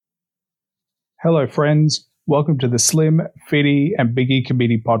Hello, friends. Welcome to the Slim, Fitty, and Biggie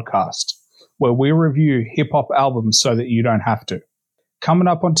Committee podcast, where we review hip-hop albums so that you don't have to. Coming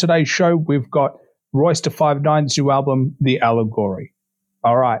up on today's show, we've got Royce da 5'9's new album, The Allegory.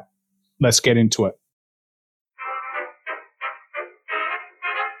 All right, let's get into it.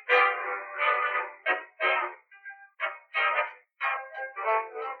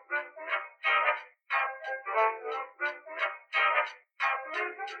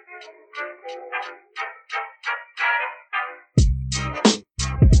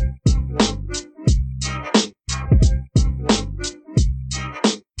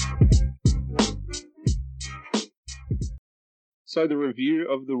 So the review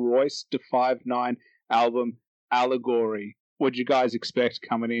of the Royce da 5'9 album, Allegory. What'd you guys expect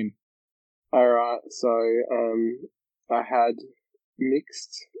coming in? Alright, so I had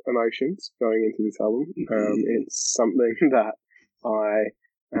mixed emotions going into this album. It's something that I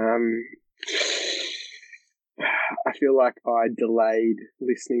feel like I delayed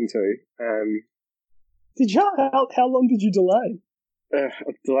listening to. Did you? How long did you delay?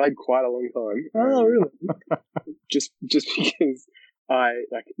 I've delayed quite a long time. Oh, really? Just because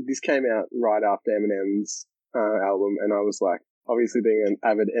this came out right after Eminem's album, and I was like, obviously being an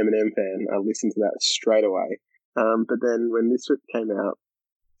avid Eminem fan, I listened to that straight away. But then when this came out,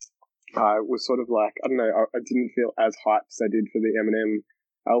 I was sort of like, I don't know, I didn't feel as hyped as I did for the Eminem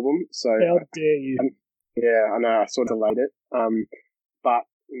album. So how dare you? Yeah, I know, I sort of delayed it. But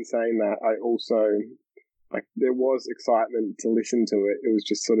in saying that, I also, there was excitement to listen to it. It was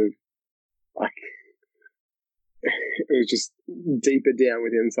just sort of it was just deeper down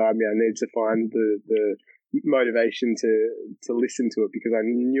within inside me. I needed to find the motivation to listen to it because I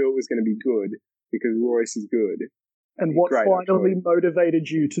knew it was going to be good because Royce is good. And what finally motivated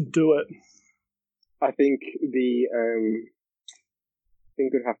you to do it? I think it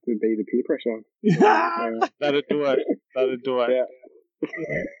would have to be the peer pressure. That'd do it. Yeah.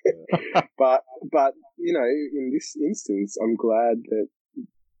 but you know, in this instance, I'm glad that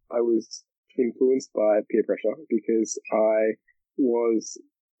I was influenced by peer pressure because I was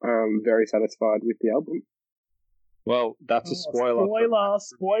very satisfied with the album. Well, that's a spoiler.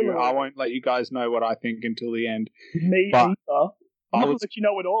 Spoiler. I won't let you guys know what I think until the end. Me either. I'm not going to let you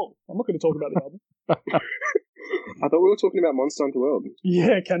know at all. I'm not going to talk about the album. I thought we were talking about Monster Hunter World.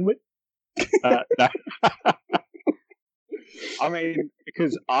 Yeah, can we? No. I mean,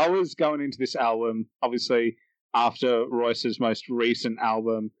 because I was going into this album, obviously, after Royce's most recent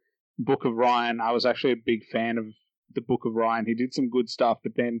album, Book of Ryan. I was actually a big fan of the Book of Ryan. He did some good stuff,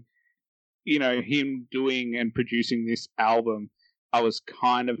 but then, you know, him doing and producing this album, I was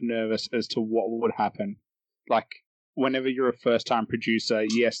kind of nervous as to what would happen. Like, whenever you're a first-time producer,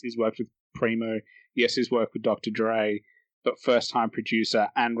 yes, he's worked with Primo, yes, he's worked with Dr. Dre, but first-time producer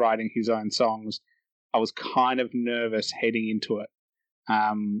and writing his own songs, I was kind of nervous heading into it.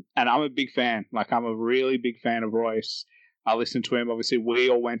 And I'm a big fan. Like, I'm a really big fan of Royce. I listened to him. Obviously, we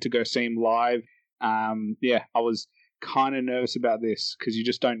all went to go see him live. I was kind of nervous about this because you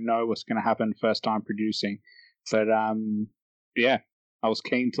just don't know what's going to happen first time producing. But, I was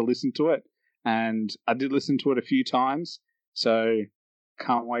keen to listen to it. And I did listen to it a few times. So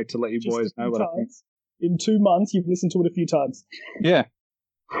can't wait to let you boys know what I think. In 2 months, you've listened to it a few times. Yeah.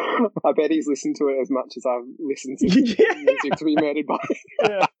 I bet he's listened to it as much as I've listened to music to be murdered by.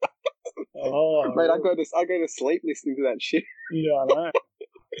 Yeah. Oh, mate, I go to sleep listening to that shit. Yeah, I know.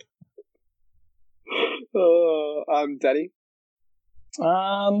 Daddy.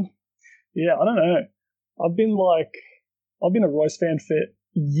 Yeah, I don't know. I've been a Royce fan for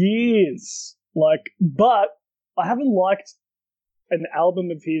years. But I haven't liked an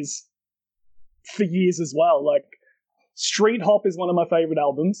album of his for years as well. Street Hop is one of my favorite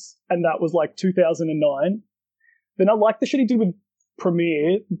albums, and that was 2009. Then I like the shit he did with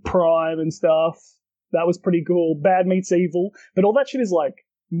Premiere, Prime and stuff. That was pretty cool. Bad Meets Evil. But all that shit is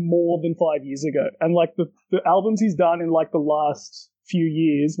more than 5 years ago. And the albums he's done in the last few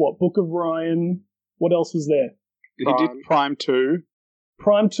years, Book of Ryan, what else was there? He did Prime 2.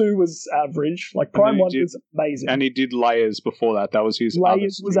 Prime 2 was average. Prime 1 was amazing. And he did Layers before that. That was his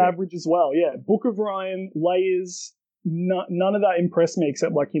Layers was average as well, yeah. Book of Ryan, Layers, none of that impressed me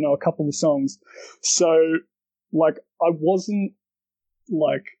except a couple of songs. So I wasn't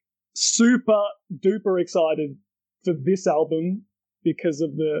super duper excited for this album because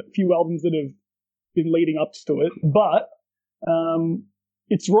of the few albums that have been leading up to it. But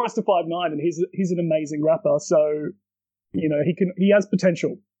it's Royce da 5'9 and he's an amazing rapper, so he has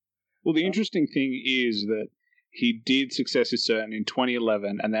potential. Well, the interesting thing is that he did Success Is Certain in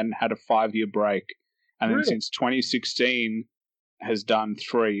 2011 and then had a 5-year break. And then since 2016, has done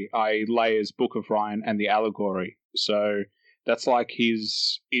 3, i.e. Layers, Book of Ryan, and the Allegory. So that's like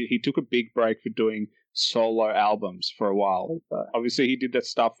he took a big break for doing solo albums for a while. Obviously, he did that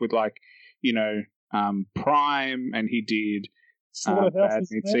stuff with Prime, and he did Bad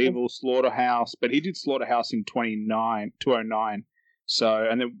Meets Evil, Slaughterhouse, but he did Slaughterhouse in 2009. So,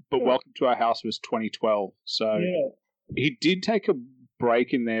 but Welcome to Our House was 2012. So he did take a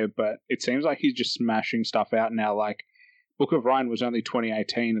break in there, but it seems like he's just smashing stuff out now. Like Book of Ryan was only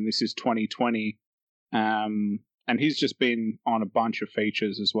 2018, and this is 2020. And he's just been on a bunch of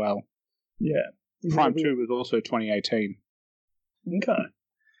features as well. Yeah. Prime 2 was also 2018. Okay.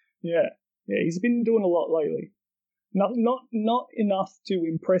 Yeah. Yeah, he's been doing a lot lately. Not enough to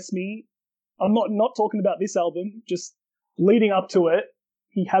impress me. I'm not talking about this album, just leading up to it,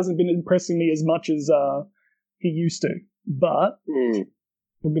 he hasn't been impressing me as much as he used to. But we're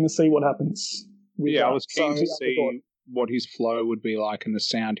going to see what happens. I was keen to see what his flow would be like and the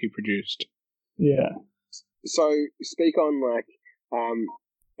sound he produced. Yeah. So speak on like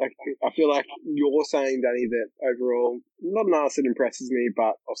I feel like you're saying, Danny, that overall not an artist that impresses me,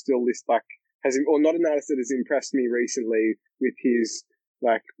 but I'll still list like not an artist that has impressed me recently with his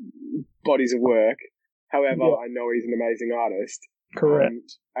like bodies of work. However, I know he's an amazing artist.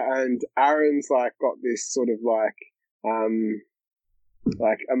 Correct. And Aaron's like got this sort of like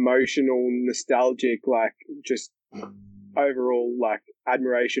emotional, nostalgic, like just overall like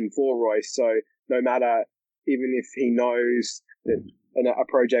admiration for Royce. So no matter, even if he knows that a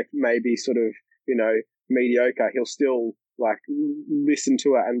project may be sort of, mediocre, he'll still like listen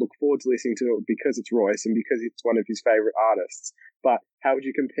to it and look forward to listening to it because it's Royce and because it's one of his favorite artists. But how would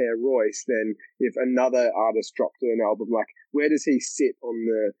you compare Royce then if another artist dropped an album? Like, where does he sit on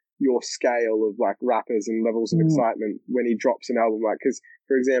your scale of like rappers and levels of excitement when he drops an album? Like, because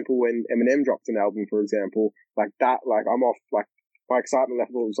for example, when Eminem dropped an album, for example, like that, like I'm off, like my excitement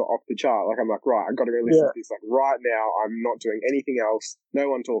levels are off the chart. Like I'm like, right, I've got to go listen to this. Like right now, I'm not doing anything else. No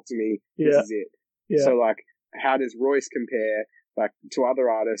one talk to me. This is it. Yeah. So like, how does Royce compare like to other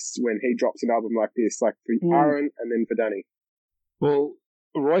artists when he drops an album like this? Like for Aaron and then for Danny. Well,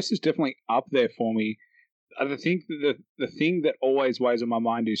 Royce is definitely up there for me. I think the thing that always weighs on my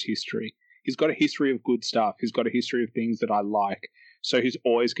mind is history. He's got a history of good stuff. He's got a history of things that I like. So he's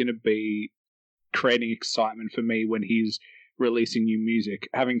always going to be creating excitement for me when he's releasing new music.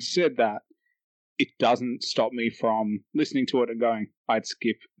 Having said that, it doesn't stop me from listening to it and going, I'd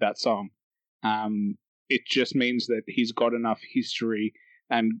skip that song. It just means that he's got enough history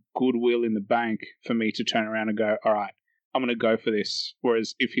and goodwill in the bank for me to turn around and go, all right, I'm going to go for this.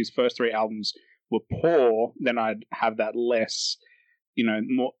 Whereas if his first 3 albums were poor, then I'd have that less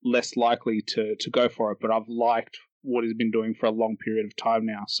likely to go for it. But I've liked what he's been doing for a long period of time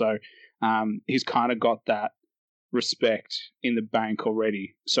now. So he's kind of got that respect in the bank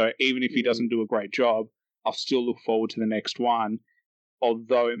already. So even if he doesn't do a great job, I'll still look forward to the next one,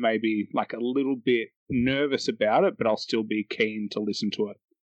 although it may be like a little bit nervous about it, but I'll still be keen to listen to it.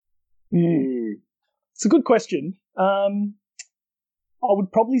 It's a good question. I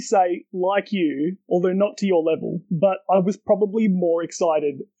would probably say, like you, although not to your level, but I was probably more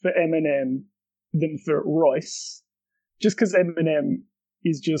excited for Eminem than for Royce, just because Eminem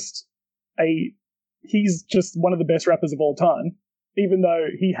is just he's just one of the best rappers of all time. Even though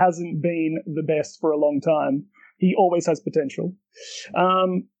he hasn't been the best for a long time, he always has potential.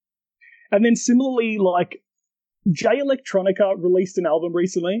 And then similarly, like Jay Electronica released an album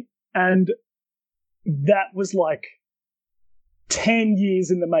recently, and that was like 10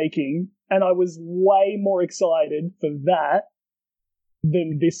 years in the making, and I was way more excited for that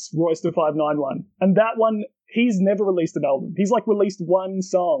than this Royce da 591. And that one, he's never released an album. He's like released one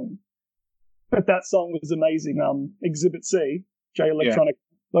song, but that song was amazing. Exhibit C, Jay Electronica.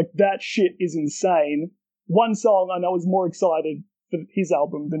 Like that shit is insane. One song, and I was more excited for his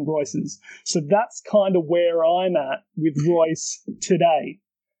album than Royce's. So that's kind of where I'm at with Royce today.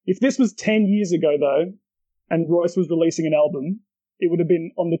 If this was 10 years ago, though, and Royce was releasing an album, it would have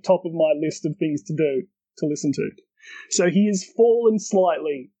been on the top of my list of things to do, to listen to. So he has fallen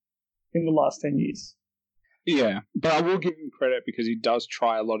slightly in the last 10 years. Yeah, but I will give him credit because he does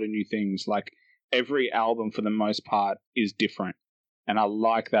try a lot of new things. Like every album, for the most part, is different. And I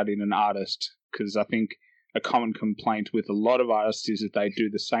like that in an artist because I think a common complaint with a lot of artists is that they do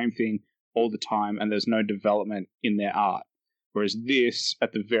the same thing all the time and there's no development in their art. Whereas this,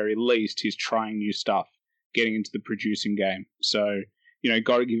 at the very least, he's trying new stuff, getting into the producing game. So,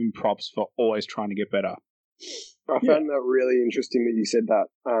 got to give him props for always trying to get better. I found that really interesting that you said that,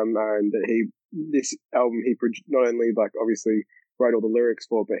 Aaron, that this album, he not only, like, obviously wrote all the lyrics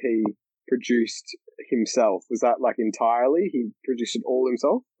for, but he produced himself. Was that like entirely? He produced it all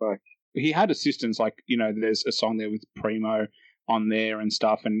himself? Like, he had assistants, like, there's a song there with Primo on there and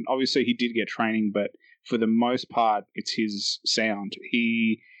stuff, and obviously he did get training, but for the most part, it's his sound.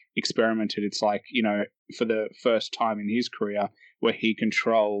 He experimented. It's like, for the first time in his career where he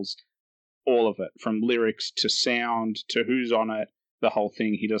controls all of it, from lyrics to sound to who's on it, the whole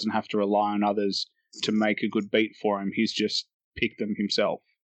thing. He doesn't have to rely on others to make a good beat for him. He's just picked them himself.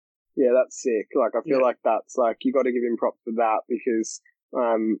 Yeah, that's sick. Like, I feel like that's like, you got to give him props for that, because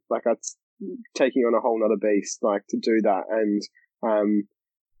like, that's taking on a whole nother beast, like, to do that. And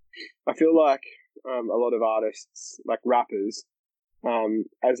I feel like a lot of artists, like rappers,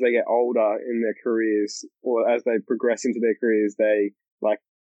 as they get older in their careers, or as they progress into their careers, they like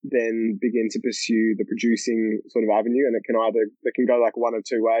then begin to pursue the producing sort of avenue, and it can go like one of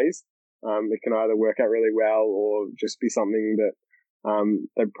two ways. It can either work out really well, or just be something that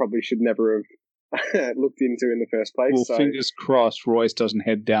they probably should never have looked into in the first place. Well, fingers crossed Royce doesn't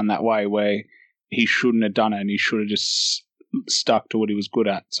head down that way where he shouldn't have done it and he should have just stuck to what he was good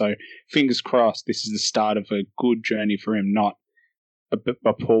at. So fingers crossed this is the start of a good journey for him, not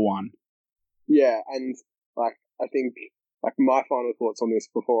a poor one. Yeah, and like, I think, like, my final thoughts on this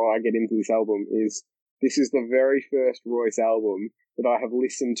before I get into this album is, this is the very first Royce album that I have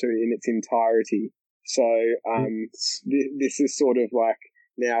listened to in its entirety. So this is sort of like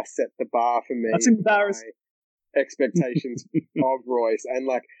now set the bar for me. That's embarrassing. Expectations of Royce, and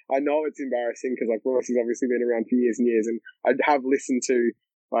like, I know it's embarrassing because like Royce has obviously been around for years and years, and I have listened to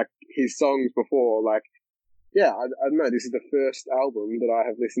like his songs before. Like, yeah, I don't know. This is the first album that I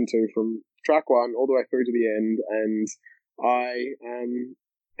have listened to from track one all the way through to the end, and I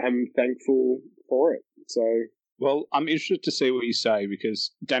am thankful for it. So, well, I'm interested to see what you say,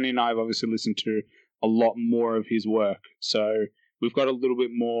 because Danny and I have obviously listened to a lot more of his work, so we've got a little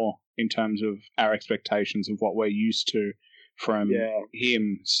bit more in terms of our expectations of what we're used to from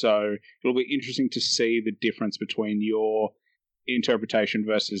him. So it'll be interesting to see the difference between your interpretation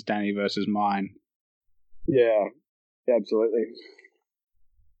versus Danny versus mine. Yeah, absolutely.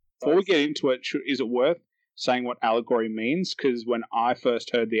 Before we get into it, is it worth saying what allegory means? Because when I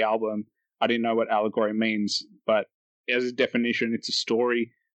first heard the album, I didn't know what allegory means, but as a definition, it's a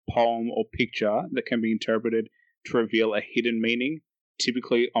story, poem, or picture that can be interpreted to reveal a hidden meaning,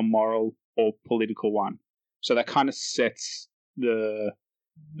 typically a moral or political one. So that kind of sets the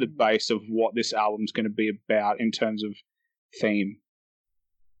base of what this album's going to be about in terms of theme.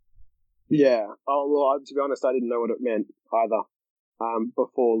 Yeah. Oh, well, to be honest, I didn't know what it meant either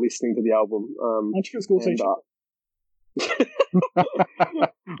before listening to the album. Aren't you a school teacher?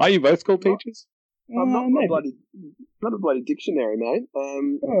 Are you both school teachers? I'm not a bloody dictionary, mate.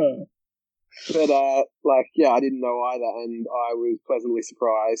 But like, yeah, I didn't know either, and I was pleasantly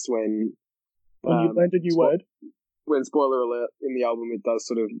surprised when you learned a new word. When, spoiler alert, in the album it does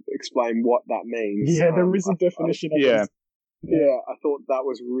sort of explain what that means. Yeah, there is a definition of it. Yeah, I thought that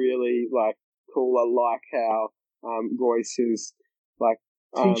was really like cool. I like how Royce is like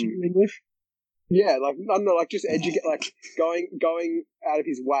teaching you English. Yeah, like, I don't know, like, just educate, like going out of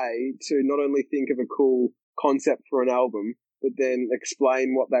his way to not only think of a cool concept for an album, but then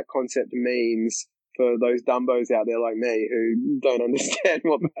explain what that concept means for those dumbos out there like me who don't understand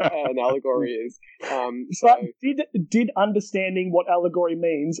what an allegory is. But did understanding what allegory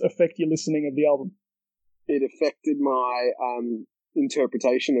means affect your listening of the album? It affected my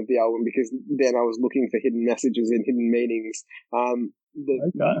interpretation of the album, because then I was looking for hidden messages and hidden meanings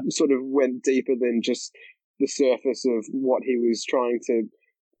that sort of went deeper than just the surface of what he was trying to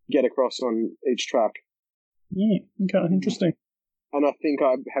get across on each track. Yeah, okay, interesting. And I think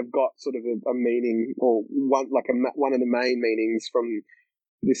I have got sort of a meaning, or one of the main meanings from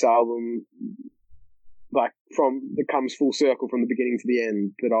this album, like that comes full circle from the beginning to the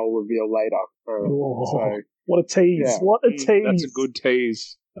end, that I'll reveal later. So, what a tease! Yeah. What a tease! That's a good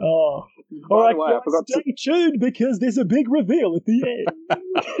tease. Oh, all right, guys, stay tuned because there's a big reveal at the end.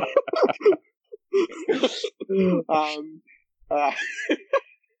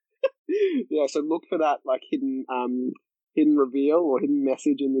 Yeah, so look for that like hidden reveal or hidden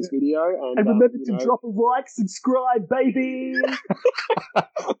message in this video, and remember to drop a like, subscribe, baby.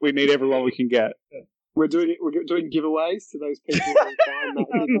 We need everyone we can get. We're doing giveaways to those people who find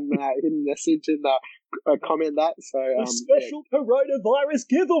that hidden message and comment that. So a special coronavirus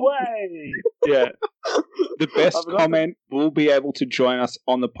giveaway. Yeah, the best comment will be able to join us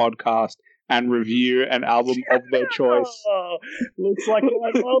on the podcast and review an album of their choice. Looks like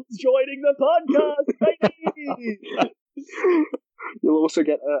my mom's joining the podcast, baby. You'll also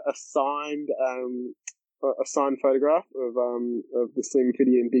get a signed a signed photograph of the Slim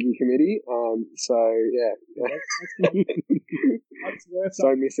Fitty and Biggie committee. So yeah. That's worth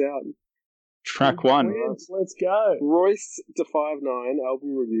Don't miss out. Track one. Let's go. Royce to 5'9"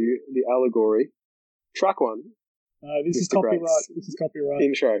 album review, The Allegory. Track one. This is Mr. copyright. Grace. This is copyright.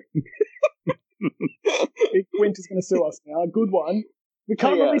 Intro. Big Quint is going to sue us now. Good one. We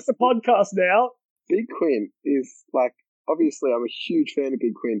can't Yeah. release the podcast now. Big Quint is like, obviously I'm a huge fan of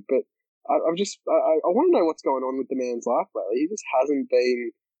Big Quint, but I want to know what's going on with the man's life lately. He just hasn't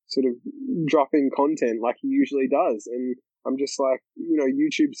been sort of dropping content like he usually does, and I'm just like,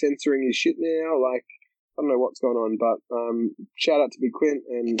 YouTube censoring his shit now. Like, I don't know what's going on, but shout out to Big Quint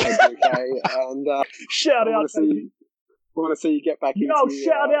and okay, and Shout out to want to see you get back into.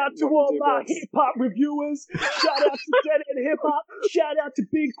 Shout out to all my best. hip hop reviewers. Shout out to Dead End Hip Hop. Shout out to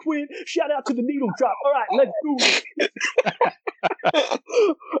Big Quint. Shout out to the Needle Drop. All right, let's do it.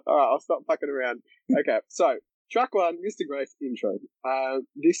 All right, I'll stop fucking around. Okay, so track one, Mr. Grace intro.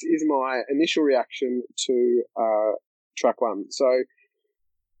 This is my initial reaction to track one. So,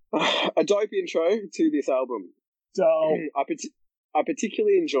 a dope intro to this album. So, I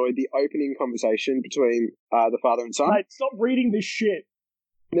particularly enjoyed the opening conversation between the father and son. mate, stop reading this shit.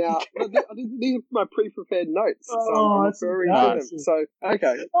 Now, these are my pre-prepared notes, so I'm that's referring to them. embarrassing. So,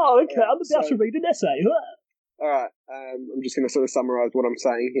 okay. Oh, okay. I'm about So- to read an essay. All right, I'm just going to sort of summarize what I'm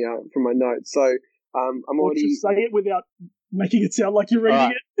saying here from my notes. So, I'm Or already... just say it without making it sound like you're reading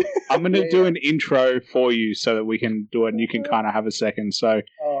Alright. it. I'm going to Yeah, do yeah. an intro for you so that we can do it and you can kind of have a second. So,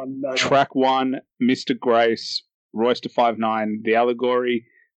 Oh, no. track one, Mr. Grace, Royce to 5'9", The Allegory.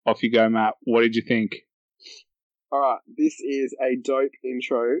 Off you go, Matt. What did you think? All right, this is a dope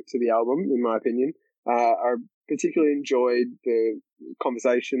intro to the album, in my opinion. I particularly enjoyed the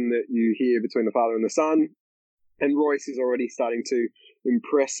conversation that you hear between the father and the son, and Royce is already starting to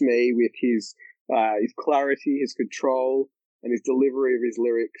impress me with his clarity, his control, and his delivery of his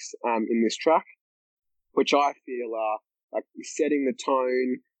lyrics in this track, which I feel are like setting the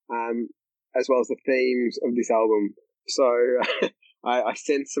tone as well as the themes of this album. So I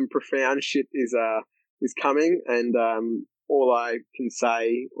sense some profound shit is coming, and all I can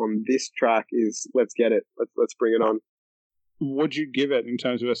say on this track is let's get it. Let's bring it on. What'd you give it in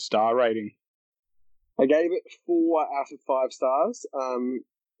terms of a star rating? I gave it 4 out of 5 stars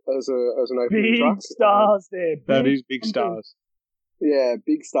as an opening Big track. stars there. That is big stars. Yeah,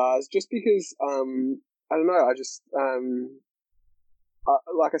 big stars. Just because I don't know. I just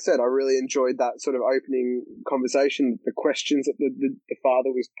like I said, I really enjoyed that sort of opening conversation. The questions that the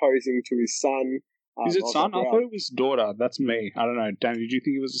father was posing to his son. Is it I was son? like, I wow. thought it was daughter. That's me. I don't know. Dan, did you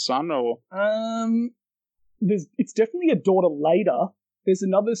think it was a son or? It's definitely a daughter later. There's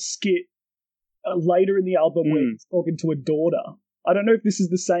another skit later in the album where he's talking to a daughter. I don't know if this is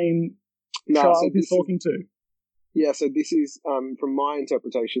the same No, child so he's talking to. Yeah, so this is from my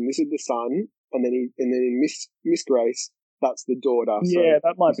interpretation. This is the son, and then in Miss Grace, that's the daughter. So Yeah,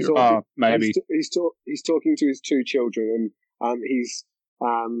 that might be he's right. talking- Maybe. he's talking to his 2 children, and he's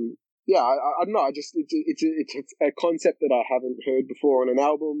yeah. I don't know. I just it's a concept that I haven't heard before on an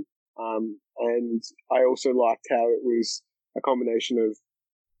album, and I also liked how it was a combination of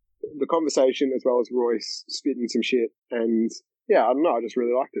the conversation as well as Royce spitting some shit, and yeah, I don't know. I just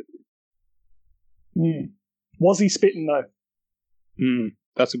really liked it. Was he spitting though?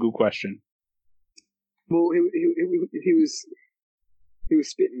 That's a good question. Well, he was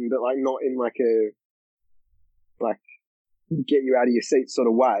spitting, but like not in like a get you out of your seat sort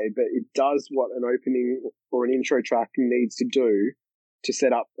of way. But it does what an opening or an intro track needs to do to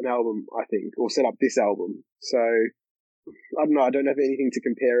set up an album, I think, or set up this album. So I don't know. I don't have anything to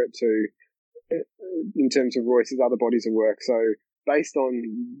compare it to in terms of Royce's other bodies of work. So based on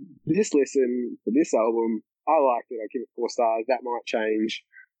this listen for this album, I liked it. I give it 4 stars. That might change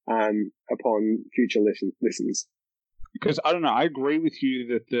upon future listens. Because I don't know, I agree with you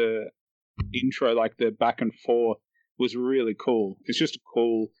that the intro, like the back and forth, was really cool. It's just a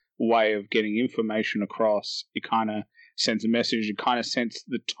cool way of getting information across. It kind of sends a message. It kind of sets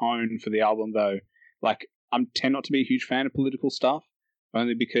the tone for the album, though. Like, I tend not to be a huge fan of political stuff,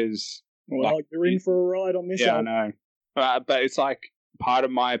 only because... Well, like, you're in for a ride on this yeah, album. I know. But it's like, part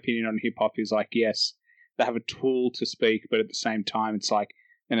of my opinion on hip-hop is like, yes, they have a tool to speak, but at the same time, it's like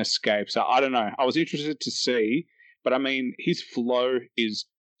an escape. So I don't know. I was interested to see, but I mean, his flow is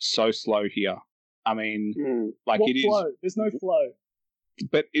so slow here. I mean, like What it flow? is, There's no flow.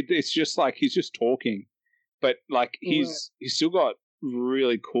 but it's just like he's just talking. But like he's still got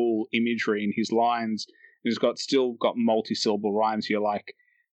really cool imagery in his lines. He's still got multi-syllable rhymes here. Like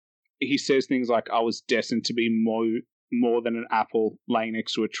he says things like, "I was destined to be more than an apple laying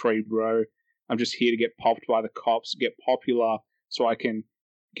next to a tree, bro. I'm just here to get popped by the cops, get popular, so I can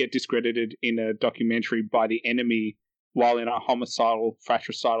get discredited in a documentary by the enemy while in a homicidal,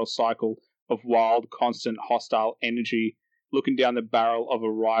 fratricidal cycle of wild, constant, hostile energy, looking down the barrel of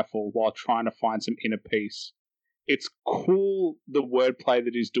a rifle while trying to find some inner peace. It's cool, the wordplay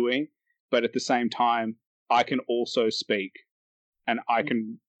that he's doing, but at the same time, I can also speak, and I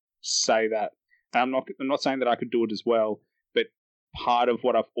can say that. And I'm not saying that I could do it as well, but part of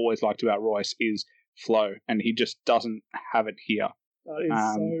what I've always liked about Royce is flow, and he just doesn't have it here. That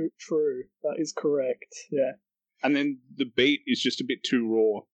is so true. That is correct. Yeah. And then the beat is just a bit too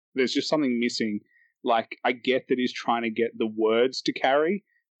raw. There's just something missing. Like, I get that he's trying to get the words to carry,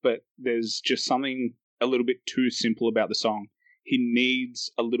 but there's just something a little bit too simple about the song. He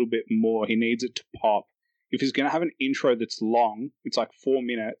needs a little bit more. He needs it to pop. If he's going to have an intro that's long, it's like 4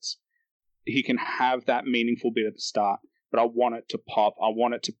 minutes, he can have that meaningful bit at the start, but I want it to pop. I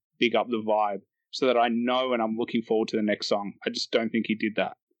want it to big up the vibe so that I know and I'm looking forward to the next song. I just don't think he did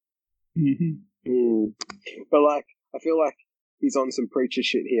that. Mm-hmm. But, like, I feel like he's on some preacher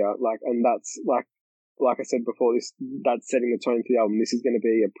shit here, like, and that's, like I said before, that's setting the tone for the album. This is going to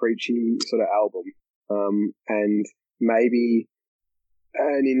be a preachy sort of album, and maybe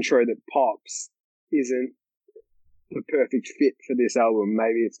an intro that pops isn't the perfect fit for this album.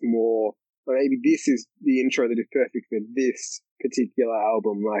 Maybe it's more, maybe this is the intro that is perfect for this particular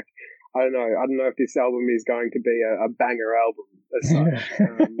album. Like, I don't know if this album is going to be a banger album as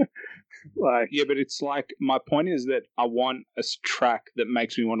such. Like, yeah, but it's like, my point is that I want a track that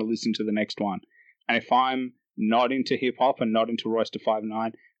makes me want to listen to the next one. And if I'm not into hip hop and not into Royce da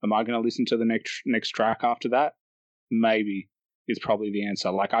 5'9", am I going to listen to the next track after that? Maybe is probably the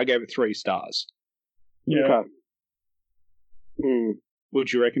answer. Like, I gave it 3 stars. Yeah. Okay. What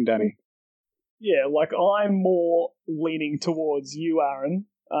do you reckon, Danny? Yeah, like, I'm more leaning towards you, Aaron,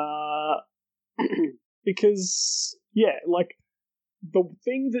 because, yeah, like, the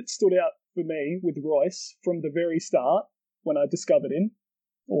thing that stood out for me with Royce from the very start when I discovered him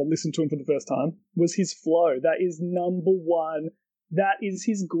or listened to him for the first time was his flow. That is number one. That is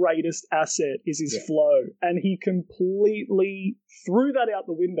his greatest asset, is his flow. And he completely threw that out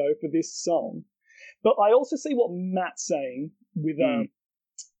the window for this song. But I also see what Matt's saying with,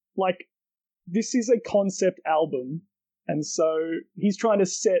 like, this is a concept album. And so he's trying to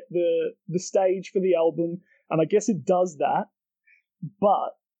set the stage for the album. And I guess it does that.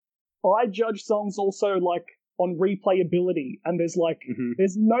 But I judge songs also, like, on replayability. And there's, like,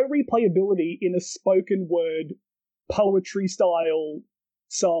 there's no replayability in a spoken word poetry style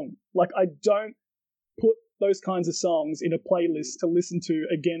song. Like, I don't put those kinds of songs in a playlist to listen to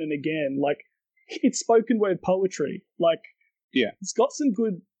again and again. Like, it's spoken word poetry. Like, yeah, it's got some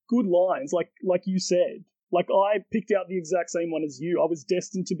good lines, like you said. Like, I picked out the exact same one as you. I was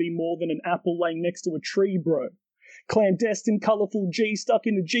destined to be more than an apple laying next to a tree, bro. Clandestine, colourful G stuck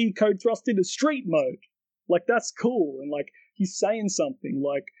in a G code, thrust into street mode. Like, that's cool. And, like, he's saying something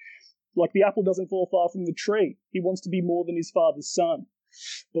like the apple doesn't fall far from the tree. He wants to be more than his father's son.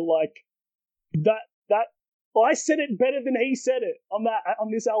 But, like, that I said it better than he said it on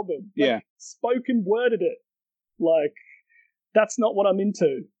this album. Like, yeah, spoken worded it. Like, that's not what I'm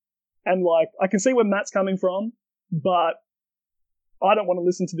into. And, like, I can see where Matt's coming from, but I don't want to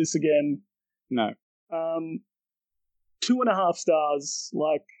listen to this again. No. 2.5 stars,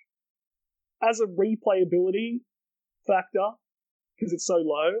 like, as a replayability factor, because it's so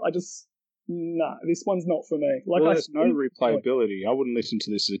low, this one's not for me. Like, well, there's no replayability. I wouldn't listen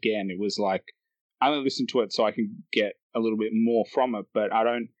to this again. It was like, I only listen to it so I can get a little bit more from it, but I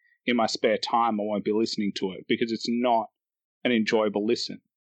don't, in my spare time, I won't be listening to it because it's not an enjoyable listen.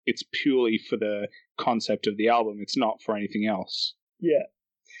 It's purely for the concept of the album. It's not for anything else. Yeah.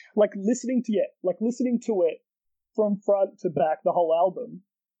 Like, listening to it from front to back, the whole album,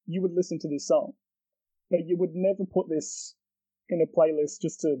 you would listen to this song. But you would never put this in a playlist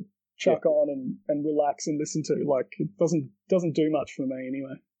just to chuck on and relax and listen to. Like, it doesn't do much for me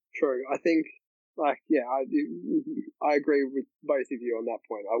anyway. True. I think, like, yeah, I agree with both of you on that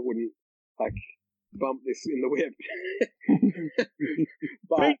point. I wouldn't, like, bump this in the whip.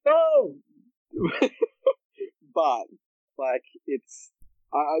 But like, it's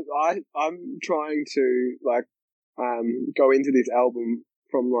I'm trying to, like, go into this album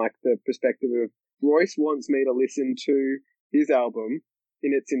from, like, the perspective of Royce wants me to listen to his album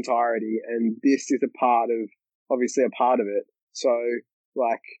in its entirety, and this is obviously a part of it. So,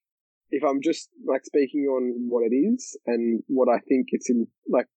 like, if I'm just, like, speaking on what it is and what I think it's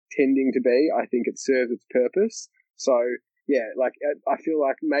tending to be, I think it serves its purpose. So, yeah, like, I feel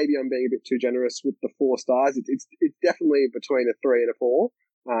like maybe I'm being a bit too generous with the 4 stars. It's definitely between a 3 and a 4.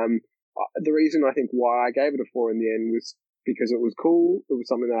 the reason I think why I gave it a 4 in the end was because it was cool. It was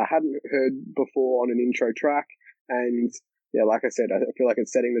something that I hadn't heard before on an intro track. And yeah, like I said, I feel like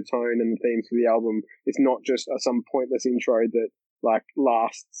it's setting the tone and the themes for the album. It's not just some pointless intro that like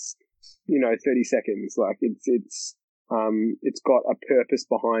lasts, 30 seconds. Like it's got a purpose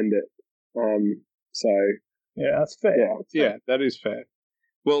behind it. So yeah, that's fair. Yeah, that is fair.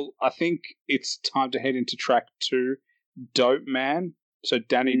 Well, I think it's time to head into track 2, Dope Man. So,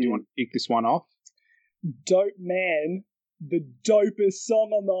 Danny, do you want to kick this one off? Dope Man, the dopest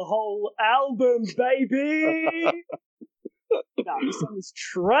song on the whole album, baby! Nah, this song is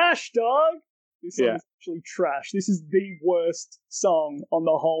trash, dog! This song is actually trash. This is the worst song on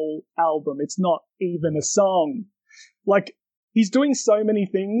the whole album. It's not even a song. Like, he's doing so many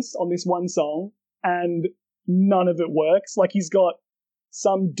things on this one song, and none of it works. Like, he's got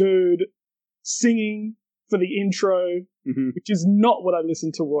some dude singing for the intro, which is not what I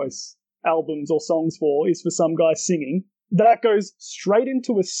listen to Royce albums or songs for, is for some guy singing. That goes straight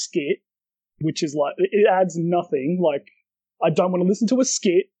into a skit, which is like, it adds nothing. Like, I don't want to listen to a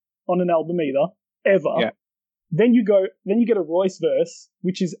skit on an album either, ever. Yeah. Then you get a Royce verse,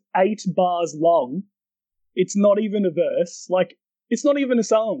 which is 8 bars long. It's not even a verse. Like, it's not even a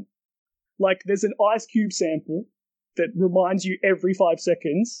song. Like, there's an Ice Cube sample that reminds you every 5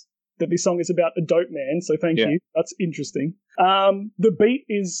 seconds that this song is about a dope man, so thank you. That's interesting. The beat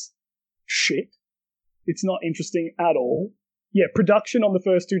is shit. It's not interesting at all. Yeah, production on the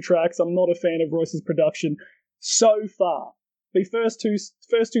first 2 tracks, I'm not a fan of Royce's production so far. The first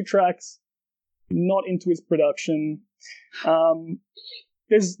two tracks, not into his production.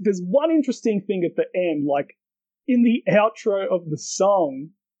 There's one interesting thing at the end, like in the outro of the song,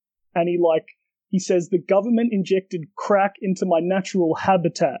 and he says, the government injected crack into my natural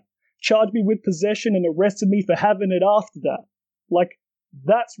habitat, charged me with possession and arrested me for having it after that. Like,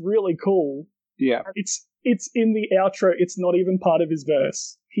 that's really cool. Yeah. It's in the outro. It's not even part of his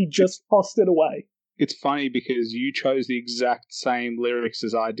verse. He just tossed it away. It's funny because you chose the exact same lyrics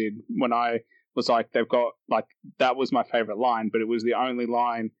as I did when I was like, they've got, like, that was my favorite line, but it was the only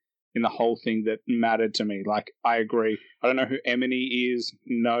line in the whole thing that mattered to me. Like, I agree. I don't know who Eminem is,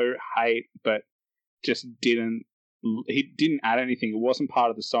 no hate, but just he didn't add anything. It wasn't part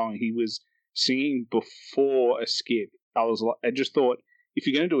of the song. He was singing before a skit. I just thought, if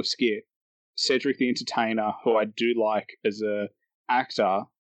you're going to do a skit, Cedric the Entertainer, who I do like as a actor,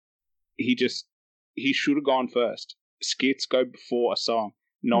 he should have gone first. Skits go before a song,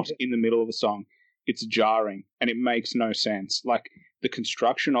 not in the middle of a song. It's jarring and it makes no sense. Like, the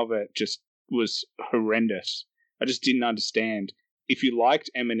construction of it just was horrendous. I just didn't understand. If you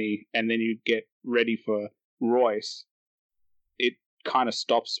liked Eminem and then you get ready for Royce, it kind of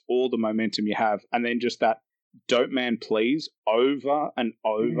stops all the momentum you have. And then just that dope man please over and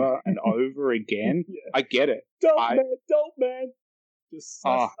over and over again. Yeah. I get it. Dope man. Just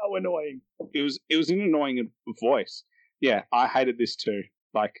so annoying. It was an annoying voice. Yeah, I hated this too.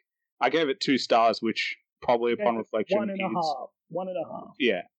 Like, I gave it 2 stars, which probably upon reflection 1.5. 1.5.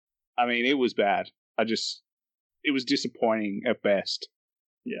 Yeah. I mean, it was bad. It was disappointing at best.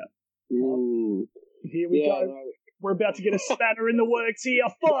 Yeah. Ooh. Here we go. No. We're about to get a spanner in the works here.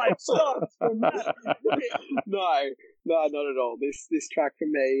 5 stars from Matt. No, not at all. This track for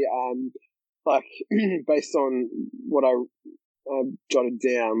me, like, based on what I jotted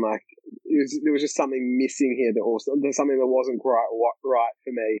down, like, there was just something missing here there's something that wasn't quite right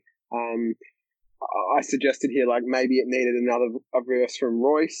for me. I suggested here, like, maybe it needed a verse from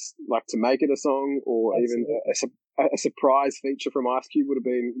Royce, like, to make it a song, or even a surprise feature from Ice Cube would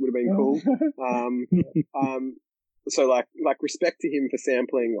have been cool. So like respect to him for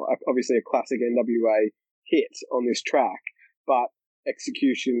sampling, obviously a classic NWA hit on this track, but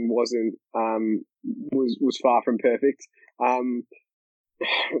execution wasn't was far from perfect.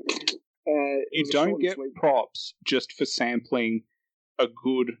 You don't get props just for sampling a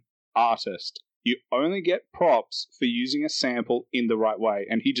good artist. You only get props for using a sample in the right way,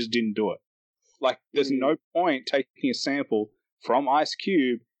 and he just didn't do it. Like, there's no point taking a sample from Ice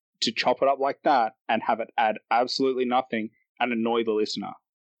Cube to chop it up like that and have it add absolutely nothing and annoy the listener.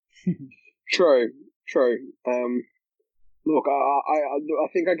 True. Look, I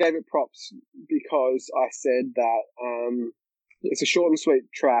think I gave it props because I said that it's a short and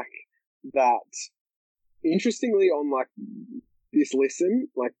sweet track that, interestingly, on like this listen,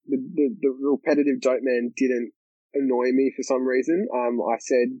 like the repetitive dope man didn't annoy me for some reason. I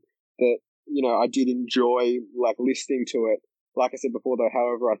said that, I did enjoy like listening to it. Like I said before, though,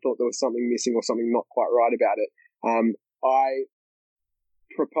 however, I thought there was something missing or something not quite right about it. I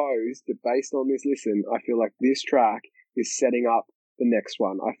proposed that based on this listen, I feel like this track is setting up the next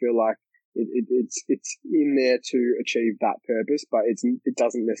one. I feel like it's in there to achieve that purpose, but it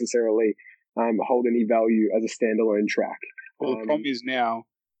doesn't necessarily hold any value as a standalone track. Well, the problem is now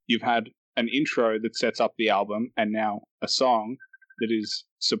you've had an intro that sets up the album, and now a song that is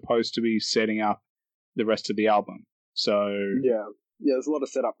supposed to be setting up the rest of the album. So yeah, there's a lot of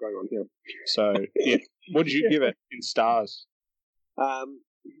setup going on here. So yeah, what did you give it in stars?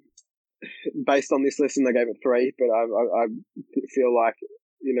 Based on this listen, I gave it 3, but I feel like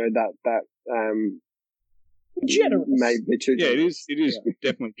that generous. Maybe too. Yeah, generous. it is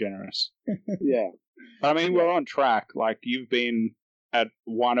definitely generous. Yeah, but I mean, we're on track. Like, you've been at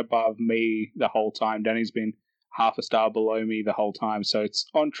 1 above me the whole time. Danny's been half a star below me the whole time, so it's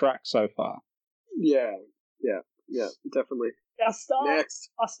on track so far. Yeah, definitely. Our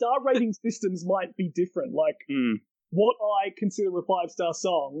star rating systems might be different. Like, what I consider a 5-star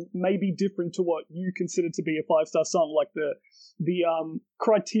song may be different to what you consider to be a 5-star song, like the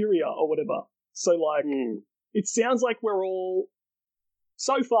criteria or whatever. So, like, it sounds like we're all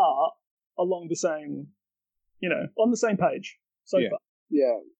so far along the same, on the same page so far.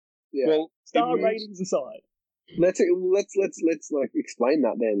 Yeah. Well, star ratings aside, let's like explain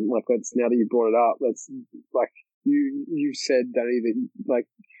that then. Like, now that you brought it up, let's like you said, Danny, that like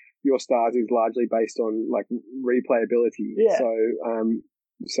your stars is largely based on like replayability. Yeah.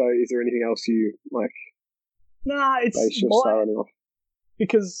 So is there anything else you like? Nah, it's base your star rating off?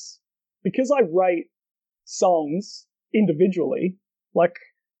 Because I rate songs individually. Like,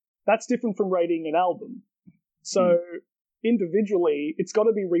 that's different from rating an album. So individually, it's got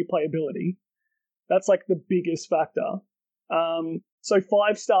to be replayability. That's like the biggest factor. So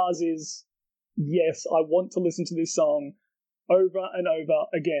 5 stars is, yes, I want to listen to this song over and over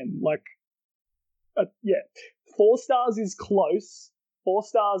again. Like, 4 stars is close. 4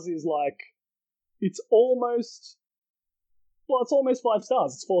 stars is like, it's almost 5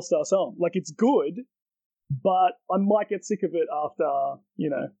 stars. It's a 4-star song. Like, it's good, but I might get sick of it after,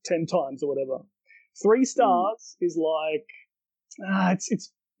 10 times or whatever. 3 stars is like,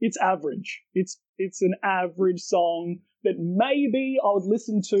 it's average. It's an average song that maybe I would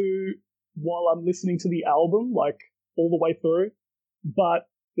listen to while I'm listening to the album, like, all the way through, but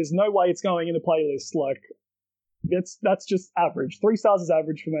there's no way it's going in a playlist. Like, that's just average. 3 stars is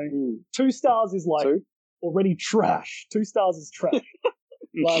average for me. 2 stars is like already trash. 2 stars is trash.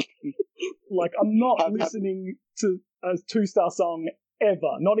 like I'm not listening to a 2-star song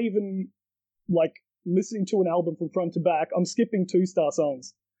ever. Not even like listening to an album from front to back. I'm skipping 2-star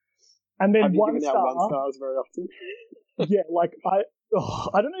songs. And then have you 1 given star. out 1 stars very often? Yeah, like I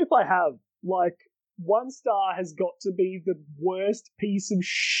don't know if I have. Like, 1 star has got to be the worst piece of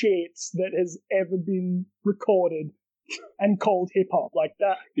shit that has ever been recorded and called hip hop. Like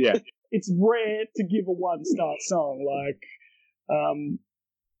that. Yeah. It's rare to give a 1-star song. Like,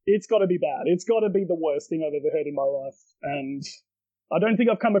 it's got to be bad. It's got to be the worst thing I've ever heard in my life. And I don't think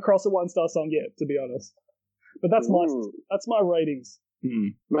I've come across a 1-star song yet, to be honest. But that's my ratings.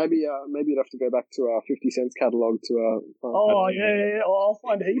 Maybe you'd have to go back to our 50 Cent's catalogue to yeah. I'll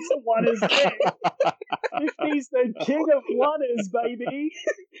find heaps of oneers there. 50's the king of oneers, baby.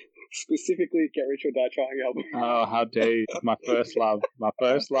 Specifically, Get Rich or Die Trying album. Oh, how dare you. My first love.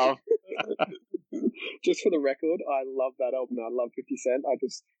 Just for the record, I love that album. I love 50 Cent. I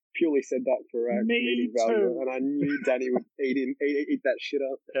just purely said that for comedic value, and I knew Danny would eat that shit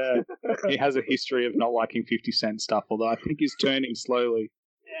up. Yeah, he has a history of not liking 50 Cent stuff, although I think he's turning slowly.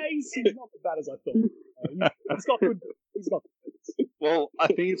 Yeah, he's not as bad as I thought. He's got good. Well, I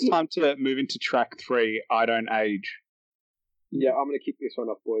think it's time to move into track 3, I Don't Age. Yeah, I'm going to kick this one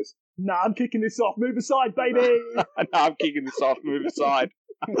off, boys. Nah, I'm kicking this off. Move aside, baby. I'm kicking this off. Move aside.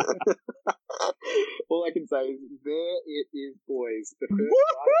 All I can say is, there it is, boys. The first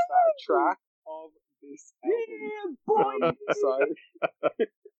 5-star track of this album. Yeah, boy.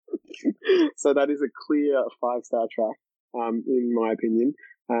 So that is a clear 5-star track, in my opinion.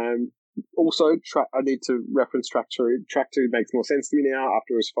 Also, I need to reference track 2. Track 2 makes more sense to me now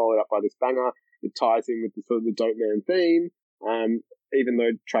after it was followed up by this banger. It ties in with the sort of the Dope Man theme. Even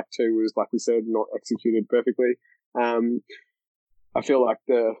though track 2 was, like we said, not executed perfectly. I feel like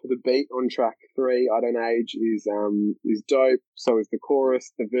the beat on track 3, I Don't Age, is dope. So is the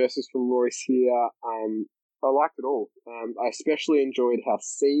chorus, the verses from Royce here. I liked it all. I especially enjoyed how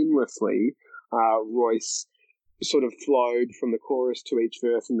seamlessly Royce sort of flowed from the chorus to each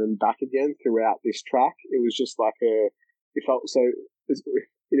verse and then back again throughout this track. It was just like it felt so,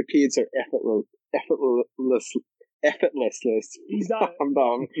 it appeared so effortless. He's done it. I'm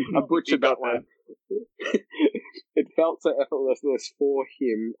dumb. I butchered that one. It felt so effortless for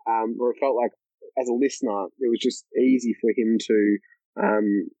him, or it felt like, as a listener, it was just easy for him to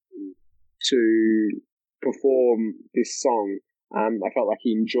to perform this song. I felt like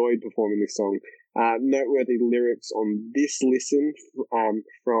he enjoyed performing this song. Noteworthy lyrics on this listen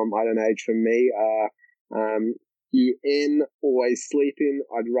from I Don't Age for me are you in, always sleeping,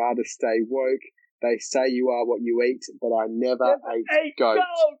 I'd rather stay woke. They say you are what you eat, but I never ate goats.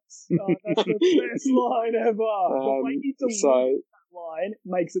 Oh, that's the best line ever. The way you deliver that line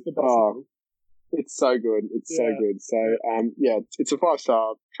makes it the best. It's so good. It's so good. So, it's a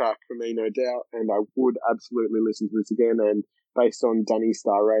 5-star track for me, no doubt, and I would absolutely listen to this again. And based on Dunny's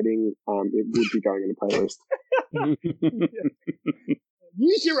star rating, it would be going in a playlist.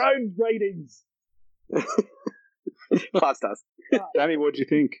 Use your own ratings. 5 stars. Danny, what do you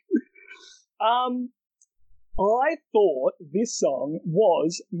think? I thought this song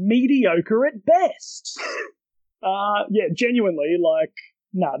was mediocre at best. Genuinely,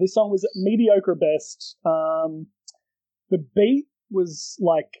 this song was mediocre at best. The beat was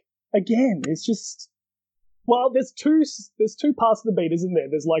again, it's just, there's two parts of the beat, isn't there?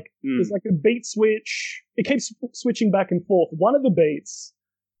 There's a beat switch. It keeps switching back and forth. One of the beats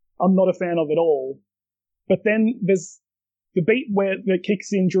I'm not a fan of at all, but then there's the beat that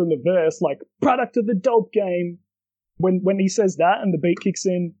kicks in during the verse, product of the dope game. When he says that and the beat kicks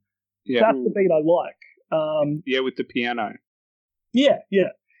in, that's the beat I like. With the piano. Yeah.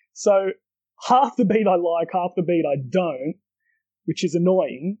 So half the beat I like, half the beat I don't, which is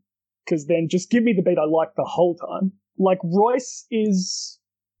annoying, because then just give me the beat I like the whole time. Royce he's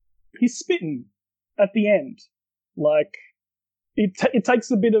spitting at the end. It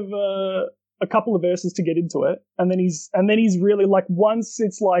takes a bit of a couple of verses to get into it, and then he's really once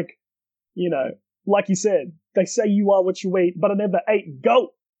it's like you said, they say you are what you eat, but I never ate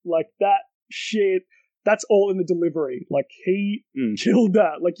goat. That shit. That's all in the delivery. He killed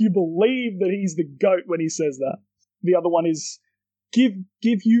that. You believe that he's the goat when he says that. The other one is, give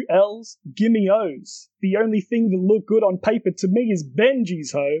you L's, gimme O's. The only thing that look good on paper to me is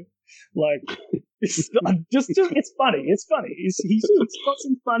Benji's ho. It's funny. It's funny. He's got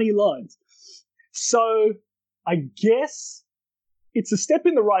some funny lines. So I guess it's a step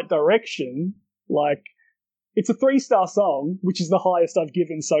in the right direction. It's a 3-star song, which is the highest I've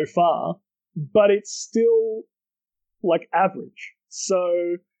given so far, but it's still average.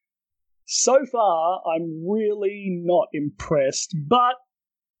 So far I'm really not impressed, but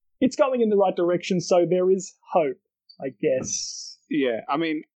it's going in the right direction, so there is hope, I guess. Yeah, I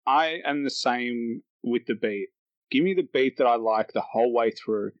mean, I am the same with the beat. Give me the beat that I like the whole way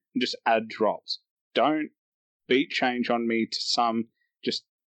through and just add drops. Don't beat change on me to some just,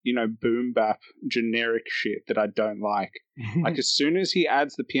 boom bap generic shit that I don't like. As soon as he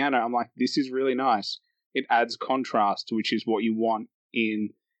adds the piano, I'm like, this is really nice. It adds contrast, which is what you want in,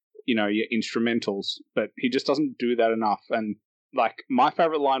 your instrumentals. But he just doesn't do that enough. And my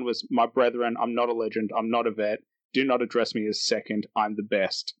favorite line was, my brethren, I'm not a legend. I'm not a vet. Do not address me as second. I'm the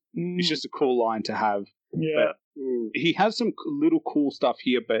best. It's just a cool line to have. Yeah. But he has some little cool stuff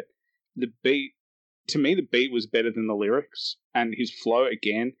here, but the beat, to me, the beat was better than the lyrics, and his flow,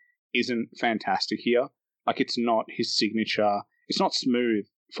 again, isn't fantastic here. It's not his signature. It's not smooth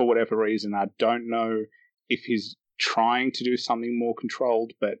for whatever reason. I don't know if he's trying to do something more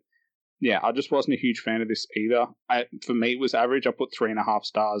controlled, but yeah, I just wasn't a huge fan of this either. For me, it was average. I put 3.5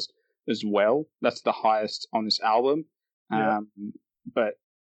 stars as well. That's the highest on this album. Yeah. But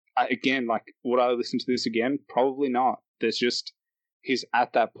again, would I listen to this again? Probably not. He's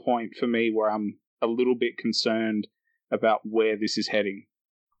at that point for me where I'm a little bit concerned about where this is heading.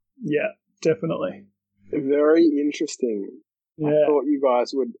 Yeah, definitely. Very interesting. Yeah. I thought you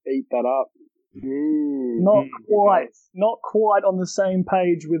guys would eat that up. Not quite on the same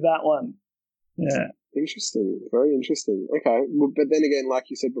page with that one. Yeah. Interesting. Very interesting. Okay. Well, but then again, like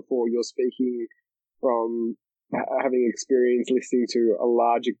you said before, you're speaking from having experience listening to a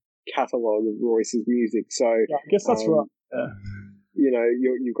larger catalogue of Royce's music. So yeah, I guess that's right. Yeah.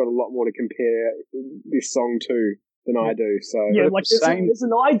 You've got a lot more to compare this song to than I do. So yeah, there's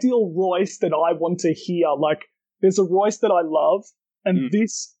an ideal Royce that I want to hear. There's a Royce that I love, and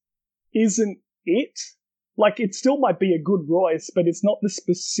this isn't it. It still might be a good Royce, but it's not the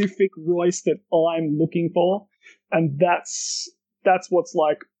specific Royce that I'm looking for, and that's what's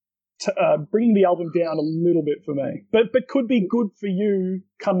bringing the album down a little bit for me. But could be good for you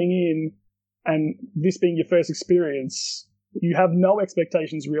coming in, and this being your first experience. You have no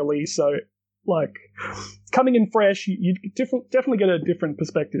expectations really, so coming in fresh, you definitely get a different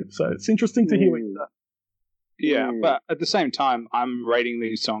perspective. So it's interesting to hear what you say. Yeah, but at the same time, I'm rating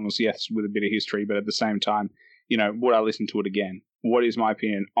these songs, yes, with a bit of history, but at the same time, would I listen to it again? What is my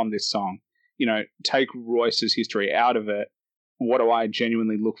opinion on this song? Take Royce's history out of it. what do I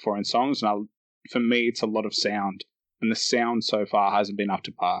genuinely look for in songs? And for me, it's a lot of sound. And the sound so far hasn't been up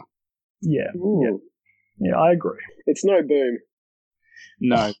to par. Yeah. Yeah, I agree. It's no Boom.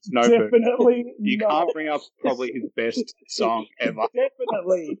 No, no. Definitely Boom. You can't bring up probably his best song ever.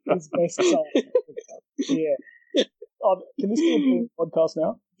 Definitely his best song. Yeah. Can this be a Boom podcast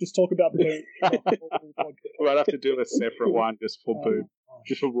now? Just talk about the Boom. We might have to do a separate one just for Boom.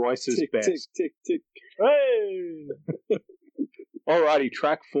 Just for Royce's tick, best. Tick, tick, tick. Hey! Alrighty,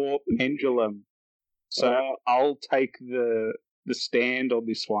 track 4, Pendulum. So I'll take the stand on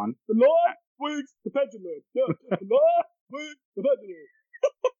this one. The Lord swings the pendulum. The Lord swings the pendulum.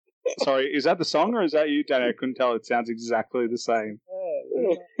 Sorry, is that the song or is that you, Danny? I couldn't tell. It sounds exactly the same.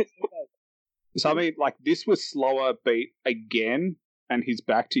 Yeah. So I mean, like, this was slower beat again, and he's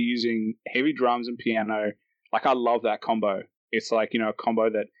back to using heavy drums and piano. Like, I love that combo. It's like, a combo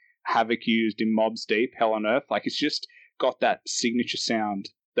that Havoc used in Mob's Deep, Hell on Earth. Like, it's just got that signature sound.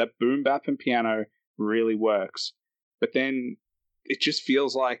 That boom bap and piano really works. But then it just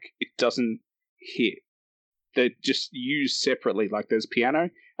feels like it doesn't hit. They're just used separately. Like, there's piano,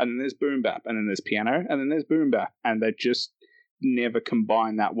 and then there's boom bap, and then there's piano, and then there's boom bap. And they just never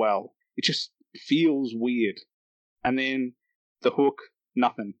combine that well. It just feels weird. And then the hook,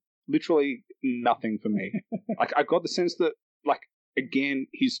 nothing. Literally nothing for me. Like, I got the sense that, like, again,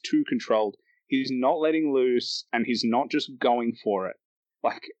 he's too controlled. He's not letting loose, and he's not just going for it.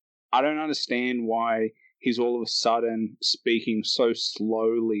 Like, I don't understand why he's all of a sudden speaking so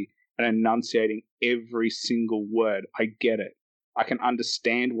slowly and enunciating every single word. I get it. I can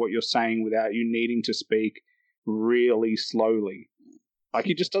understand what you're saying without you needing to speak really slowly. Like,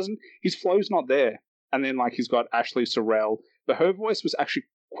 he just doesn't, his flow's not there. And then, like, he's got Ashley Sorrell, but her voice was actually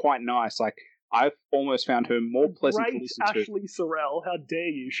quite nice. Like, I've almost found her more pleasant to listen to. Ashley Sorrell, how dare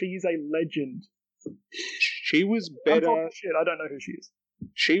you? She's a legend. She was better. Shit, I don't know who she is.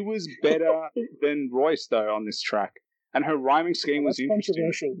 She was better than Royce, though, on this track. And her rhyming scheme was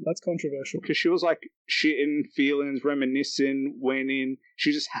interesting. That's controversial. Because she was like shitting, feelings, reminiscing, winning.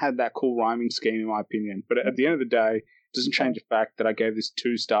 She just had that cool rhyming scheme, in my opinion. But at the end of the day, it doesn't change the fact that I gave this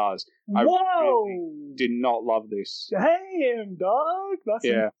 2 stars. I really did not love this. Damn, dog. That's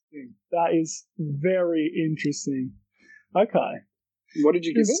interesting. That is very interesting. Okay. What did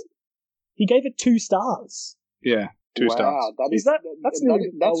you give it? He gave it 2 stars. Yeah, 2 stars.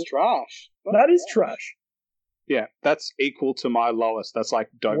 That's trash. That is trash. Yeah, that's equal to my lowest. That's like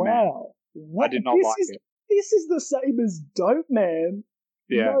Dope Man. I did not like it. This is the same as Dope Man.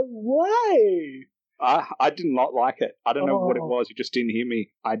 Yeah. No way. I did not like it. I don't know what it was. You just didn't hear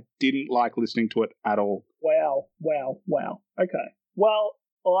me. I didn't like listening to it at all. Wow. Okay. Well,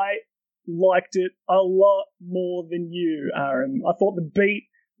 I liked it a lot more than you, Aaron. I thought the beat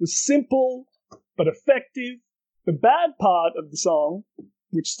was simple but effective. The bad part of the song,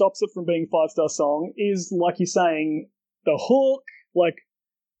 which stops it from being a 5-star song, is, like you're saying, the hook, like,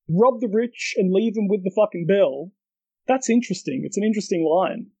 rob the rich and leave them with the fucking bill. That's interesting. It's an interesting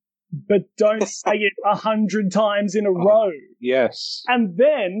line. But don't say it 100 times in a row. Yes. And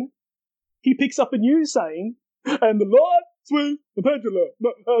then he picks up a new saying, and the Lord swings the pendulum.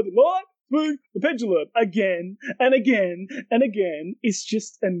 The Lord swings the pendulum. Again and again and again. It's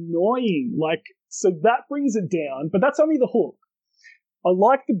just annoying. Like, so that brings it down. But that's only the hook. I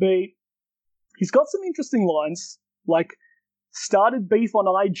like the beat. He's got some interesting lines, like, started beef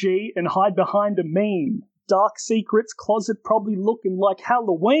on IG and hide behind a meme. Dark secrets, closet probably looking like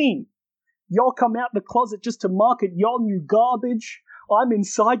Halloween. Y'all come out the closet just to market y'all new garbage. I'm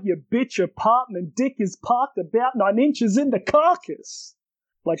inside your bitch apartment. Dick is parked about 9 inches in the carcass.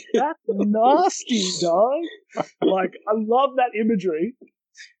 Like, that's nasty, dog. Like, I love that imagery.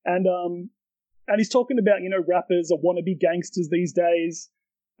 And he's talking about, rappers are wannabe gangsters these days,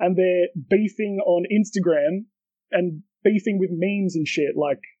 and they're beefing on Instagram and beefing with memes and shit.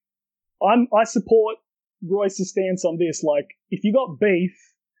 Like, I support Royce's stance on this. Like, if you got beef,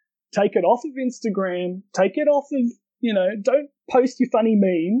 take it off of Instagram, take it off of, don't post your funny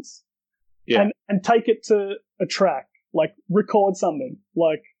memes, and take it to a track, like, record something.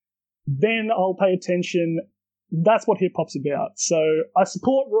 Like, then I'll pay attention. That's what hip hop's about. So I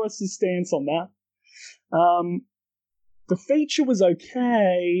support Royce's stance on that. The feature was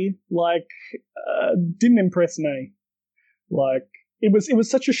okay. Like, didn't impress me. Like, it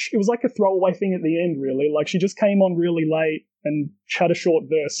was like a throwaway thing at the end, really. Like, she just came on really late and had a short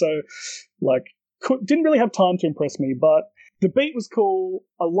verse. So, like, didn't really have time to impress me. But the beat was cool.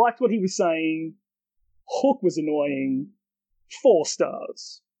 I liked what he was saying. Hook was annoying. 4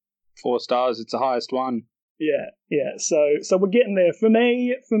 stars. 4 stars. It's the highest one. Yeah. So we're getting there. For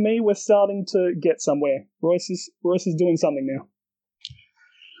me, we're starting to get somewhere. Royce is doing something now.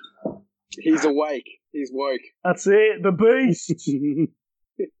 He's awake. He's woke. That's it. The beast. Beast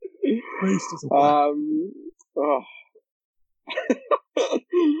is awake. Oh.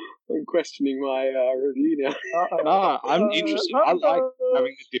 I'm questioning my review now. No, I'm interested. I like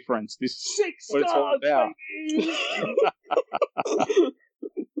having a difference. This is 6 what it's all stars, about. baby.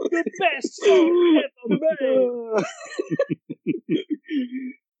 The best song ever made.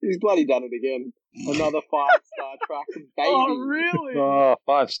 He's bloody done it again. Another 5-star track, baby. Oh, really? Oh,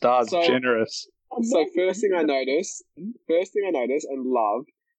 5 stars, So- generous. So first thing I notice and love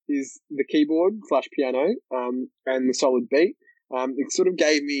is the keyboard / piano, and the solid beat. It sort of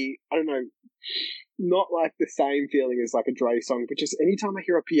gave me, I don't know, not like the same feeling as like a Dre song, but just anytime I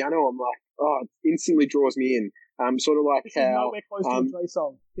hear a piano, I'm like, oh, it instantly draws me in. Sort of like This how is nowhere close to a Dre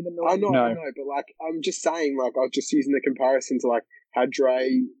song. In the I know, No. but like I'm just saying, like I was just using the comparison to like how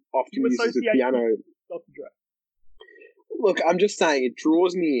Dre often You uses the associate piano. Dr. Dre. Look, I'm just saying it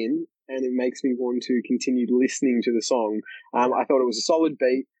draws me in and it makes me want to continue listening to the song. I thought it was a solid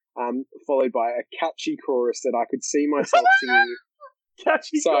beat, followed by a catchy chorus that I could see myself singing.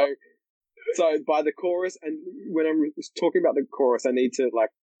 Catchy. So by the chorus, and when I'm talking about the chorus, I need to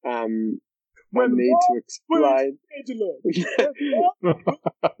like I need to explain.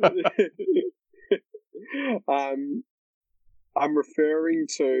 I'm referring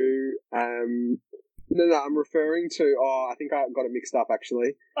to I'm referring to. Oh, I think I got it mixed up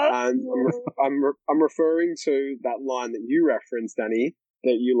actually. I'm referring to that line that you referenced, Danny,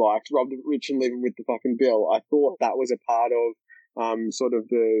 that you liked. Rob the rich and leave him with the fucking bill. I thought that was a part of sort of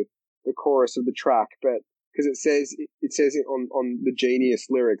the chorus of the track, but because it says it on the Genius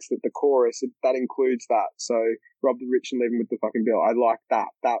lyrics that the chorus that includes that. So rob the rich and leave him with the fucking bill. I like that.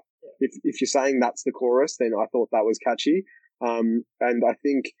 That if you're saying that's the chorus, then I thought that was catchy. And I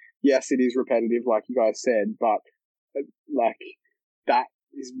think yes, it is repetitive, like you guys said, but like that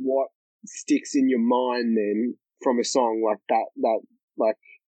is what sticks in your mind then from a song like that like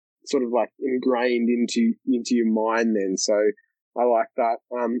sort of like ingrained into your mind then. So I like that.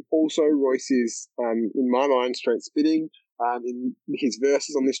 Also, Royce is, in my mind, straight spitting. In his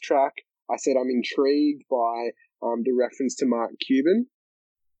verses on this track, I said I'm intrigued by the reference to Mark Cuban.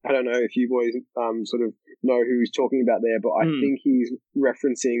 I don't know if you boys sort of know who he's talking about there, but I think he's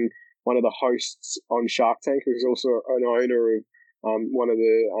referencing one of the hosts on Shark Tank, who's also an owner of one of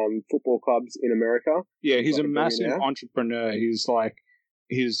the football clubs in America. Yeah, he's like a massive entrepreneur. He's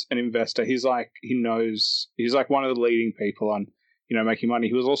an investor. He's like one of the leading people on, making money.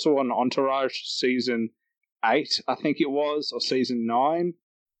 He was also on Entourage season 8, I think it was, or season 9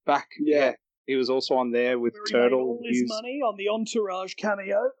 back. Yeah. He was also on there with Where Turtle. He made all his money on the Entourage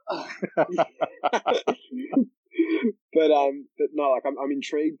cameo. But no, like I'm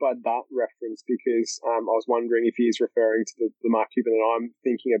intrigued by that reference because I was wondering if he's referring to the Mark Cuban that I'm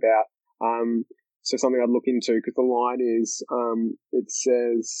thinking about. So something I'd look into, because the line is it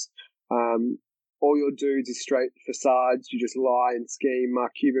says all your dudes is straight facades, you just lie and scheme.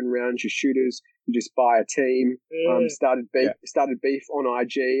 Mark Cuban rounds your shooters, you just buy a team. Started beef on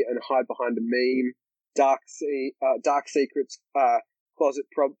IG and hide behind a meme. Dark secrets closet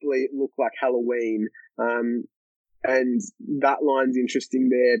probably look like Halloween. And that line's interesting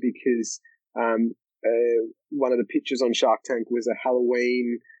there because one of the pictures on Shark Tank was a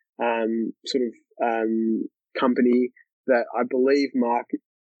Halloween sort of company that I believe Mark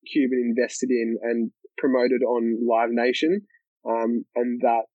Cuban invested in and promoted on Live Nation, and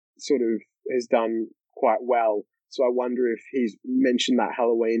that sort of has done quite well. So I wonder if he's mentioned that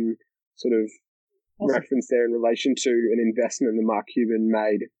Halloween sort of reference there in relation to an investment that Mark Cuban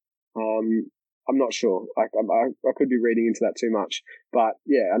made. I'm not sure. Like I could be reading into that too much, but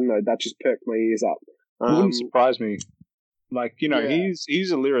yeah, I don't know. That just perked my ears up. It wouldn't surprise me. Like Yeah.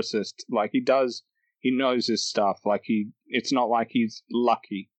 he's a lyricist. Like he knows his stuff. Like it's not like he's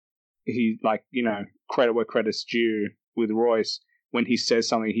lucky. He credit where credit's due with Royce. When he says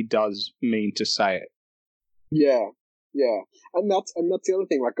something, he does mean to say it. Yeah, and that's the other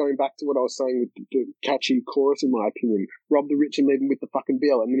thing. Like going back to what I was saying with the catchy chorus, in my opinion, rob the rich and leave him with the fucking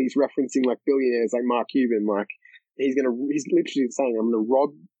bill, and then he's referencing like billionaires like Mark Cuban. Like he's literally saying, "I'm gonna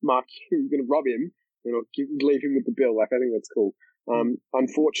rob Mark. I'm gonna rob him, and leave him with the bill." Like I think that's cool.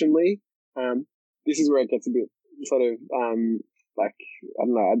 Unfortunately, this is where it gets a bit sort of like I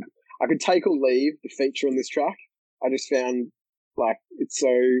don't know. I could take or leave the feature on this track. I just found like it's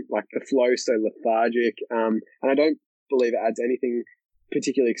so like the flow so lethargic, and I don't believe it adds anything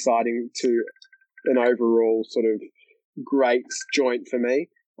particularly exciting to an overall sort of great joint for me.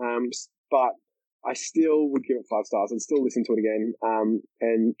 But I still would give it 5 stars. I'd still listen to it again,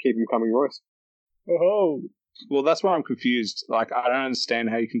 and keep him coming, Royce. Oh, well, that's why I'm confused. Like I don't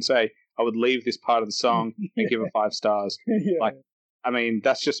understand how you can say I would leave this part of the song and give it 5 stars. Yeah. Like, I mean,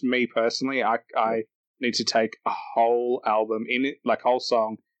 that's just me personally. I need to take a whole album in it, like whole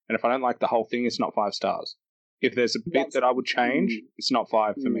song, and if I don't like the whole thing, it's not 5 stars. If there's a bit that I would change, it's not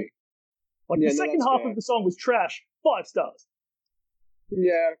 5 for me. Like the second half of the song was trash, 5 stars.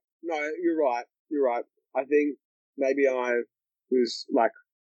 Yeah, no, you're right. You're right. I think maybe I was like,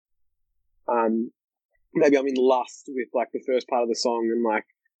 maybe I'm in lust with like the first part of the song and like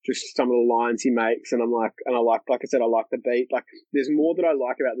just some of the lines he makes, and I'm like, and I like I said, I like the beat. Like, there's more that I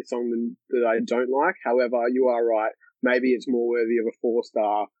like about this song than that I don't like. However, you are right. Maybe it's more worthy of a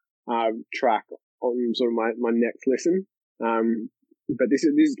 4-star track on sort of my next listen. But this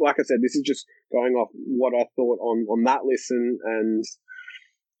is like I said, this is just going off what I thought on that listen, and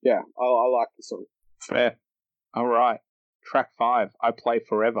yeah, I like the song. Fair. All right. Track 5, I Play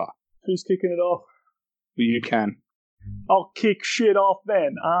Forever. Who's kicking it off? You can. I'll kick shit off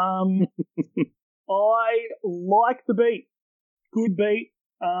then. I like the beat. Good beat.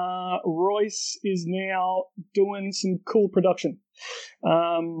 Royce is now doing some cool production.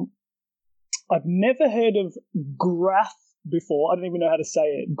 I've never heard of Graph before. I don't even know how to say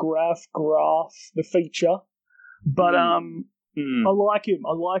it. Graph, the feature. But I like him.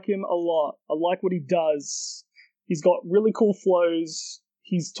 I like him a lot. I like what he does. He's got really cool flows.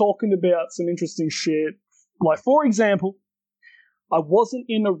 He's talking about some interesting shit. Like, for example, I wasn't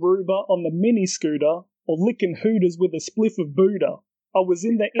in Aruba on the mini scooter or licking hooters with a spliff of Buddha. I was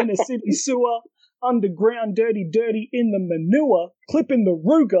in the inner city sewer, underground dirty in the manure, clipping the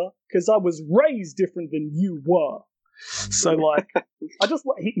Ruger because I was raised different than you were. So, like, I just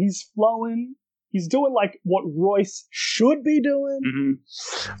like, he's flowing. He's doing, like, what Royce should be doing.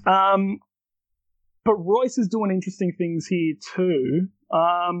 Mm-hmm. But Royce is doing interesting things here, too.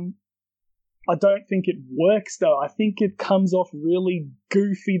 I don't think it works, though. I think it comes off really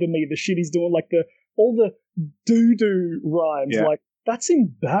goofy to me, the shit he's doing, like all the doo-doo rhymes. Yeah. Like, that's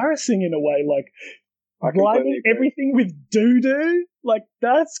embarrassing in a way. Like, rhyming everything with doo-doo? Like,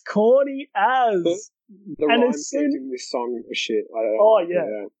 that's corny as. The rhyme schemes in this song are shit.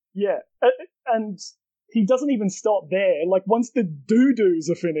 Yeah. And he doesn't even stop there. Like, once the doo-doos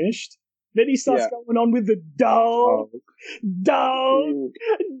are finished, then he starts going on with the dogs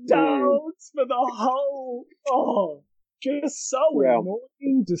for the whole. Just so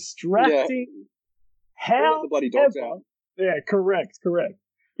annoying, distracting. How let the bloody dogs out. Yeah, correct.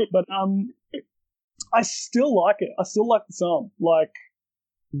 But I still like it. I still like the song. Like,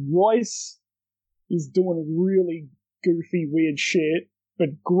 Royce is doing really goofy, weird shit.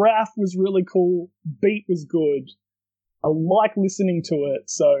 But Graph was really cool. Beat was good. I like listening to it,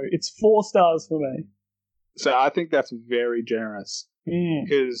 so it's 4 stars for me. So I think that's very generous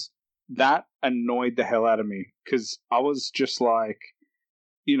because that annoyed the hell out of me because I was just like,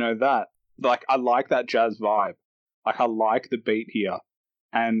 I like that jazz vibe. Like, I like the beat here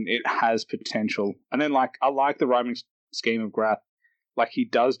and it has potential. And then, like, I like the rhyming scheme of Graph. Like, he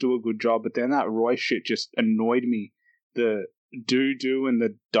does do a good job, but then that Royce shit just annoyed me. The doo-doo and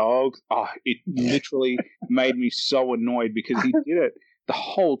the dog, it literally made me so annoyed because he did it the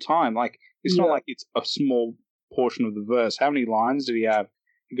whole time. Like, it's not like it's a small portion of the verse. How many lines did he have?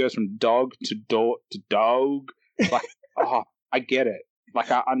 He goes from dog to dog. Like, I get it.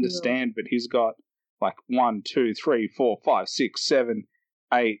 Like, I understand, but he's got like 1, 2, 3, 4, 5, 6, 7,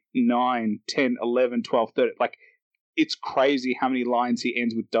 8, 9, 10, 11, 12, 13. Like, it's crazy how many lines he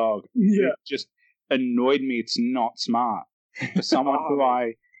ends with dog. Yeah. It just annoyed me. It's not smart. For someone who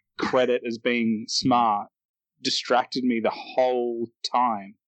I credit as being smart, distracted me the whole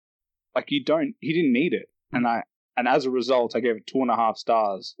time. Like, he didn't need it. And as a result, I gave it 2.5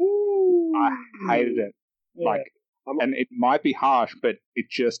 stars. Ooh. I hated it. Yeah. Like, and it might be harsh, but it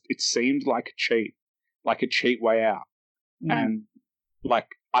seemed like a cheat way out. And like,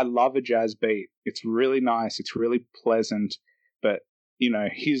 I love a jazz beat. It's really nice. It's really pleasant, but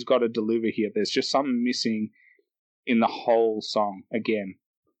he's got to deliver here. There's just something missing in the whole song again.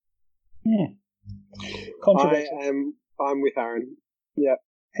 Controversial. I'm with Aaron. Yeah.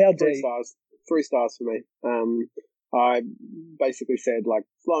 How 3 stars. 3 stars for me. I basically said, like,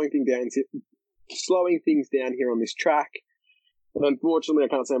 slowing things down here on this track. But unfortunately, I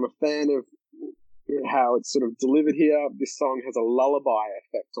can't say I'm a fan of how it's sort of delivered here. This song has a lullaby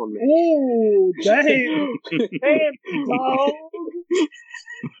effect on me. Ooh, damn. Damn, dog.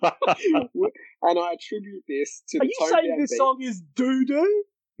 And I attribute this to the tone down. Are you saying this song is doo-doo?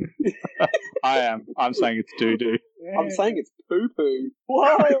 I am. I'm saying it's doo-doo. Yeah. I'm saying it's poo-poo.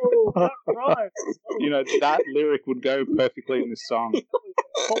 Whoa, that's right. That lyric would go perfectly in this song.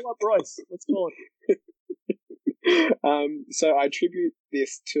 Call up Royce. Let's call it. So I attribute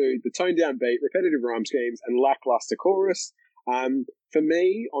this to the toned down beat, repetitive rhyme schemes, and lackluster chorus. For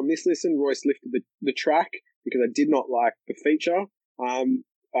me, on this listen, Royce lifted the track because I did not like the feature.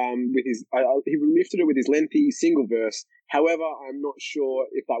 With he lifted it with his lengthy single verse. However, I'm not sure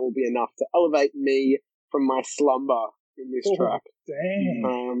if that will be enough to elevate me from my slumber in this track.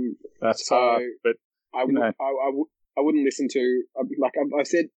 Damn. That's so hard, but I wouldn't listen to, like I've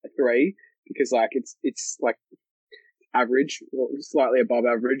said, a 3 because like it's like average or slightly above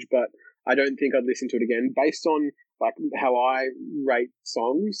average, but I don't think I'd listen to it again based on like how I rate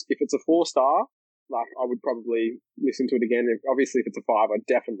songs. If it's a 4-star, like I would probably listen to it again. Obviously, if it's a 5, I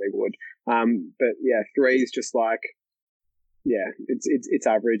definitely would. But yeah, 3 is just like, yeah, it's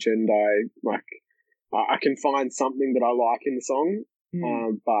average, and I can find something that I like in the song.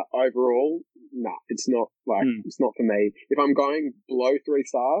 But overall, nah, it's not like it's not for me. If I'm going below 3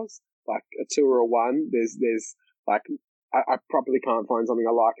 stars, like a 2 or a 1, there's like I probably can't find something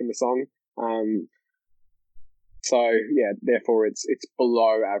I like in the song. So yeah, therefore it's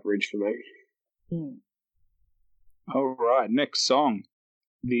below average for me. All right, next song,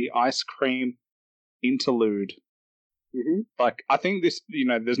 the Ice Cream Interlude. Mm-hmm. Like, I think this,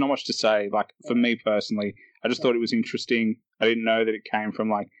 there's not much to say. Like, for me personally, I just thought it was interesting. I didn't know that it came from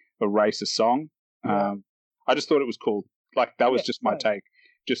like a racist song. Yeah. I just thought it was cool. Like, that was just my take.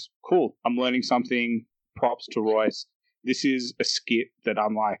 Just cool. I'm learning something. Props to Royce. This is a skit that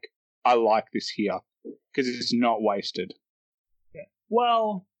I'm like, I like this here because it's not wasted. Yeah.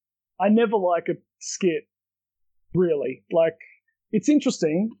 Well, I never like a skit, really. Like, it's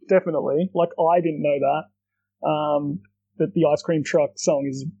interesting, definitely. Like, I didn't know that the Ice Cream Truck song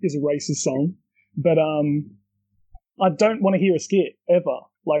is a racist song, but I don't want to hear a skit ever.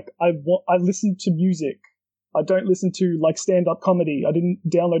 Like, I listen to music. I don't listen to like stand-up comedy. I didn't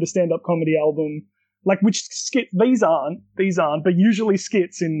download a stand-up comedy album. Like, which skit? These aren't, but usually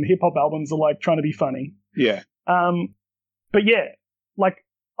skits in hip-hop albums are like trying to be funny. Yeah. But yeah, like,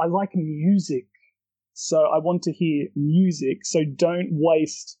 I like music, so I want to hear music. So don't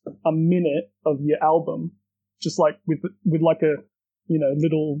waste a minute of your album just like with like a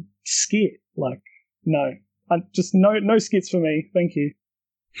little skit. Like, no, just no skits for me. Thank you.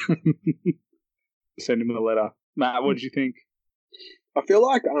 Send him a letter, Matt. What did you think? I feel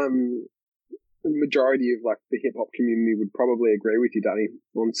like the majority of like the hip hop community would probably agree with you, Danny,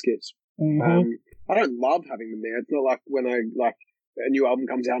 on skits. Mm-hmm. I don't love having them there. It's not like when I like a new album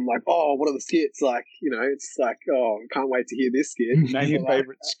comes out, I'm like, oh, what are the skits? Like, it's like, oh, can't wait to hear this skit. Name your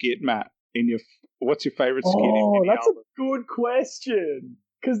favorite skit, Matt. What's your favorite skit? Oh, that's album? a good question,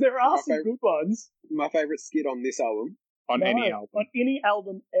 because there are some good ones. My favorite skit on this album. On any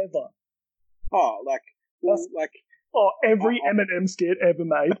album ever. Oh, every Eminem skit ever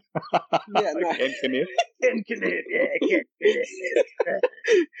made. Yeah, no. Ken Kenneth, yeah.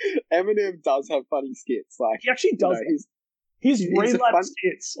 Eminem does have funny skits. Like, he actually does. His relapse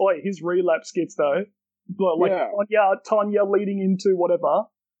skits. His relapse skits though, like Tanya leading into whatever.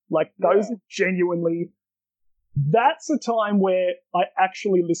 Like, those are genuinely. That's a time where I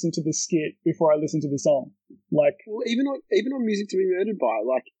actually listen to the skit before I listen to the song. Like, well, even on Music to Be Murdered By,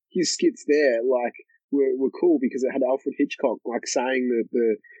 like, his skits there, like, were cool because it had Alfred Hitchcock like saying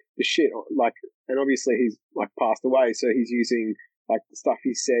the shit, like, and obviously he's like passed away, so he's using like the stuff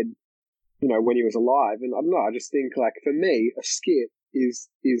he said, when he was alive. And I don't know, I just think like for me, a skit is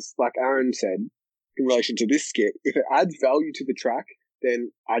like Aaron said in relation to this skit. If it adds value to the track,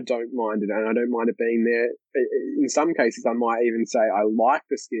 then I don't mind it, and I don't mind it being there. In some cases, I might even say I like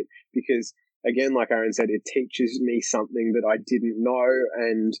the skit because, again, like Aaron said, it teaches me something that I didn't know,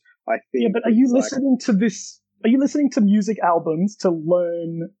 and I think. Yeah, but are you listening to this? Are you listening to music albums to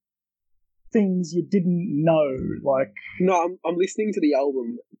learn things you didn't know? Like, no, I'm listening to the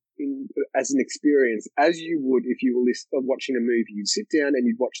album as an experience, as you would if you were watching a movie. You'd sit down and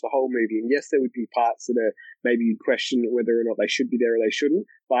you'd watch the whole movie, and yes, there would be parts that are maybe you'd question whether or not they should be there or they shouldn't,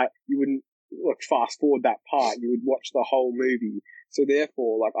 but you wouldn't like fast forward that part. You would watch the whole movie. So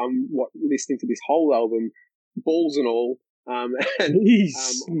therefore, like, I'm listening to this whole album, balls and all. I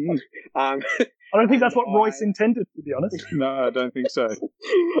don't think that's what Royce intended, to be honest. No, I don't think so.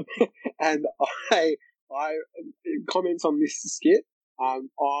 And I comments on this skit.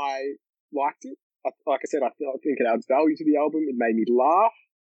 I liked it. Like I said, I think it adds value to the album. It made me laugh.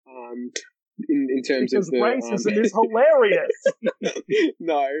 In terms because of the racism is hilarious.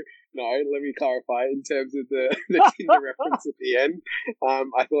 No. Let me clarify. In terms of the Tinder reference at the end,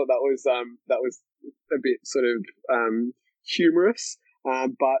 I thought that was a bit sort of humorous.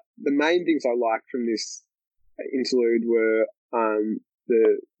 But the main things I liked from this interlude were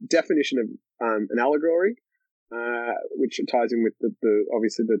the definition of an allegory. which ties in with the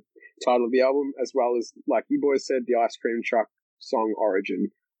obviously the title of the album, as well as, like you boys said, the Ice Cream Truck song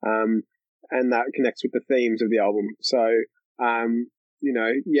Origin, and that connects with the themes of the album. So,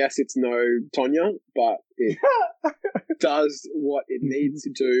 yes, it's no Tonya, but it does what it needs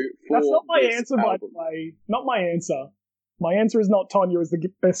to do for That's not my answer, album. by the way. Not my answer. My answer is not Tonya is the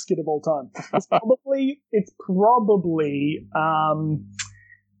best skit of all time. It's probably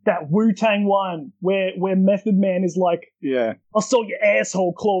that Wu-Tang one where Method Man is like, yeah, I'll sell your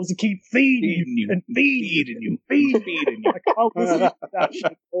asshole clothes to keep feeding you and feeding you. Like, I'll listen to that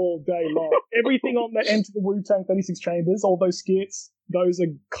shit all day long. Everything on the Enter the Wu-Tang 36 Chambers, all those skits, those are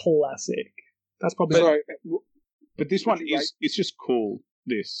classic. That's probably but this one is it's just cool.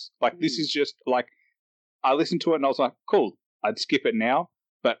 This is just like, I listened to it and I was like, cool. I'd skip it now,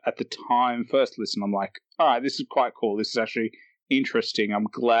 but at the time, first listen, I'm like, all right, this is quite cool. This is actually interesting. I'm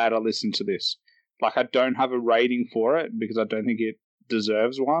glad I listened to this. Like, I don't have a rating for it because I don't think it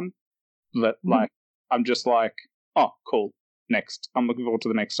deserves one. But like, I'm just like, oh, cool. Next, I'm looking forward to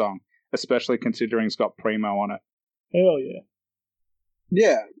the next song, especially considering it's got Primo on it. Hell yeah.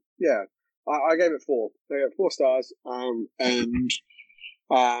 Yeah. I gave it 4. I gave it 4 stars. I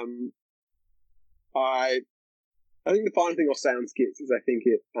think the final thing I'll say on skits is I think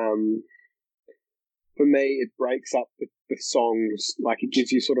it, for me, it breaks up the songs. Like, it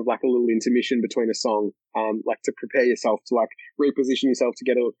gives you sort of like a little intermission between a song, like to prepare yourself to like reposition yourself to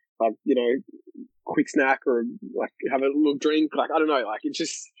get a, like, quick snack or like have a little drink. Like, I don't know, like, it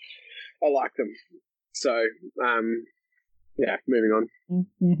just, I like them. So, yeah, moving on.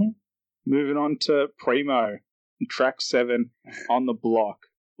 Mm-hmm. Moving on to Primo, track 7, On the Block.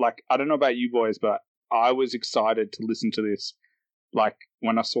 Like, I don't know about you boys, but I was excited to listen to this. Like,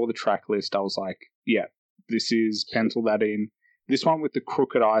 when I saw the track list, I was like, yeah, this is, pencil that in. This one with the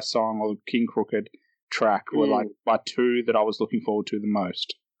Crooked Eye song or King Crooked track were like my 2 that I was looking forward to the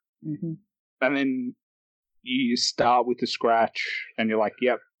most. Mm-hmm. And then you start with the scratch and you're like,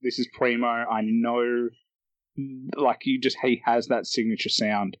 yep, this is Primo. I know, like, he has that signature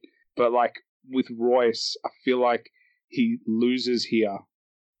sound. But like with Royce, I feel like he loses here.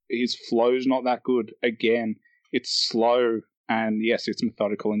 His flow's not that good. Again, it's slow, and yes, it's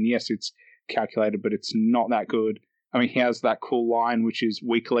methodical, and yes, it's calculated, but it's not that good. I mean, he has that cool line, which is,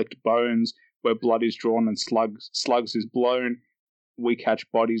 we collect bones where blood is drawn and slugs is blown. We catch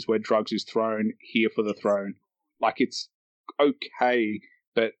bodies where drugs is thrown, here for the throne. Like, it's okay,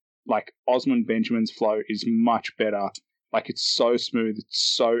 but like Osmond Benjamin's flow is much better. Like, it's so smooth,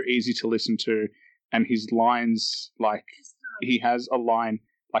 it's so easy to listen to, and his lines, like, he has a line,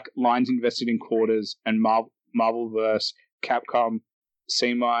 like, lines invested in quarters, and Marvelverse, Capcom,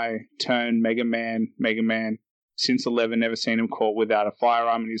 see my turn, Mega Man, since 11, never seen him caught without a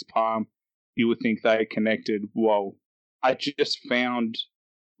firearm in his palm. You would think they connected. Whoa. I just found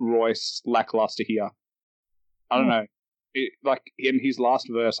Royce lackluster here. I don't know. Like, in his last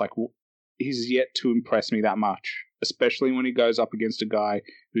verse, like, he's yet to impress me that much, especially when he goes up against a guy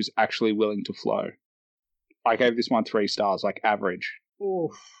who's actually willing to flow. I gave this one 3 stars, like, average.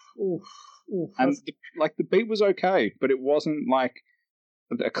 Oof. And the beat was okay, but it wasn't like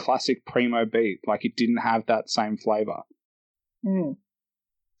a classic Primo beat. Like, it didn't have that same flavor.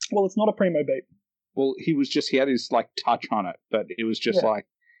 Well, it's not a Primo beat. Well, he had his like touch on it, but it was just like,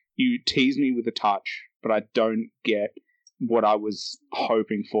 you tease me with a touch, but I don't get what I was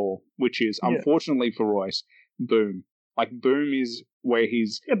hoping for, which is, unfortunately for Royce, Boom. Like, Boom is where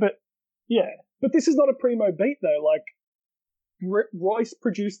he's... But this is not a Primo beat, though. Like, Royce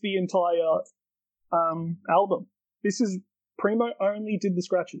produced the entire album. Primo only did the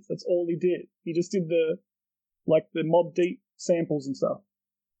scratches. That's all he did. He just did the Mobb Deep samples and stuff.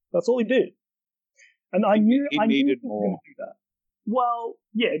 That's all he did. And I knew he was going to do that. Well,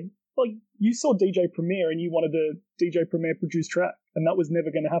 yeah, like, you saw DJ Premier and you wanted a DJ Premier produced track, and that was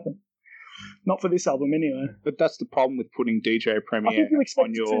never going to happen. Not for this album, anyway. But that's the problem with putting DJ Premier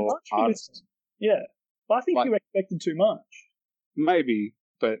on your artist. Yeah, but I think you expected too much. Maybe,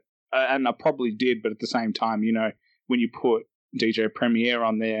 but and I probably did, but at the same time, when you put DJ Premier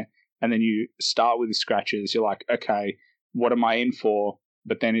on there and then you start with the scratches, you're like, okay, what am I in for?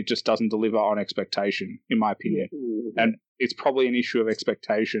 But then it just doesn't deliver on expectation, in my opinion. Yeah. And it's probably an issue of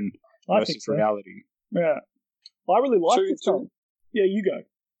expectation versus reality. Yeah. I really like this song. Yeah, you go.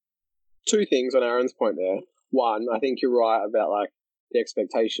 2 things on Aaron's point there. One, I think you're right about, like, the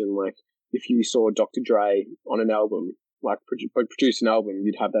expectation. Like, if you saw Dr. Dre on an album, like, produce an album,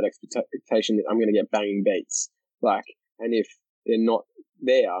 you'd have that expectation that I'm going to get banging beats. Like, and if they're not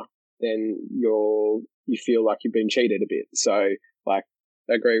there, then you feel like you've been cheated a bit. So, like,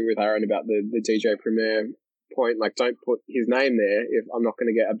 I agree with Aaron about the DJ Premier point, like, don't put his name there if I'm not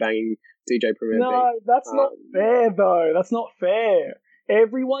going to get a banging DJ Premier beat. No, that's not fair, though. That's not fair.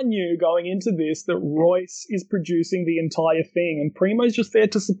 Everyone knew going into this that Royce is producing the entire thing, and Primo's just there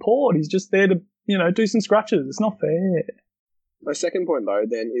to support. He's just there to, do some scratches. It's not fair. My second point, though,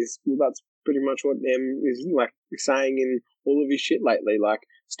 then is, well, that's pretty much what M is, like, saying in all of his shit lately. Like,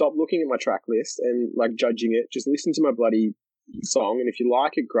 stop looking at my track list and, like, judging it. Just listen to my bloody song, and if you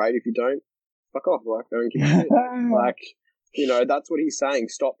like it, great. If you don't, fuck off. Like, don't give a shit. Like, that's what he's saying.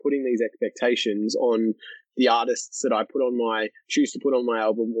 Stop putting these expectations on the artists that I choose to put on my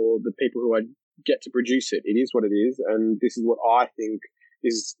album, or the people who I get to produce it. It is what it is, and this is what I think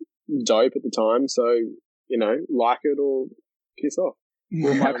is dope at the time. So, like it or piss off.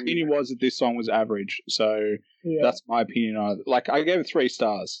 Well, my opinion was that this song was average, so that's my opinion on it. Like, I gave it 3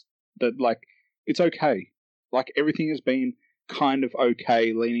 stars. That, like, it's okay. Like, everything has been kind of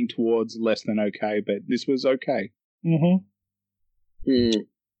okay, leaning towards less than okay, but this was okay.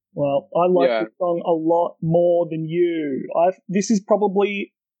 Well, I like this song a lot more than you. This is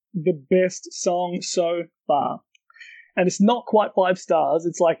probably the best song so far. And it's not quite 5 stars.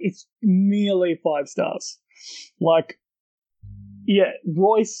 It's nearly 5 stars. Like,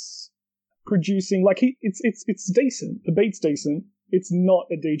 Royce producing, like, it's decent. The beat's decent. It's not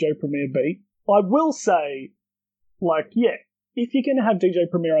a DJ Premier beat. I will say, like, if you're going to have DJ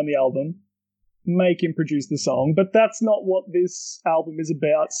Premier on the album, make him produce the song, but that's not what this album is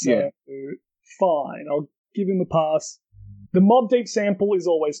about, so fine, I'll give him a pass. The Mobb Deep sample is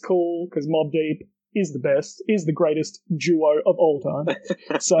always cool, because Mobb Deep is the best, is the greatest duo of all time,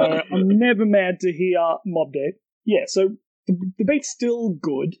 so I'm never mad to hear Mobb Deep. So the beat's still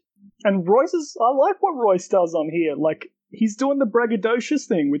good, and I like what Royce does on here. Like, he's doing the braggadocious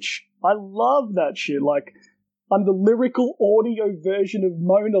thing, which I love that shit. Like, I'm the lyrical audio version of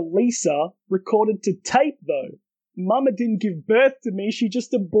Mona Lisa, recorded to tape, though. Mama didn't give birth to me, she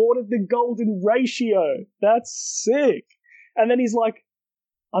just aborted the golden ratio. That's sick. And then he's like,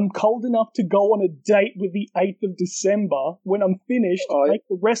 I'm cold enough to go on a date with the 8th of December. When I'm finished, make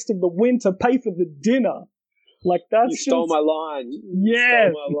the rest of the winter pay for the dinner. Like, that's You stole my line. Yeah.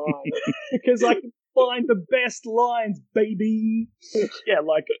 You stole my line. Because I can find the best lines, baby.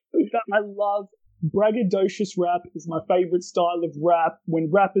 Like, that, I love braggadocious rap is my favorite style of rap, when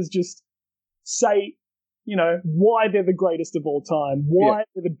rappers just say, why they're the greatest of all time, why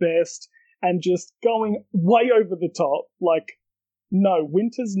they're the best, and just going way over the top. Like, no,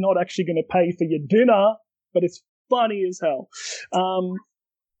 winter's not actually going to pay for your dinner, but it's funny as hell.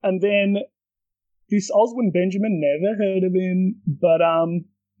 And then this Oswin Benjamin, never heard of him, but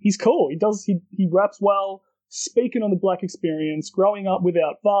he's cool. He raps well. Speaking on the black experience, growing up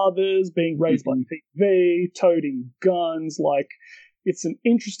without fathers, being raised by TV, toting guns, like, it's an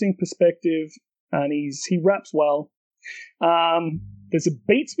interesting perspective, and he raps well. There's a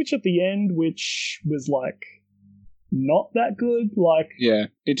beat switch at the end, which was, like, not that good. Like,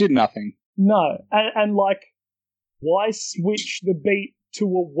 it did nothing. No, and like, why switch the beat to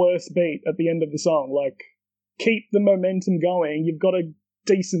a worse beat at the end of the song? Like, keep the momentum going. You've got a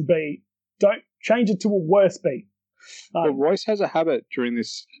decent beat. Don't change it to a worse beat. But Royce has a habit during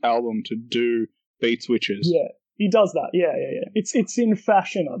this album to do beat switches. Yeah, he does that. Yeah. It's in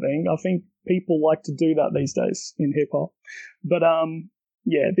fashion, I think. I think people like to do that these days in hip-hop. But,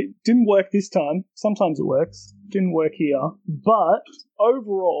 it didn't work this time. Sometimes it works. Didn't work here. But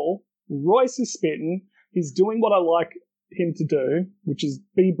overall, Royce is spitting. He's doing what I like him to do, which is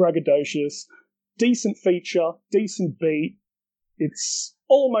be braggadocious. Decent feature, decent beat. It's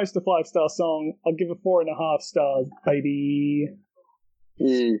almost a 5-star song. I'll give it 4.5 stars, baby.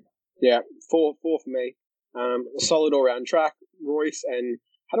 Yeah, 4 for me. Solid all-round track. Royce and,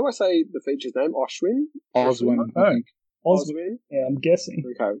 how do I say the feature's name? Oswin, I think. Oswin? Yeah, I'm guessing.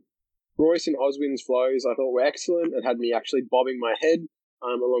 Okay. Royce and Oswin's flows I thought were excellent. It had me actually bobbing my head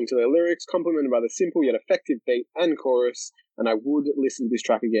along to their lyrics, complemented by the simple yet effective beat and chorus, and I would listen to this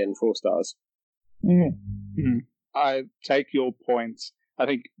track again, 4 stars. I take your points. I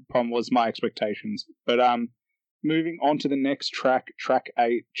think problem was my expectations. But moving on to the next track, track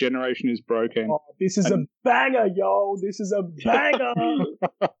 8, Generation is Broken. Oh, this is a banger, yo. This is a banger.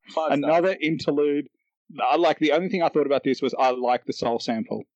 Another interlude. The only thing I thought about this was I like the soul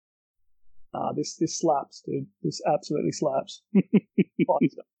sample. This slaps, dude. This absolutely slaps.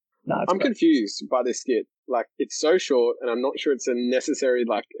 I'm confused by this skit. Like, it's so short, and I'm not sure it's a necessary,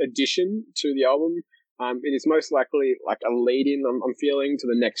 like, addition to the album. It is most likely like a lead-in. I'm feeling to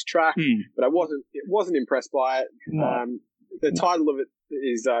the next track, but I wasn't impressed by it. The title of it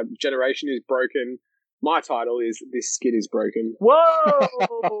is "Generation is Broken." My title is "This Skit is Broken." Whoa,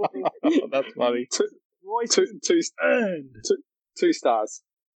 that's funny. Royce two, two, earned. two stars.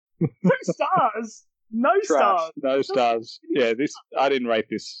 2 stars? No Trash. stars. No stars. Yeah, I didn't rate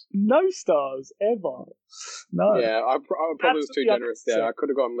this. No stars ever. No. Yeah, I probably was too generous there. I could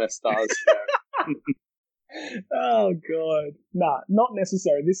have gone less stars. Oh god. Nah, not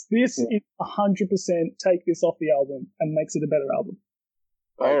necessary. This is 100% take this off the album and makes it a better album.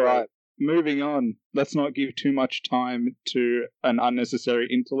 All right. Moving on. Let's not give too much time to an unnecessary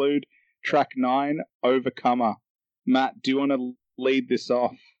interlude. Track 9, Overcomer. Matt, do you want to lead this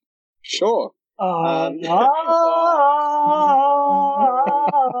off? Sure. I've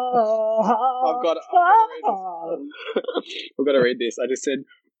got to read this. I just said,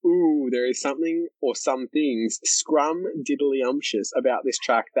 ooh, there is something or some things scrum diddly-umptious about this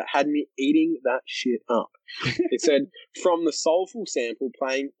track that had me eating that shit up. It said, from the soulful sample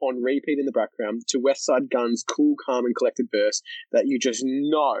playing on repeat in the background to Westside Gunn's cool, calm and collected verse that you just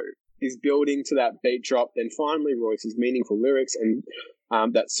know is building to that beat drop, then finally Royce's meaningful lyrics and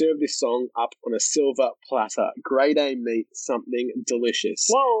that serve this song up on a silver platter. Grade A meat, something delicious.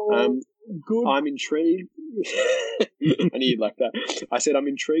 Whoa, good. I'm intrigued. I knew you'd like that. I said I'm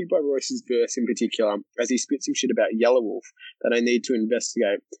intrigued by Royce's verse in particular, as he spit some shit about Yellow Wolf that I need to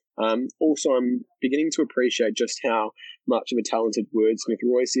investigate. Also, I'm beginning to appreciate just how much of a talented wordsmith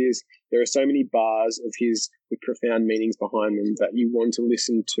Royce is. There are so many bars of his with profound meanings behind them that you want to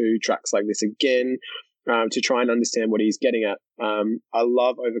listen to tracks like this again. To try and understand what he's getting at. I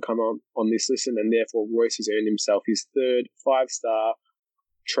love Overcomer on this listen, and therefore Royce has earned himself his 3rd 5-star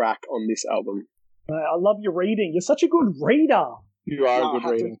track on this album. I love your reading. You're such a good reader. You are a good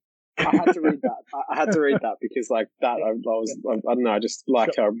reader. I had to read that. I had to read that because, like, that I don't know. I just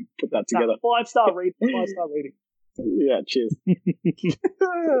liked how I put that together. 5-star reading. 5-star reading. Yeah, cheers.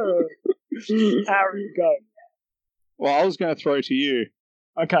 Aaron, go. Well, I was going to throw to you.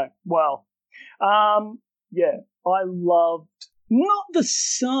 Okay. Well. Yeah, I loved not the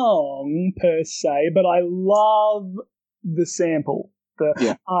song per se, but I love the sample.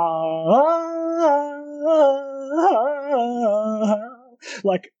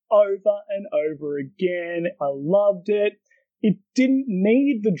 Like over and over again. I loved it. It didn't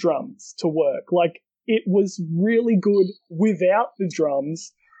need the drums to work. Like, it was really good without the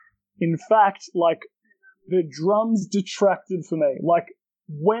drums. In fact, like, the drums detracted for me. Like,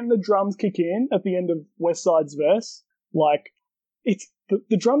 when the drums kick in at the end of Westside's verse, like, it's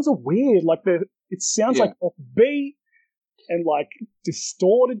the drums are weird. Like, it sounds like offbeat and like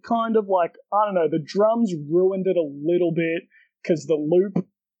distorted, kind of. Like, I don't know. The drums ruined it a little bit because the loop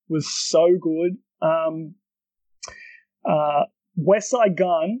was so good. Westside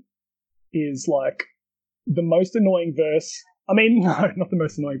Gunn is like the most annoying verse. I mean, no, not the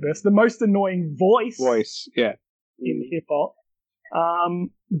most annoying verse. The most annoying voice. Yeah. In hip hop.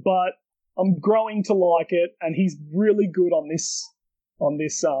 But I'm growing to like it, and he's really good on this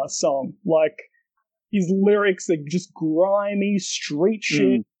song. Like, his lyrics are just grimy street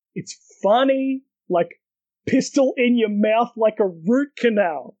shit. It's funny, like pistol in your mouth like a root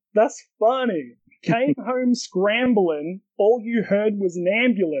canal. That's funny. Came home scrambling. All you heard was an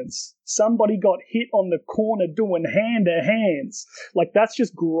ambulance. Somebody got hit on the corner doing hand-to-hands. Like, that's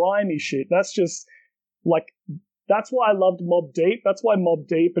just grimy shit. That's just like. That's why I loved Mobb Deep. That's why Mobb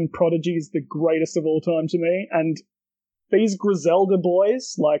Deep and Prodigy is the greatest of all time to me. And these Griselda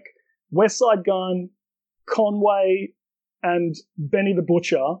boys, like Westside Gunn, Conway, and Benny the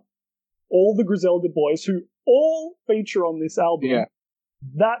Butcher, all the Griselda boys who all feature on this album,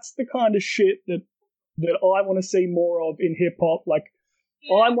 that's the kind of shit that I want to see more of in hip-hop. Like,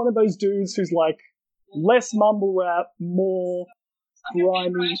 I'm one of those dudes who's like, less mumble rap, more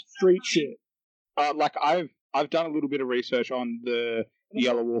grimy street shit. Like, I've done a little bit of research on the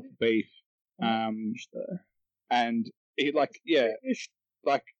Yellow Wolf beef, and it, like,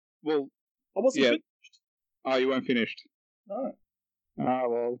 like, well, I wasn't finished. Oh, you weren't finished? No.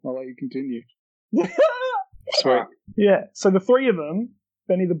 Well, I'll let you continue. Sweet. Yeah, so the three of them,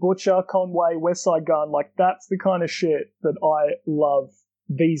 Benny the Butcher, Conway, Westside Gunn, like, that's the kind of shit that I love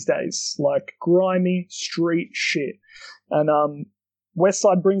these days, like grimy street shit. And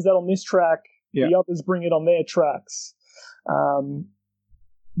Westside brings that on this track. Yeah. The others bring it on their tracks. The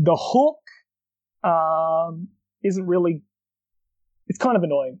hook isn't really... It's kind of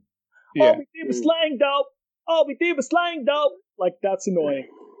annoying. Yeah. Oh, we did was slang dope. Oh, we did was slang dope. Like, that's annoying.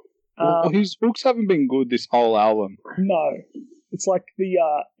 His hooks haven't been good this whole album. No. It's like the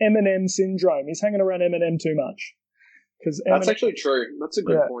Eminem syndrome. He's hanging around Eminem too much. That's actually true. That's a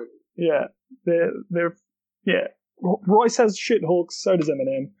good point. Yeah. They're yeah. Royce has shit hooks, so does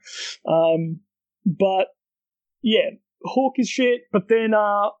Eminem. But yeah, hook is shit, but then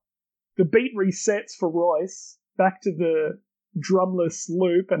the beat resets for Royce back to the drumless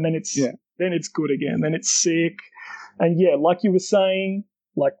loop, and then it's good again. Then it's sick, and yeah, like you were saying,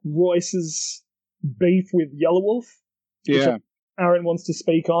 like Royce's beef with Yellow Wolf. Yeah, Aaron wants to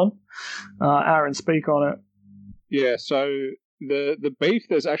speak on. Aaron, speak on it. Yeah, so the beef,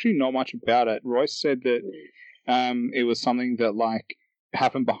 there's actually not much about it. Royce said that it was something that like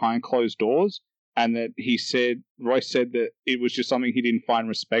happened behind closed doors, and that Royce said that it was just something he didn't find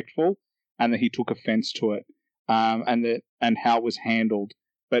respectful, and that he took offense to it, and how it was handled.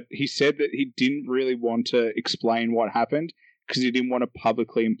 But he said that he didn't really want to explain what happened because he didn't want to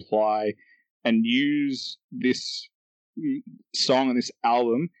publicly imply and use this song and this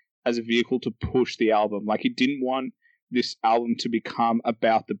album as a vehicle to push the album. Like, he didn't want this album to become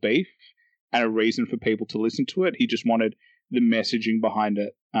about the beef and a reason for people to listen to it. He just wanted the messaging behind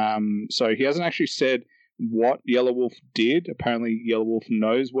it. So he hasn't actually said what Yellow Wolf did. Apparently Yellow Wolf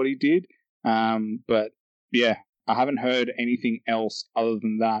knows what he did. But yeah, I haven't heard anything else other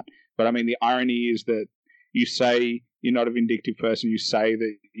than that. But I mean, the irony is that you say you're not a vindictive person, you say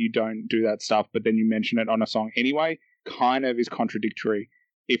that you don't do that stuff, but then you mention it on a song anyway, kind of is contradictory.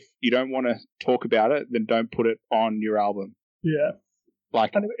 If you don't want to talk about it, then don't put it on your album. Yeah.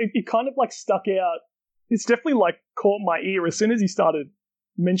 Like, and it kind of like stuck out. It's definitely like caught my ear as soon as he started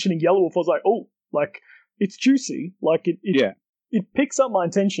mentioning Yellow Wolf. I was like, oh, like it's juicy. Like it picks up my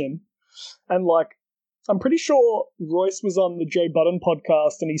attention. And like, I'm pretty sure Royce was on the Joe Budden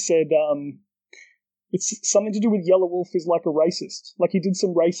podcast and he said it's something to do with Yellow Wolf is like a racist. Like he did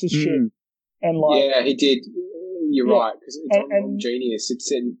some racist shit. And like, yeah, he did. You're right, because it's on Genius. It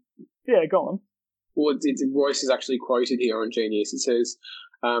said, yeah, go on. Well, Royce is actually quoted here on Genius. It says,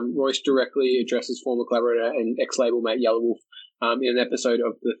 Royce directly addresses former collaborator and ex-label mate Yellow Wolf in an episode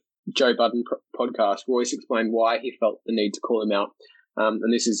of the Joe Budden podcast. Royce explained why he felt the need to call him out.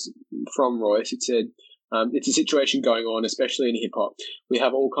 And this is from Royce. It said, it's a situation going on, especially in hip-hop. We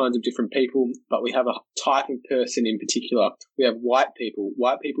have all kinds of different people, but we have a type of person in particular. We have white people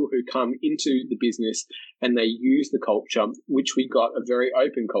who come into the business and they use the culture, which we got a very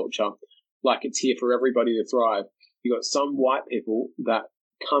open culture, like it's here for everybody to thrive. You got some white people that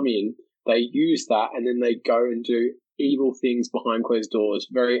come in, they use that, and then they go and do evil things behind closed doors,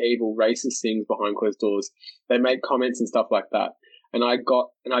 very evil, racist things behind closed doors. They make comments and stuff like that. And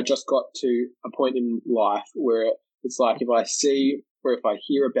I just got to a point in life where it's like if I see or if I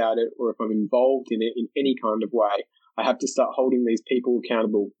hear about it or if I'm involved in it in any kind of way, I have to start holding these people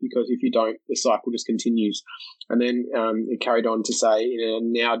accountable, because if you don't, the cycle just continues. And then it carried on to say, in a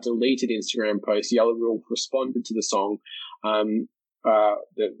now deleted Instagram post, Yellow Wolf responded to the song,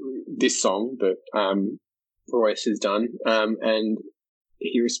 this song that Royce has done, and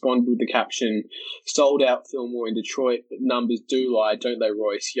he responded with the caption, "Sold out Fillmore in Detroit, but numbers do lie, don't they,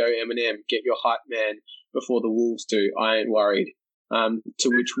 Royce? Yo, Eminem, get your hype man before the Wolves do. I ain't worried." To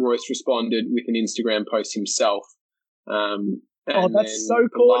which Royce responded with an Instagram post himself. That's so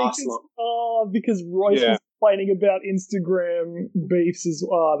corny. Because Royce was complaining about Instagram beefs as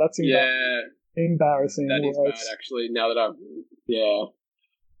well. That's embarrassing. That is bad, actually. Now that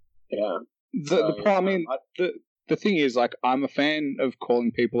The problem, the thing is, like, I'm a fan of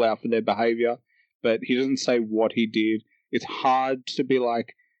calling people out for their behavior, but he doesn't say what he did. It's hard to be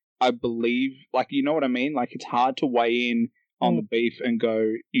like, I believe, like, you know what I mean? Like, it's hard to weigh in on the beef and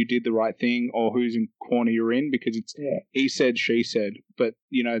go, you did the right thing, or whose corner you're in, because it's he said, she said, but,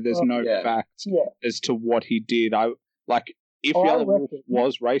 you know, there's no facts as to what he did. If Yellow Wolf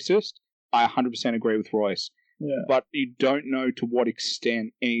was racist, I 100% agree with Royce. Yeah. But you don't know to what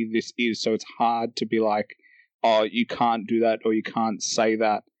extent any of this is, so it's hard to be like, oh, you can't do that or you can't say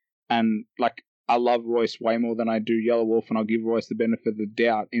that. And, like, I love Royce way more than I do Yellow Wolf, and I'll give Royce the benefit of the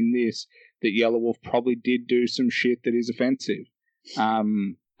doubt in this, that Yellow Wolf probably did do some shit that is offensive.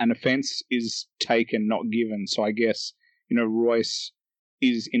 An offense is taken, not given. So I guess, you know, Royce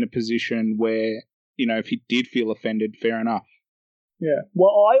is in a position where, you know, if he did feel offended, fair enough. Yeah. Well,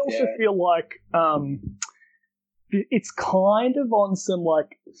 I also feel like it's kind of on some,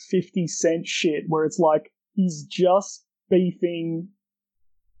 like, 50 Cent shit where it's like he's just beefing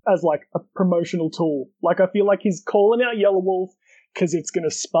as, like, a promotional tool. Like, I feel like he's calling out Yellow Wolf because it's going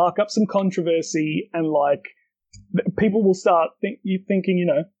to spark up some controversy, and, like, people will start thinking, you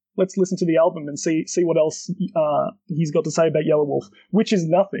know, let's listen to the album and see what else he's got to say about Yellow Wolf, which is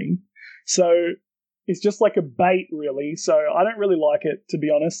nothing. So it's just like a bait, really. So I don't really like it, to be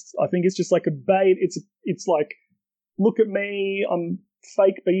honest. I think it's just like a bait. It's like, look at me, I'm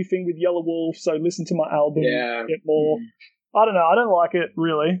fake beefing with Yellow Wolf, so listen to my album, get more. I don't know. I don't like it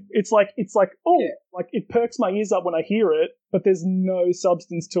really. It's like like it perks my ears up when I hear it, but there's no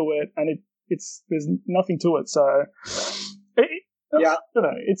substance to it, and there's nothing to it. So Yeah, I don't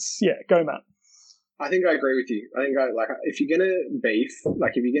know. Go Matt. I think I agree with you. I think if you're gonna beef,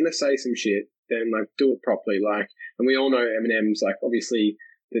 like if you're gonna say some shit, then like do it properly. Like, and we all know Eminem's like obviously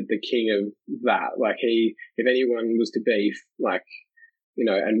the king of that. Like if anyone was to beef, like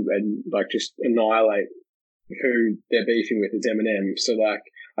and like just annihilate who they're beefing with, it's Eminem. So like,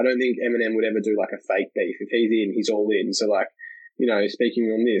 I don't think Eminem would ever do like a fake beef. If he's in, he's all in. So like, speaking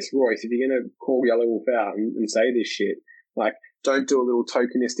on this, Royce, if you're gonna call Yellow Wolf out and say this shit, like, don't do a little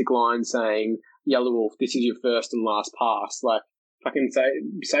tokenistic line saying, Yellow Wolf, this is your first and last pass. Like, fucking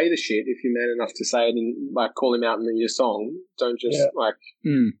say the shit if you're man enough to say it and like call him out in your song. Don't just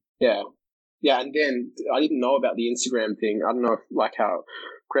yeah. And then I didn't know about the Instagram thing. I don't know like how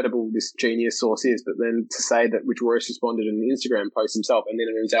credible this genius source is, but then to say that, which Royce responded in the Instagram post himself, and then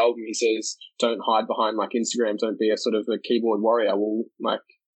in his album he says, don't hide behind like Instagram, don't be a sort of a keyboard warrior. Well, like,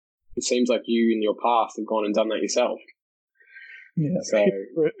 it seems like you in your past have gone and done that yourself. Yeah, so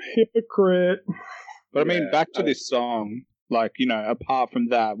hypocrite. But I mean, back to this song, like, apart from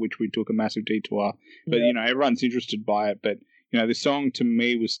that, which we took a massive detour, but, everyone's interested by it. But, this song to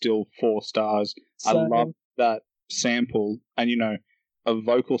me was still 4 stars. Same. I love that sample. And, a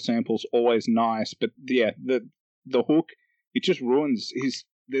vocal sample's always nice. But, yeah, the hook, it just ruins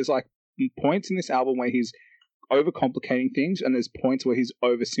there's, like, points in this album where he's overcomplicating things, and there's points where he's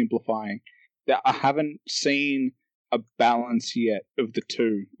oversimplifying. That I haven't seen a balance yet of the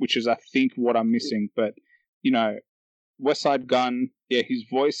two, which is, I think, what I'm missing. But, West Side Gun, yeah,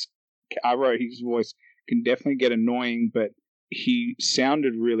 I wrote his voice can definitely get annoying, but he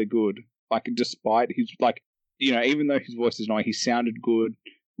sounded really good. Like, despite his, like, even though his voice is annoying, he sounded good.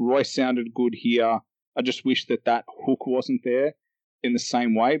 Royce sounded good here. I just wish that hook wasn't there in the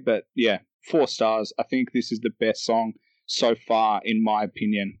same way. But, yeah, 4 stars. I think this is the best song so far, in my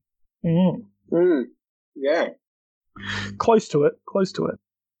opinion. Yeah. Close to it.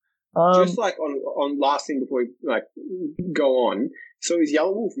 Just like on last thing before we like go on, so is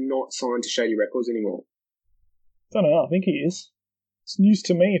Yellow Wolf not signed to Shady Records anymore? Don't know. I think he is. It's news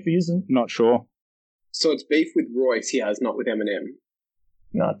to me if he isn't. Not sure. So it's beef with Royce he has, not with Eminem.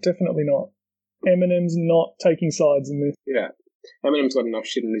 No, definitely not. Eminem's not taking sides in this. Yeah, Eminem's got enough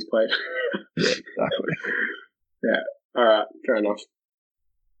shit on his plate. Yeah, exactly. Yeah. All right. Fair enough.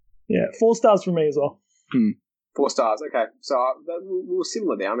 Yeah, 4 stars from me as well. 4 stars. Okay, so we're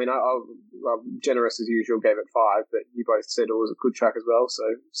similar there. I mean, I'm generous as usual, gave it 5, but you both said it was a good track as well, so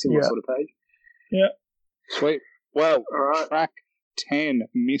similar sort of page. Yeah. Sweet. Well, all right. Track 10,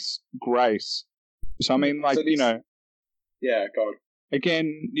 Miss Grace. So I mean, like, yeah, go on.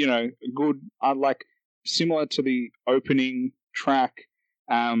 Again, good. I like similar to the opening track.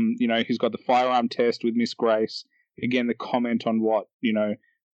 He's got the firearm test with Miss Grace. Again, the comment on what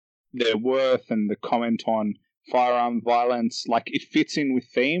their worth and the comment on firearm violence, like, it fits in with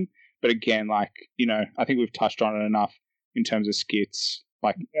theme, but again, like, I think we've touched on it enough in terms of skits.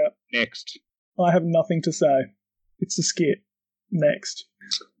 Like, next. I have nothing to say. It's a skit. Next.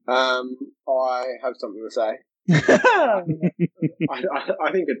 I have something to say.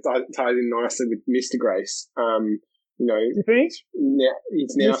 I think it ties in nicely with Mr. Grace. You think?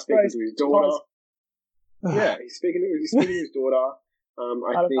 He's now speaking to his daughter. Yeah, he's speaking to his daughter.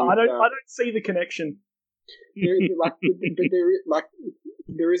 I don't see the connection. There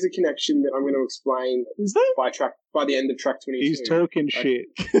is a connection that I'm going to explain. Is there? By the end of track 22. He's talking shit.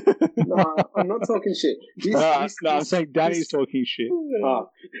 No, I'm not talking shit. I'm saying Danny's talking shit.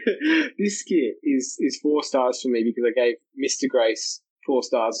 This skit is 4 stars for me because I gave Mr. Grace 4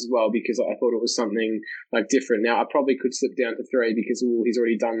 stars as well because I thought it was something like different. Now I probably could slip down to 3 because he's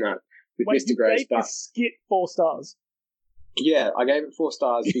already done that with Mr. Grace. Gave the skit 4 stars. Yeah, I gave it 4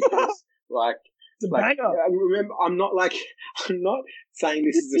 stars because remember, I'm not saying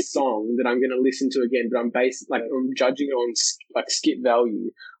this is a song that I'm going to listen to again, but I'm judging it on like skit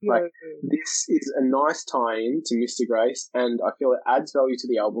value. Like, this is a nice tie-in to Mr. Grace, and I feel it adds value to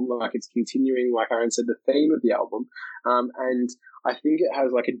the album. Like, it's continuing, like Aaron said, the theme of the album, and I think it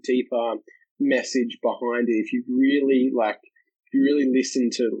has like a deeper message behind it. If you really listen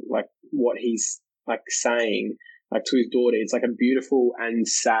to like what he's like saying, like to his daughter, it's like a beautiful and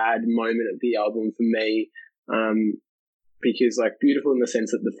sad moment of the album for me, because like beautiful in the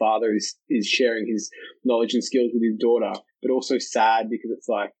sense that the father is sharing his knowledge and skills with his daughter, but also sad because it's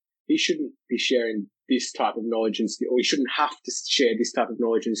like he shouldn't be sharing this type of knowledge and skill, or he shouldn't have to share this type of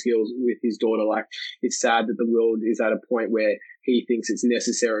knowledge and skills with his daughter. Like, it's sad that the world is at a point where he thinks it's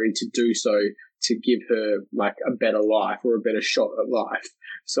necessary to do so to give her like a better life or a better shot at life.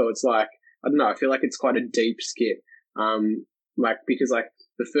 So it's like, I don't know, I feel like it's quite a deep skit. Like, because like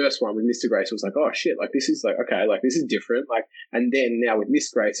the first one with Mr. Grace was like, oh shit, like this is like, okay, like this is different. Like, and then now with Miss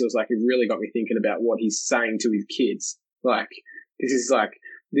Grace, it was like, it really got me thinking about what he's saying to his kids. Like, this is like,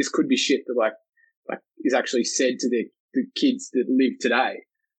 this could be shit that like is actually said to the kids that live today.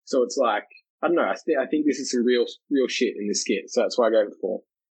 So it's like, I don't know, I think this is some real shit in this skit. So that's why I gave it 4.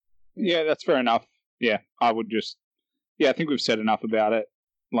 Yeah, that's fair enough. Yeah, I think we've said enough about it.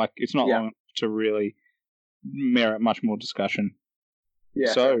 Like, it's not long enough to really merit much more discussion.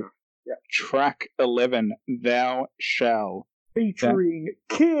 Yeah. So, track 11, Thou Shall. Featuring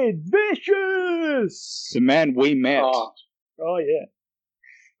Kid Vicious! The man we met. Oh yeah.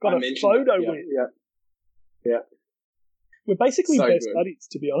 Got a photo with. Yeah. We're basically so best good. buddies,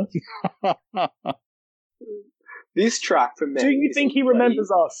 to be honest. This track for me. Do you think he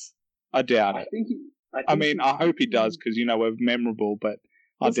remembers us? I doubt it. I hope he does, because, we're memorable, but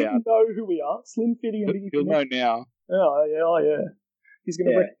Does he know who we are? Slim Fitty and Biggie. He'll know now. Oh, yeah. He's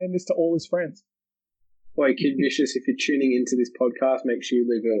going to recommend this to all his friends. Boy, Kid Vicious, if you're tuning into this podcast, make sure you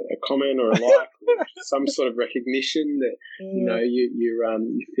leave a comment or a like, or some sort of recognition that you're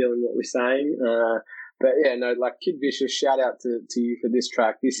feeling what we're saying. But yeah, no, like Kid Vicious, shout out to you for this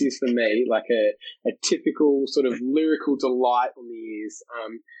track. This is for me like a typical sort of lyrical delight on the ears.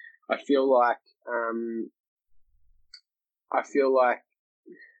 I feel like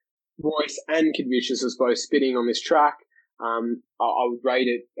Royce and Kid Vicious is both spitting on this track. I would rate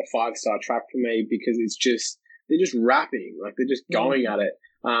it a 5-star track for me because they're just rapping, like they're just going at it.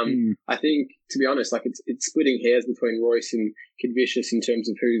 I think, to be honest, like it's splitting hairs between Royce and Kid Vicious in terms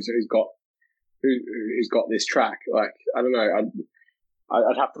of who's got this track. Like, I don't know,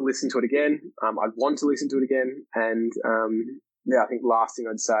 I'd have to listen to it again. I'd want to listen to it again, and I think last thing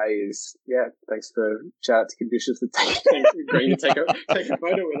I'd say is, thanks for shout out to Kid Vicious for agreeing to take a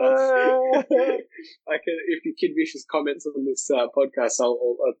photo with us. If your Kid Vicious comments on this podcast,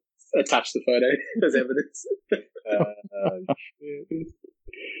 I'll attach the photo as evidence.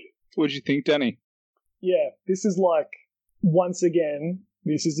 What did you think, Danny? Yeah, this is like, once again,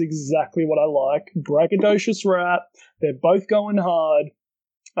 this is exactly what I like. Braggadocious rap. They're both going hard.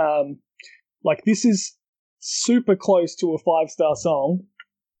 Like, this is super close to a 5-star song.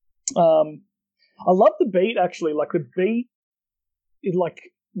 I love the beat, actually. Like, the beat, it like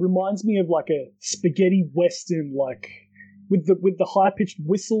reminds me of like a spaghetti western, like with the high pitched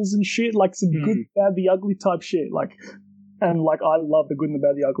whistles and shit, like some good, bad, the ugly type shit. Like, and like I love the good and the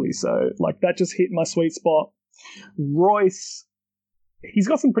bad, the ugly. So like that just hit my sweet spot. Royce, he's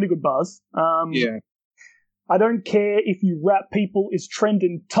got some pretty good buzz. I don't care if you rap people is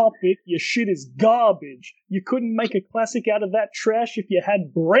trending topic, your shit is garbage. You couldn't make a classic out of that trash if you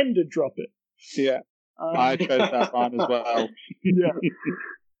had Brenda drop it. Yeah. I chose that line as well.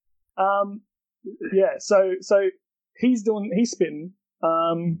 So he's spitting.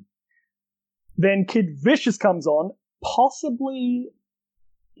 Then Kid Vicious comes on. Possibly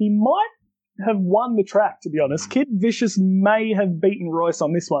he might have won the track, to be honest. Kid Vicious may have beaten Royce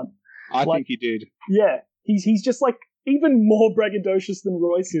on this one. I think he did. Yeah. He's just like even more braggadocious than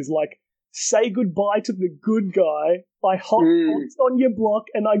Royce is. Like, say goodbye to the good guy. I hopped on your block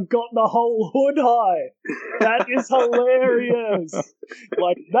and I got the whole hood high. That is hilarious.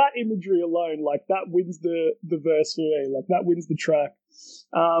 Like, that imagery alone, like, that wins the verse for me. Like, that wins the track.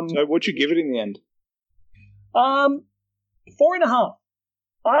 So what'd you give it in the end? 4.5.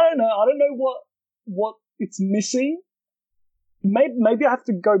 I don't know what it's missing. Maybe I have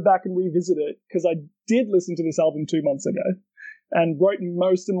to go back and revisit it, because I did listen to this album 2 months ago and wrote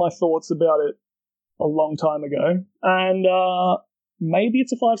most of my thoughts about it a long time ago. And maybe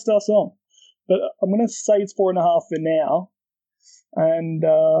it's a 5-star song, but I'm going to say it's 4.5 for now. And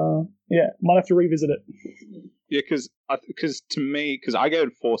might have to revisit it. Yeah, because to me, because I gave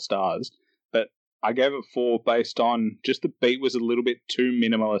it 4 stars, but I gave it 4 based on just the beat was a little bit too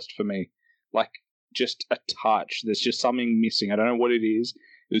minimalist for me. Like, just a touch. There's just something missing. I don't know what it is.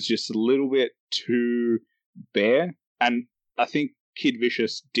 It was just a little bit too bare. And I think Kid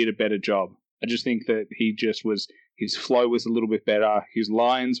Vicious did a better job. I just think that his flow was a little bit better. His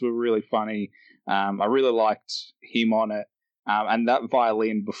lines were really funny. I really liked him on it. And that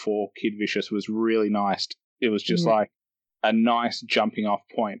violin before Kid Vicious was really nice. It was just like a nice jumping off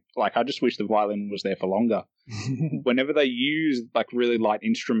point. Like, I just wish the violin was there for longer. Whenever they use like really light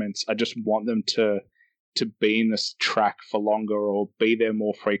instruments, I just want them to be in this track for longer or be there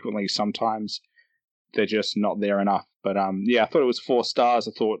more frequently. Sometimes they're just not there enough. But I thought it was 4 stars.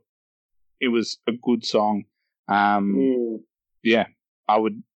 I thought it was a good song. I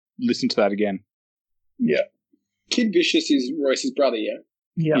would listen to that again. Yeah. Kid Vicious is Royce's brother, yeah?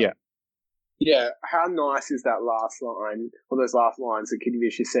 Yeah. Yeah, how nice is that last line, or those last lines that Kid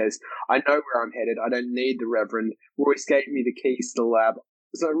Vicious says, I know where I'm headed, I don't need the Reverend. Royce gave me the keys to the lab.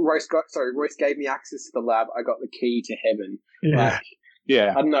 Royce gave me access to the lab, I got the key to heaven. Yeah.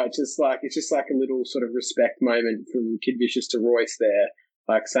 Yeah. I don't know, it's just like a little sort of respect moment from Kid Vicious to Royce there,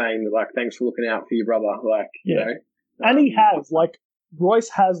 like saying, like, thanks for looking out for your brother, like, you know. And he has, like, Royce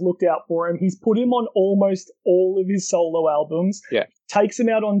has looked out for him. He's put him on almost all of his solo albums. Yeah. Takes him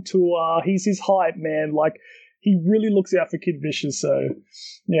out on tour. He's his hype man. Like, he really looks out for Kid Vicious. So,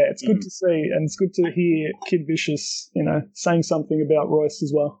 yeah, it's good to see. And it's good to hear Kid Vicious, you know, saying something about Royce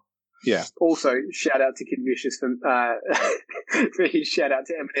as well. Yeah. Also, shout out to Kid Vicious for his shout out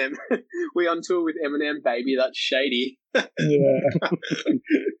to Eminem. We on tour with Eminem, baby. That's shady. Yeah.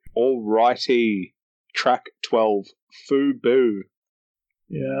 Alrighty. Track 12. Fubu.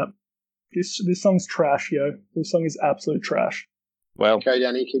 Yeah. This song's trash, yo. This song is absolute trash. Well, Go,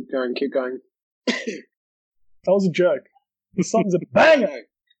 Danny. Keep going. That was a joke. The song's a banger.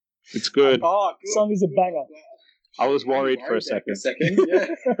 it's good. Oh, The song is a banger. I was worried for a second. Yeah.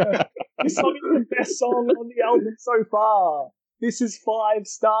 This song is the best song on the album so far. This is 5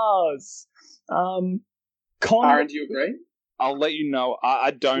 stars. Aaron, do you agree? I'll let you know.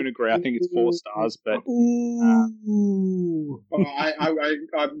 I don't agree. I think it's 4 stars, but Ooh.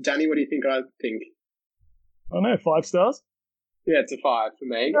 Danny, what do you think? I think. I don't know, 5 stars? Yeah, it's a 5 for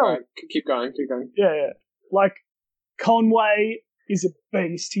me. No. All right, keep going. Yeah. Like, Conway is a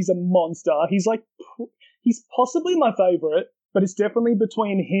beast. He's a monster. He's possibly my favorite, but it's definitely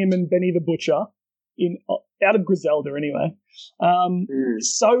between him and Benny the Butcher, out of Griselda anyway.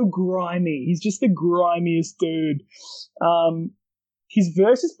 So grimy. He's just the grimiest dude. His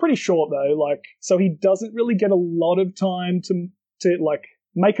verse is pretty short though, like, so he doesn't really get a lot of time to like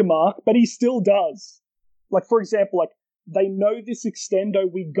make a mark, but he still does. Like, for example, like, they know this extendo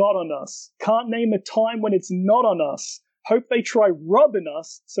we got on us. Can't name a time when it's not on us. Hope they try robbing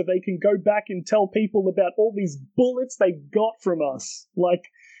us so they can go back and tell people about all these bullets they got from us. Like,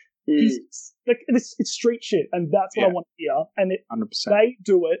 it's street shit, and that's what I want to hear. And 100%. they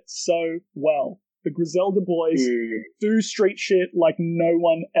do it so well. The Griselda boys do street shit like no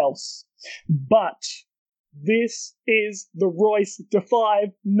one else. But this is the Royce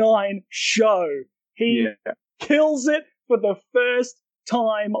Defy 9 show. He kills it for the first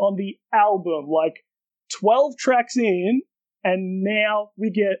time on the album. Like, 12 tracks in, and now we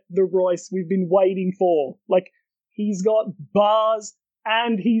get the Royce we've been waiting for. Like, he's got bars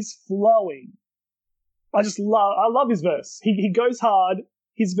and he's flowing. I love his verse. He goes hard.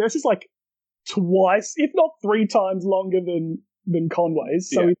 His verse is like twice, if not 3 times longer than Conway's.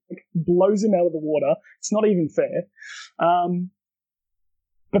 So he blows him out of the water. It's not even fair.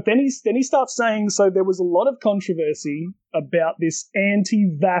 But then he starts saying, so there was a lot of controversy about this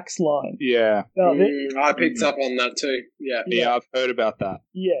anti-vax line. Yeah. I picked up on that too. Yeah, I've heard about that.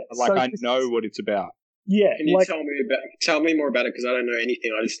 Yeah. Like, so I know what it's about. Yeah. Can you tell me more about it? Because I don't know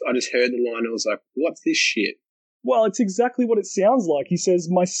anything. I just heard the line and I was like, what's this shit? Well, it's exactly what it sounds like. He says,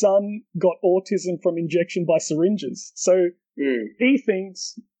 my son got autism from injection by syringes. So he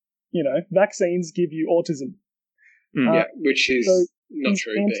thinks, you know, vaccines give you autism. Which is not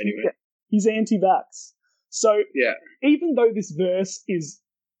true, but anyway. He's anti-vax. So even though this verse is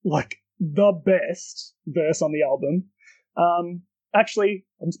like the best verse on the album, actually,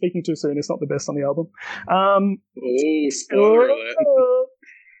 I'm speaking too soon. It's not the best on the album. Spoiler alert.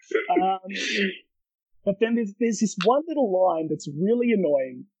 But then there's this one little line that's really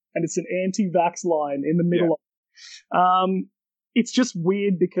annoying, and it's an anti-vax line in the middle. It's just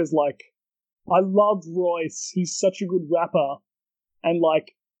weird because, like, I love Royce. He's such a good rapper, and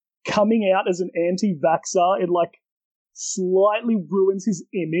like, coming out as an anti-vaxxer, it like slightly ruins his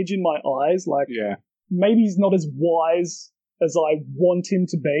image in my eyes. Like, maybe he's not as wise as I want him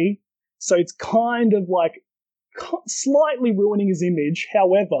to be. So it's kind of like slightly ruining his image.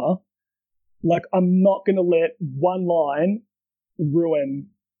 However, like, I'm not going to let one line ruin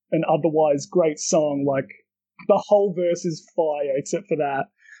an otherwise great song. Like, the whole verse is fire except for that.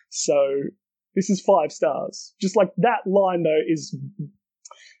 So this is 5 stars. Just like that line though is,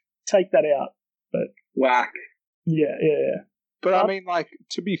 take that out. But whack. Yeah. But I mean, like,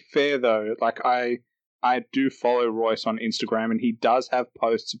 to be fair though, like, I do follow Royce on Instagram, and he does have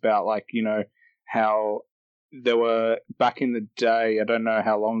posts about, like, you know, how there were back in the day, I don't know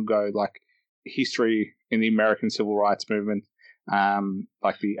how long ago, like, history in the American civil rights movement,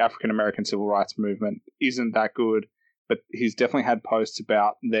 like the African American civil rights movement isn't that good, but he's definitely had posts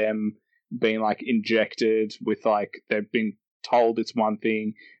about them being like injected with, like, they've been told it's one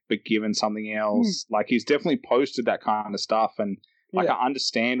thing, but given something else. Like, he's definitely posted that kind of stuff, and like, I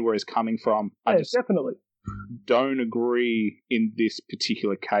understand where he's coming from. Yeah, I just definitely don't agree in this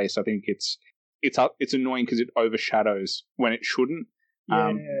particular case. I think it's annoying because it overshadows when it shouldn't.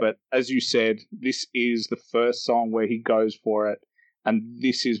 Yeah. But as you said, this is the first song where he goes for it, and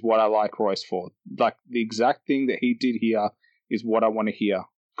this is what I like Royce for. Like, the exact thing that he did here is what I want to hear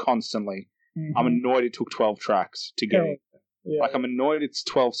constantly. Mm-hmm. I'm annoyed it took 12 tracks to get it. Yeah. Like, I'm annoyed it's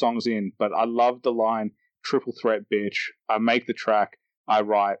 12 songs in, but I love the line, triple threat, bitch. I make the track, I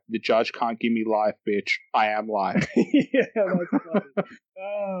write. The judge can't give me life, bitch. I am life. Yeah, that's funny.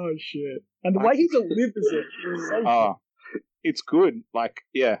 Oh, shit. And the way he delivers it is so good. It's good. Like,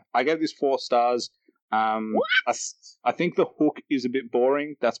 yeah, I gave this 4 stars. I think the hook is a bit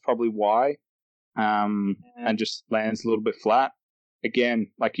boring. That's probably why. And just lands a little bit flat.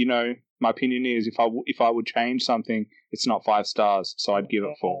 Again, like, you know, my opinion is if I would change something, it's not 5 stars, so I'd give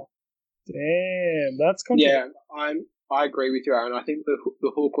it 4. Damn, that's confident. Yeah, I agree with you, Aaron. I think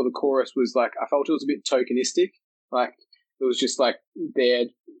the hook or the chorus was like, I felt it was a bit tokenistic. Like, it was just like there.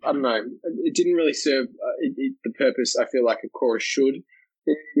 I don't know. It didn't really serve the purpose I feel like a chorus should.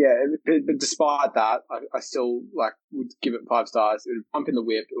 Yeah, but despite that, I still like would give it 5 stars. It would pump in the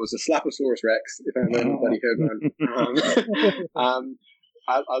whip. It was a Slapposaurus Rex, if anybody heard one.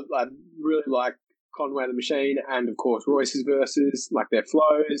 I really like Conway the Machine, and of course Royce's verses. Like, their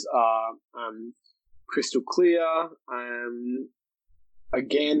flows are crystal clear.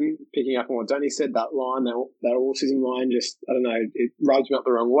 Again, picking up on what Danny said, that line, that autism line, just, I don't know, it rubs me up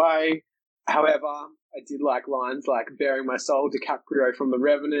the wrong way. However, I did like lines like "Bearing My Soul," DiCaprio from The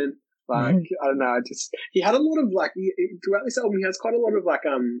Revenant. Like, I don't know, he had a lot of like throughout this album, he has quite a lot of like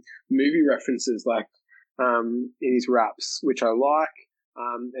movie references, like in his raps, which I like.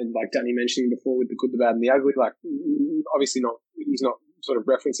 And like Danny mentioning before with The Good, the Bad, and the Ugly, like, obviously he's not sort of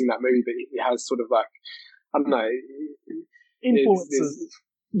referencing that movie, but he has sort of like, I don't know, influences.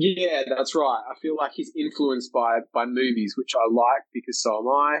 Yeah, that's right. I feel like he's influenced by movies, which I like because so am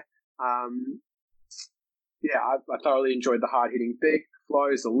I. Yeah, I thoroughly enjoyed the hard-hitting beat,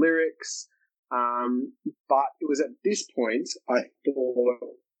 flows, the lyrics. But it was at this point, I thought,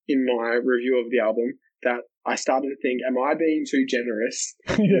 in my review of the album, that I started to think, am I being too generous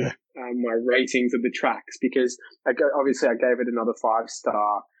with my ratings of the tracks? Because obviously I gave it another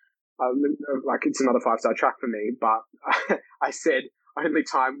 5-star. Like, it's another 5-star track for me, but I said only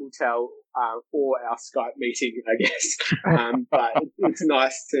time will tell, or our Skype meeting, I guess. But it's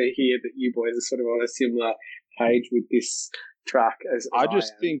nice to hear that you boys are sort of on a similar page with this track as I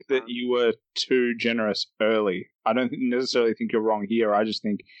just think that you were too generous early. I don't necessarily think you're wrong here. I just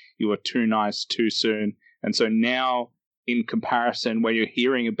think you were too nice too soon. And so now, in comparison, when you're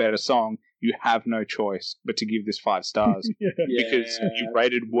hearing a better song, you have no choice but to give this 5 stars. Because you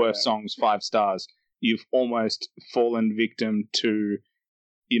rated worse songs 5 stars. You've almost fallen victim to,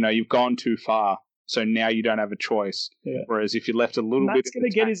 you've gone too far. So now you don't have a choice. Yeah. Whereas if you left a little bit... Matt's going to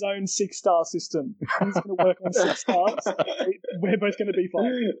get his own 6-star system. He's going to work on 6 stars. We're both going to be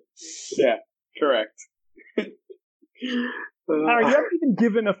fine. Yeah, correct. Aaron, you haven't even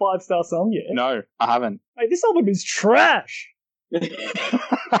given a 5-star song yet. No, I haven't. Hey, this album is trash. If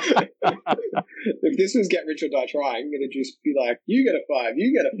this was Get Rich or Die Trying, it'd just be like, you get a 5,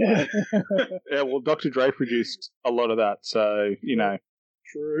 you get a 5. Yeah, well, Dr. Dre produced a lot of that, so,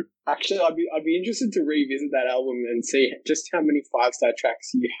 True. Actually, I'd be interested to revisit that album and see just how many 5-star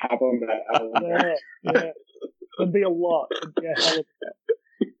tracks you have on that album. Yeah. It'd be a lot. It'd be a hell of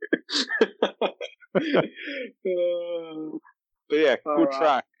a But yeah, good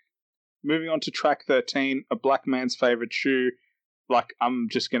track. Moving on to track 13, A Black Man's Favorite Shoe. Like, I'm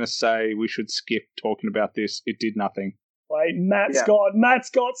just going to say we should skip talking about this. It did nothing. Wait, Matt's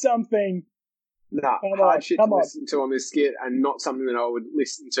got something. Nah, hard shit to listen to on this skit, and not something that I would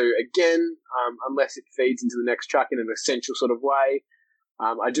listen to again, unless it feeds into the next track in an essential sort of way.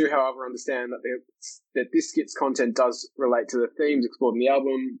 I do, however, understand that this skit's content does relate to the themes explored in the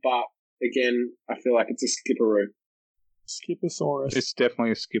album, but again, I feel like it's a skipperoo. Skipposaurus. It's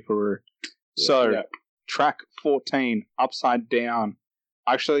definitely a skipperoo. So, track 14, Upside Down.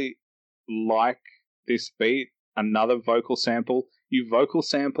 I actually like this beat. Another vocal sample. You vocal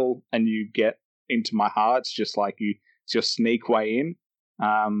sample and you get into my heart. It's just like you just sneak way in.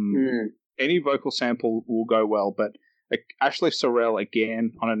 Any vocal sample will go well, but Ashley Sorrell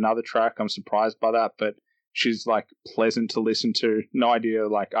again on another track. I'm surprised by that, but she's like pleasant to listen to. No idea,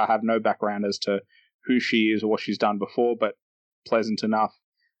 like I have no background as to who she is or what she's done before, but pleasant enough.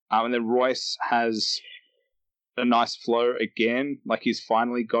 And then Royce has a nice flow again. Like he's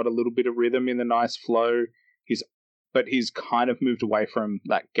finally got a little bit of rhythm in the nice flow. His but he's kind of moved away from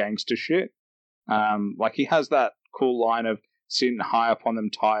that gangster shit. Like he has that cool line of sitting high up on them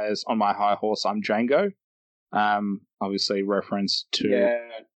tires on my high horse, I'm Django. Obviously reference to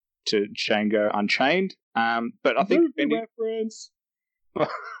Django Unchained. But I think reference.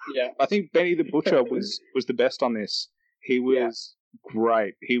 I think Benny the Butcher was the best on this. He was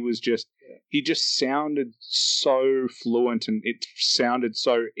great. He was he just sounded so fluent and it sounded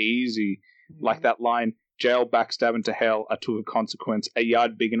so easy. Like that line, jail, backstabbing to hell, I took a consequence, a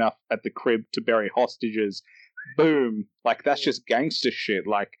yard big enough at the crib to bury hostages. Boom. Like that's just gangster shit.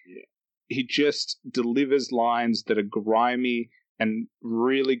 Like he just delivers lines that are grimy and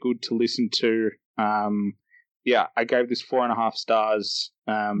really good to listen to. I gave this 4.5 stars.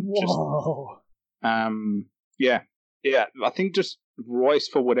 Whoa. I think just Royce,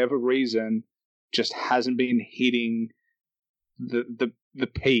 for whatever reason, just hasn't been hitting the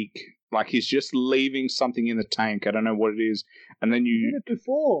peak. Like he's just leaving something in the tank. I don't know what it is. And then He hit it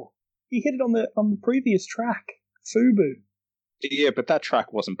before. He hit it on the previous track, Fubu. Yeah, but that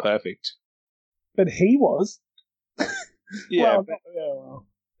track wasn't perfect. But he was. Yeah. Well,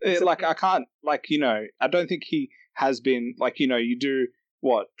 I can't, I don't think he has been, you do,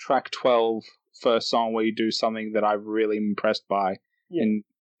 track 12, first song where you do something that I'm really impressed by. Yeah. And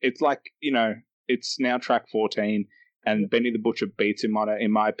it's it's now track 14, and Benny the Butcher beats him on it,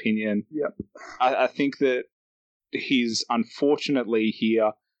 in my opinion. Yep. I think that he's unfortunately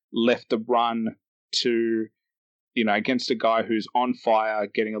here left the run to, against a guy who's on fire,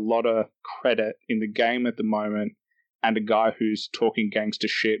 getting a lot of credit in the game at the moment, and a guy who's talking gangster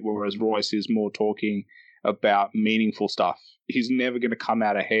shit, whereas Royce is more talking about meaningful stuff. He's never going to come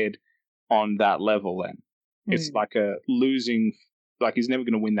out ahead on that level then. It's like a losing, he's never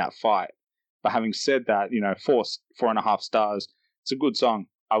going to win that fight. But having said that, 4.5 stars, it's a good song.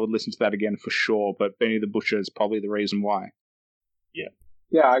 I would listen to that again for sure, but Benny the Butcher is probably the reason why. Yeah.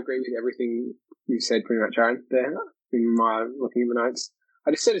 Yeah, I agree with everything you said pretty much, Aaron, there in my looking at the notes. I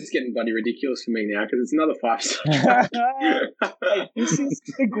just said it's getting bloody ridiculous for me now because it's another 5-star track. Hey, this is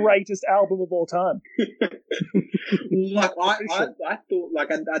the greatest album of all time. I thought,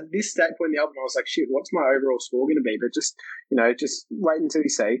 at this stage point in the album, I was like, shit, what's my overall score going to be? But just wait until you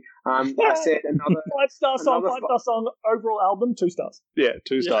see. I said another 5-star song, 5-star song, overall album, 2 stars. Yeah,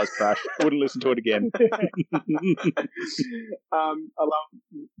 2 stars, crash. Wouldn't listen to it again. I love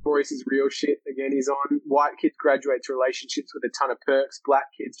Royce's real shit. Again, he's on white kids graduate to relationships with a ton of perks. Black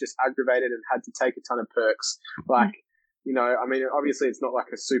kids just aggravated and had to take a ton of perks. Obviously it's not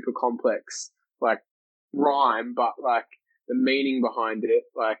like a super complex rhyme, but the meaning behind it,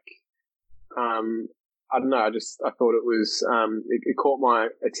 I don't know. I thought it was it caught my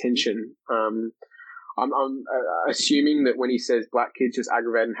attention. I'm assuming that when he says black kids just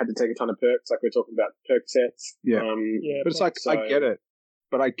aggravated and had to take a ton of perks, we're talking about Percocets. Yeah, but it's I get it,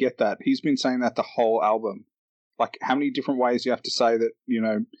 but I get that he's been saying that the whole album. How many different ways you have to say that,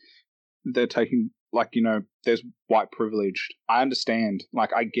 they're taking, there's white privilege. I understand.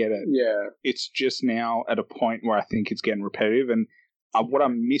 I get it. Yeah. It's just now at a point where I think it's getting repetitive, and what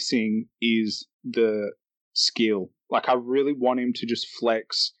I'm missing is the skill. I really want him to just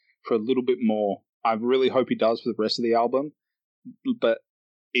flex for a little bit more. I really hope he does for the rest of the album, but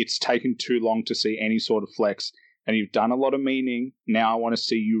it's taken too long to see any sort of flex, and you've done a lot of meaning. Now I want to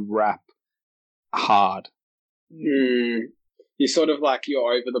see you rap hard. You're sort of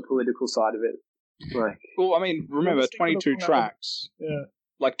you're over the political side of it. Well, remember 22 tracks. Yeah.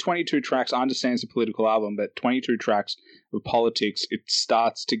 22 tracks, I understand it's a political album, but 22 tracks of politics, it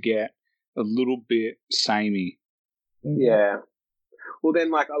starts to get a little bit samey. Yeah. Well,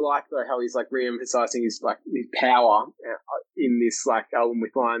 then, I like though how he's re-emphasizing his his power in this album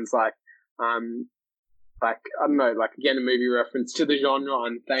with lines I don't know, again, a movie reference to the genre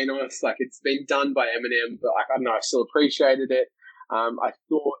and Thanos. It's been done by Eminem, but I don't know, I still appreciated it. I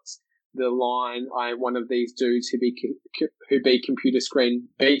thought the line, "I one of these dudes who be computer screen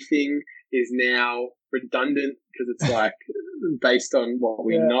beefing" is now redundant because it's based on what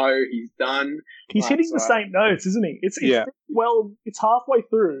we know he's done. He's hitting the same notes, isn't he? It's halfway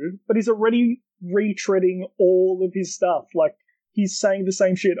through, but he's already retreading all of his stuff. He's saying the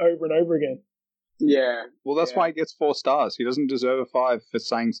same shit over and over again. Yeah. Well, that's why he gets 4 stars. He doesn't deserve a 5 for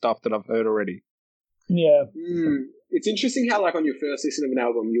saying stuff that I've heard already. Yeah. It's interesting how, on your first listen of an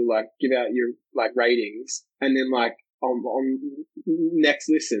album, you'll, give out your, ratings, and then, on next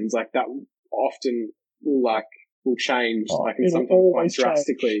listens, that often will change, and sometimes quite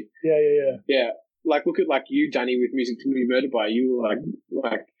drastically. Yeah. Yeah. look at like you, Danny, with Music to Be Murdered By. You were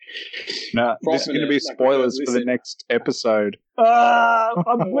like. No, this is going to be spoilers for the next episode. We're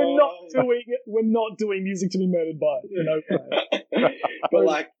not doing it. We're not doing Music to Be Murdered By. But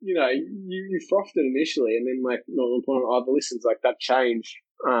like, you frothed it initially, and then like not one point of the listens, like that changed.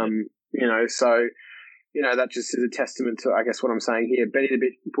 So that just is a testament to, I guess, what I'm saying here. Benny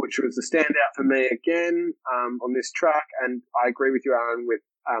the Butcher was the standout for me again on this track, and I agree with you, Aaron, with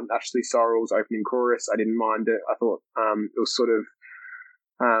Ashley Sorrell's opening chorus. I didn't mind it. I thought it was sort of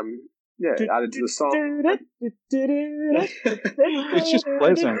added to the song. It's just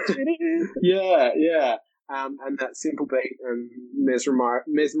pleasant. Yeah. And that simple beat and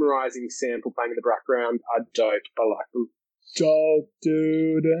mesmerizing sample playing in the background are dope. I like them. Dope,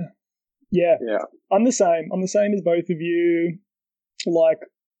 dude. Yeah. I'm the same. I'm the same as both of you. Like,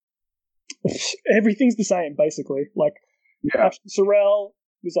 everything's the same, basically. Like, Sorrell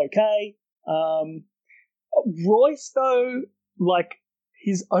was okay. Royce, though, like,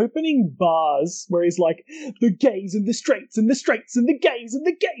 his opening bars where he's like, the gays and the straights and the straights and the gays and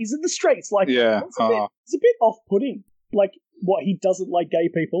the gays and the straights. Like, it's a bit off-putting. Like, what, he doesn't like gay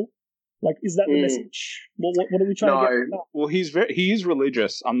people? Like, is that the message? What are we trying to get? Well, he is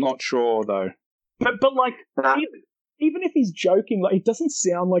religious. I'm not sure, though. But like, even if he's joking, like, it doesn't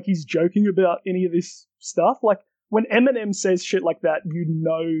sound like he's joking about any of this stuff. Like, when Eminem says shit like that,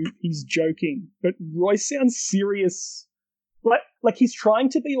 he's joking. But Royce sounds serious. Like he's trying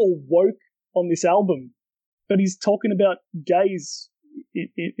to be all woke on this album, but he's talking about gays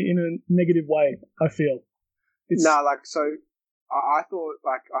in a negative way, I feel. I thought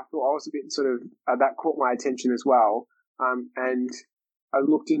I was a bit sort of, that caught my attention as well. And I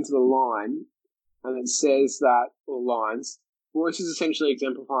looked into the line, and it says that, or lines, Royce is essentially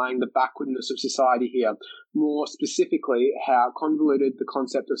exemplifying the backwardness of society here, more specifically how convoluted the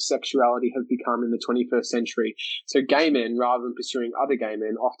concept of sexuality has become in the 21st century. So gay men, rather than pursuing other gay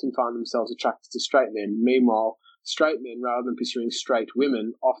men, often find themselves attracted to straight men. Meanwhile, straight men, rather than pursuing straight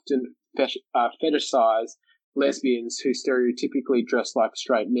women, often fetishize lesbians who stereotypically dress like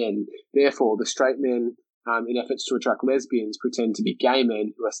straight men. Therefore, the straight men, in efforts to attract lesbians, pretend to be gay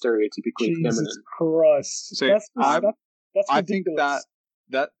men who are stereotypically feminine. Jesus Christ. So That's I think ridiculous.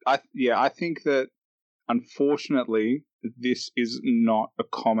 I think that unfortunately this is not a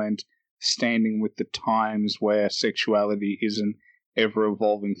comment standing with the times where sexuality is an ever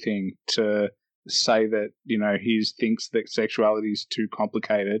evolving thing. To say that he thinks that sexuality is too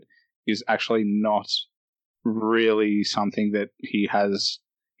complicated is actually not really something that he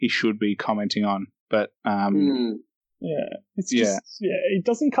should be commenting on. But it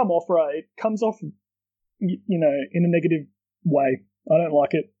doesn't come off right. It comes off in a negative way. I don't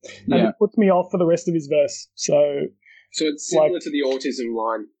like it. And it puts me off for the rest of his verse. So it's similar to the autism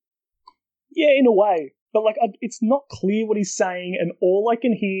line. Yeah, in a way. But it's not clear what he's saying, and all I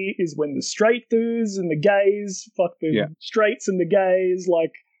can hear is when the straight dudes and the gays fuck the straights and the gays.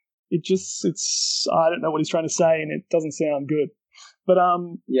 Like, it's I don't know what he's trying to say, and it doesn't sound good. But I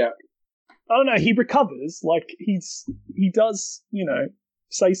don't know. He recovers. Like, he does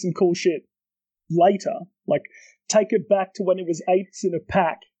say some cool shit later, like, take it back to when it was apes in a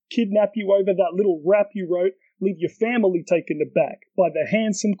pack, kidnap you over that little rap you wrote, leave your family taken aback by the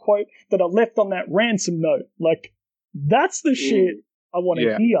handsome quote that I left on that ransom note. Like, that's the shit I want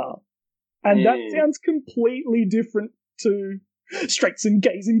to hear. And that sounds completely different to straights and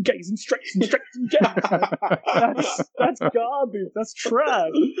gays and gays and straights and straights and gays. That's garbage. That's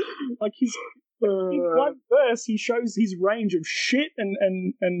trash. Like, in one verse, he shows his range of shit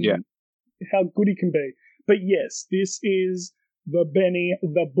and how good he can be. But yes, this is the Benny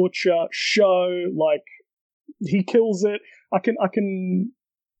the Butcher show. Like, he kills it. I can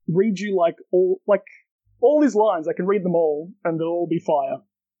read you all his lines. I can read them all, and they'll all be fire.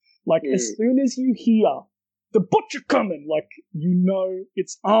 Like, as soon as you hear the butcher coming, like,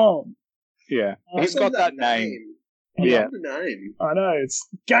 it's on. Yeah, he's got that name. I love the name. I know, it's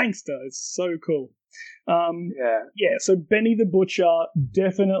gangster. It's so cool. So Benny the Butcher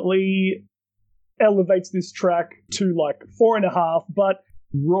definitely elevates this track to 4.5, but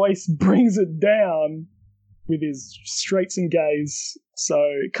Royce brings it down with his straights and gays. So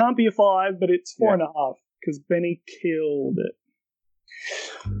it can't be a 5, but it's 4.5 because Benny killed it.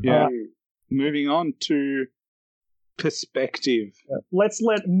 Yeah. Moving on to Perspective. Let's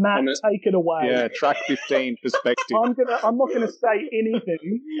let Matt take it away. Yeah, track 15, Perspective. I'm not gonna say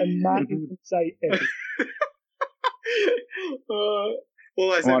anything, and Matt can say everything.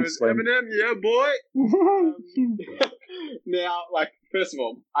 All I said was Eminem, yeah, boy. Now, first of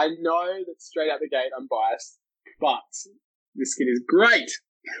all, I know that straight out the gate I'm biased, but this kid is great.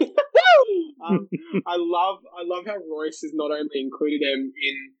 I love how Royce has not only included them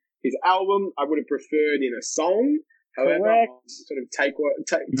in his album. I would have preferred in a song. However, Correct. I'll sort of take what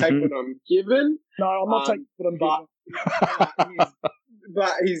I'm given. No, I'm not taking what I'm given.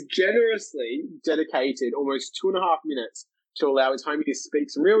 But he's generously dedicated almost 2.5 minutes to allow his homie to speak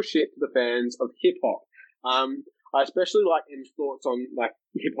some real shit to the fans of hip hop. I especially like M's thoughts on like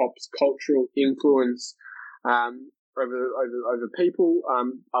hip hop's cultural influence over people.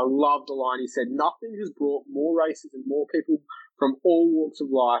 I love the line he said, "Nothing has brought more races and more people from all walks of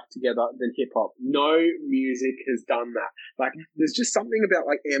life together than hip hop. No music has done that." Like, there's just something about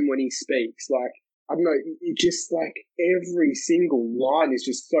like M when he speaks. Like, I don't know, it just like every single line is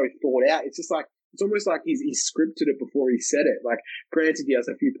just so thought out. It's just like, it's almost like he's scripted it before he said it. Like, granted, he has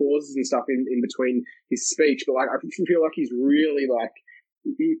a few pauses and stuff in between his speech, but like, I feel like he's really like,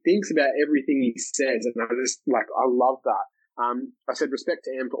 he thinks about everything he says, and I love that. I said respect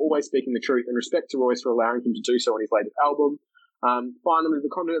to M for always speaking the truth, and respect to Royce for allowing him to do so on his latest album. Finally,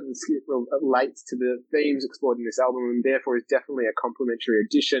 the content of the skit relates to the themes explored in this album, and therefore is definitely a complimentary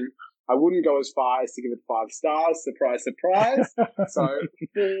addition. I wouldn't go as far as to give it 5 stars. Surprise, surprise. So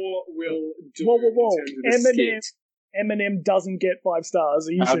 4 will do. Whoa. In terms of the skit. Eminem doesn't get 5 stars.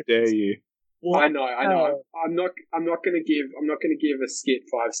 How dare you? I know. I'm not going to give a skit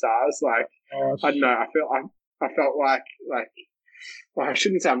 5 stars. Like, I don't know. I felt like well, I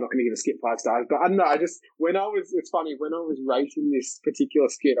shouldn't say I'm not going to give a skit 5 stars, but I don't know. It's funny, when I was rating this particular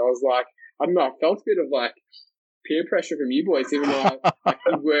skit, I was like, I don't know, I felt a bit of like peer pressure from you boys, even though like,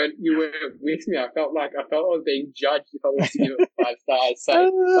 you weren't with me. I felt I was being judged if I was to give it 5 stars. So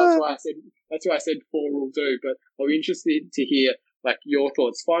that's why I said 4 will do. But I'll be interested to hear like your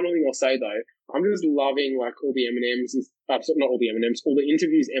thoughts. Final thing I'll say though, I'm just loving like all the Eminems and not all the Eminems, all the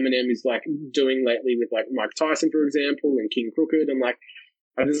interviews Eminem is like doing lately with like Mike Tyson, for example, and King Crooked, and like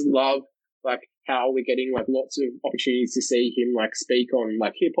I just love like how we're getting like lots of opportunities to see him like speak on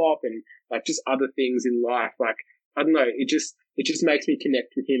like hip hop and like just other things in life. Like, I don't know, it just makes me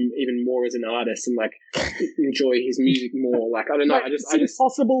connect with him even more as an artist and like enjoy his music more. Like, I don't know, it's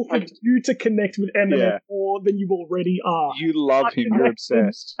impossible for you to connect with Eminem more than you already are. You love him, you're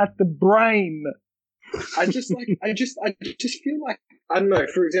obsessed. At the brain. I just feel like, I don't know,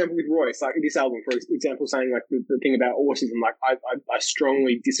 for example, with Royce, like this album, for example, saying like the thing about autism, like I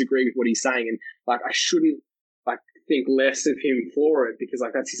strongly disagree with what he's saying, and like I shouldn't like think less of him for it because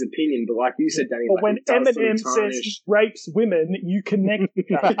like that's his opinion. But like you said, Danny, but like, when Eminem says he rapes women, you connect with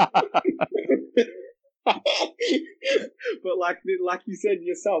that. But like you said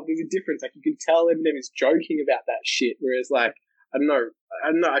yourself, there's a difference. Like, you can tell Eminem is joking about that shit, whereas like I don't know.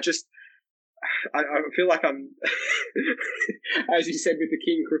 I feel like I'm, as you said with the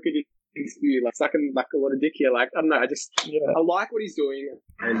King Crooked interview, like sucking like a lot of dick here. Like, I don't know, I like what he's doing,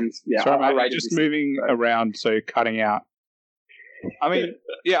 and Sorry, mate, just moving around, so cutting out. I mean,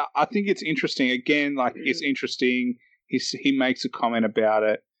 yeah, I think it's interesting. Again, like it's interesting. He makes a comment about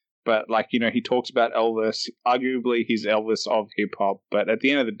it, but like, you know, he talks about Elvis. Arguably, he's Elvis of hip hop, but at the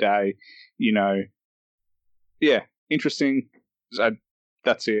end of the day, you know, yeah, interesting.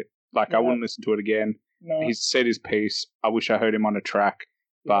 That's it. Like, I wouldn't listen to it again. No. He's said his piece. I wish I heard him on a track.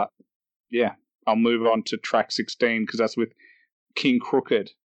 But, yeah, I'll move on to track 16 because that's with King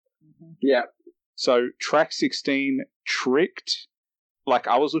Crooked. Yeah. So, track 16, Tricked. Like,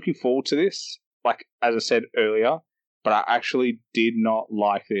 I was looking forward to this, like, as I said earlier, but I actually did not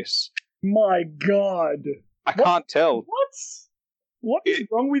like this. My God. I can't tell. What is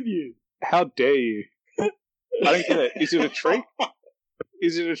wrong with you? How dare you? I don't get it. Is it a trick?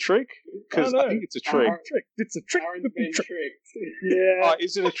 Is it a trick? Because I think it's a trick. It's a trick. Aaron's been tricked. Yeah. Oh,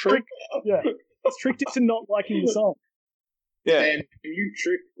 is it a trick? Yeah. It's tricked into not liking the song. Yeah. Man, you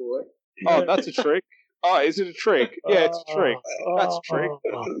tricked, boy. Oh, that's a trick. Oh, is it a trick? Yeah, it's a trick. That's a trick.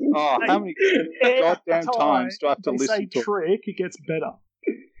 Oh, how many goddamn times do I have to listen to trick? It gets better.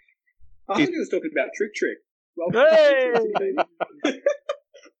 I thought he was talking about Trick.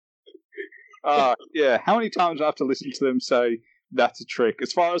 Well, yeah, how many times do I have to listen to them say that's a trick?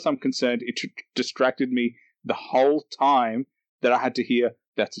 As far as I'm concerned, it distracted me the whole time that I had to hear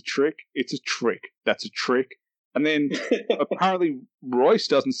that's a trick, it's a trick, that's a trick. And then apparently Royce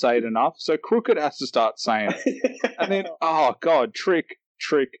doesn't say it enough, so Crooked has to start saying it. And then, oh God, trick,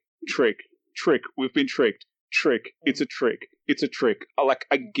 we've been tricked, trick, it's a trick, it's a trick.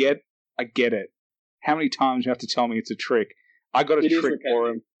 I get it. How many times do you have to tell me it's a trick? I got a trick for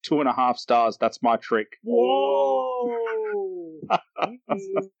him, 2.5 stars, that's my trick. Whoa!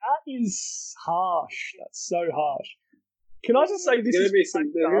 That is harsh. That's so harsh. Can I just say this is... There's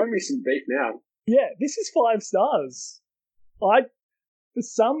going to be some beef now. Yeah, this is 5 stars. for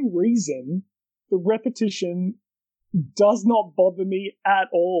some reason, the repetition does not bother me at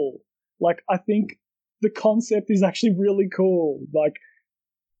all. Like, I think the concept is actually really cool. Like,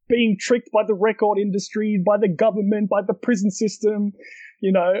 being tricked by the record industry, by the government, by the prison system,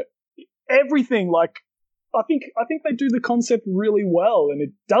 you know, everything. Like, I think they do the concept really well, and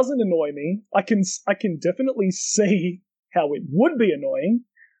it doesn't annoy me. I can definitely see how it would be annoying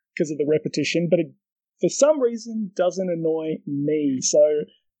because of the repetition, but it, for some reason, doesn't annoy me. So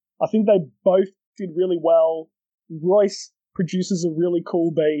I think they both did really well. Royce produces a really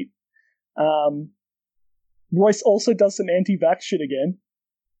cool beat. Royce also does some anti-vax shit again,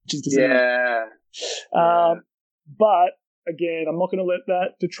 which is but again, I'm not going to let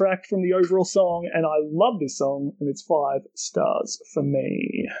that detract from the overall song, and I love this song, and it's 5 stars for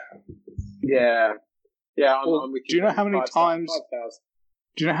me. Yeah, I'm with you. Do you know how many times?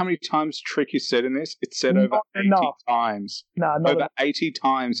 Do you know how many times Trick is said in this? It's said over 80 times. No, over 80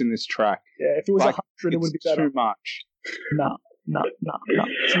 times in this track. Yeah, if it was 100, it would be better. Too much. No.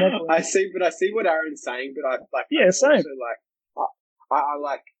 I see what Aaron's saying, but I like. Yeah, same. Also, like, I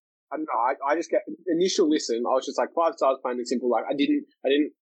like. I don't know. I just get initial listen. I was just like 5 stars, plain and simple. Like I didn't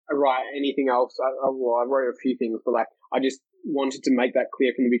write anything else. I wrote a few things, but like I just wanted to make that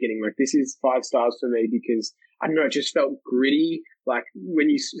clear from the beginning. Like this is 5 stars for me because I don't know. It just felt gritty. Like when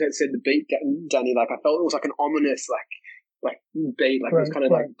you said the beat, Danny, like I felt it was like an ominous like beat. Like it was kind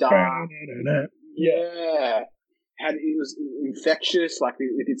of like dark. Yeah. It was infectious. Like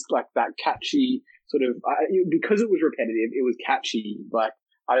it's like that catchy sort of because it was repetitive. It was catchy. Like.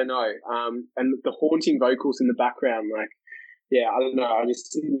 I don't know. And the haunting vocals in the background, like, yeah, I don't know. I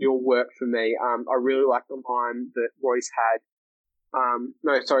just it all worked for me. I really like the line that Royce had.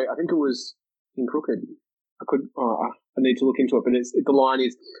 No, sorry, I think it was in Crooked. I need to look into it, but the line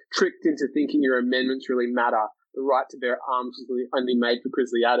is tricked into thinking your amendments really matter. The right to bear arms was only made for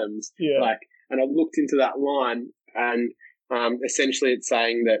Grizzly Adams. Yeah. Like, and I looked into that line, and essentially it's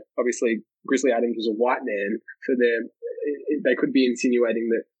saying that obviously Grizzly Adams was a white man, so they could be insinuating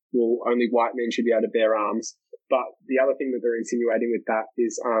that, well, only white men should be able to bear arms. But the other thing that they're insinuating with that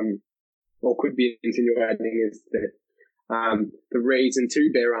is, or could be insinuating, is that the reason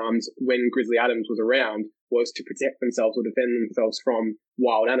to bear arms when Grizzly Adams was around was to protect themselves or defend themselves from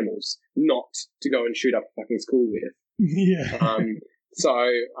wild animals, not to go and shoot up a fucking school with. Yeah. So,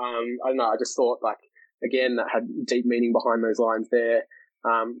 I don't know, I just thought, like, again, that had deep meaning behind those lines there.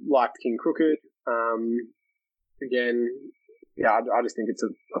 Liked King Crooked. Again, yeah, I just think it's a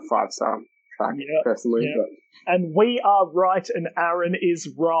 5-star track, personally. Yep. But... And we are right and Aaron is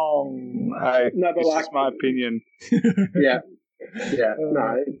wrong. This is my opinion. Yeah.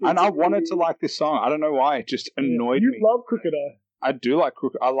 No. And I wanted to like this song. I don't know why. It just annoyed me. You love Crooked. I do like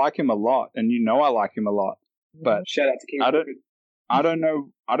Crooked. I like him a lot, and you know I like him a lot. But shout out to King Crooked. I don't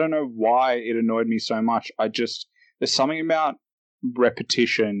know why it annoyed me so much. There's something about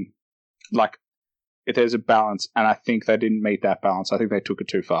repetition, like if there's a balance, and I think they didn't meet that balance. I think they took it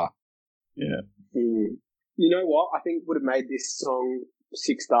too far. Yeah. You know what? I think would have made this song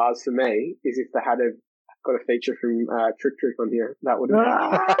 6 stars for me is if they had got a feature from Trick on here. That would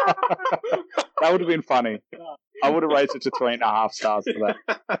have been funny. I would have raised it to 3.5 stars for that.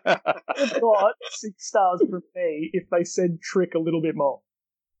 I got 6 stars from me if they said Trick a little bit more.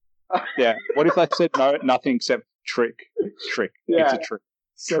 Yeah. What if they said nothing except Trick? Yeah. It's a trick.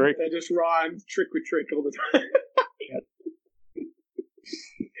 So trick. They just rhyme trick with trick all the time.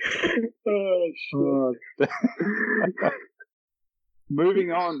 Oh, shit.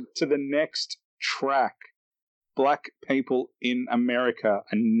 Moving on to the next track, Black People in America,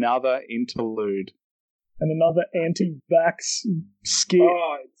 another interlude. And another anti-vax skit.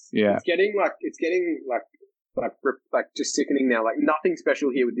 Oh, it's getting just sickening now. Like nothing special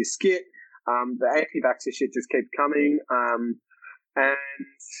here with this skit. The anti-vaxxer shit just keeps coming. And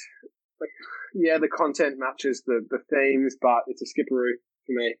like, yeah, the content matches the themes, but it's a skipperoo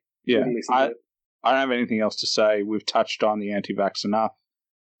for me. Yeah, I don't have anything else to say. We've touched on the anti-vax enough.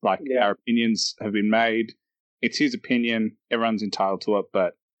 Like, our opinions have been made. It's his opinion. Everyone's entitled to it,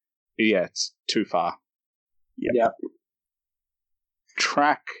 but yeah, it's too far. Yep.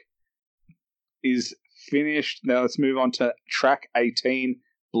 Track is finished. Now let's move on to track 18,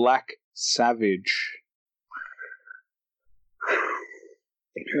 Black Savage.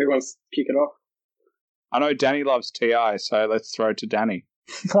 Who wants to kick it off? I know Danny loves T.I., so let's throw it to Danny.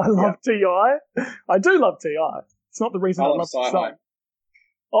 I love T.I. I do love T.I. It's not the reason I love the song.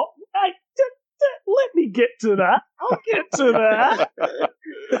 Oh, hey, let me get to that. I'll get to that.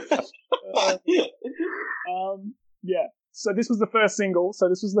 Yeah. So this was the first single. So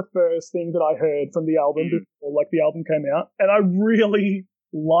this was the first thing that I heard from the album before, like, the album came out, and I really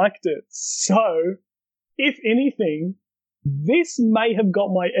liked it. So, if anything, this may have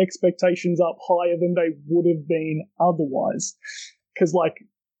got my expectations up higher than they would have been otherwise. Because, like,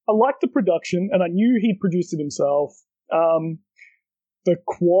 I liked the production, and I knew he produced it himself. The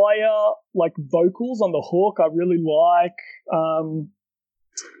choir, like, vocals on the hook, I really like.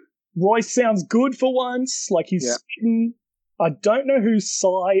 Royce sounds good for once. Like, he's spitting. I don't know who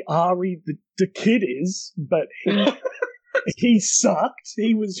Cy Ari the kid is, but he sucked.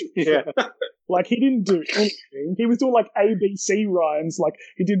 He was like, he didn't do anything. He was doing like ABC rhymes. Like,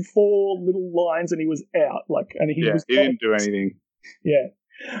 he did 4 little lines and he was out. Like, and he didn't do anything. Yeah.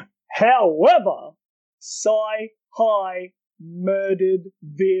 However, Sci-Hi murdered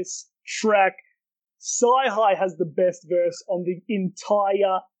this track. Sci-Hi has the best verse on the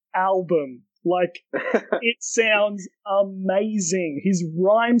entire album. Like, it sounds amazing. His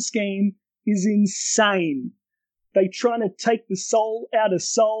rhyme scheme is insane. They trying to take the soul out of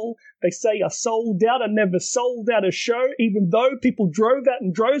soul. They say I sold out, I never sold out a show, even though people drove out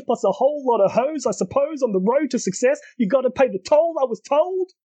in droves, plus a whole lot of hoes. I suppose on the road to success, you got to pay the toll, I was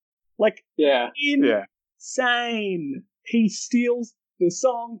told. Like, insane. He steals the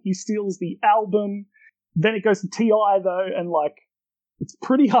song, he steals the album. Then it goes to T.I. though, and like, it's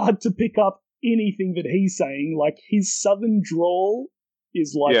pretty hard to pick up anything that he's saying. Like, his southern drawl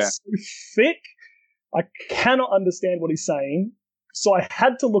is like so thick. I cannot understand what he's saying. So I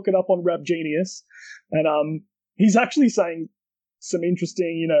had to look it up on Rap Genius, and he's actually saying some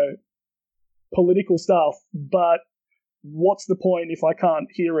interesting, you know, political stuff, but what's the point if I can't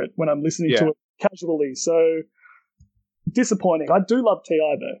hear it when I'm listening to it casually? So disappointing. I do love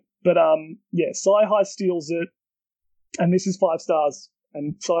T.I. though. But Sci-Hi steals it, and this is 5 stars,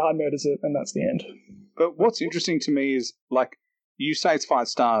 and Sci-Hi murders it, and that's the end. But what's interesting to me is, like, you say it's 5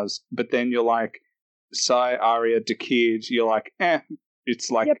 stars, but then you're like, Psy, Aria, the Kid, you're like, it's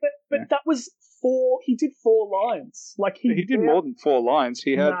like... Yeah, but that was 4, he did 4 lines. Like, he did more than 4 lines.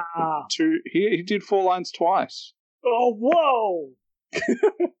 He had 2, he did 4 lines twice. Oh, whoa!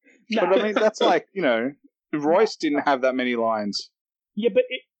 But I mean, that's like, you know, Royce didn't have that many lines. Yeah, but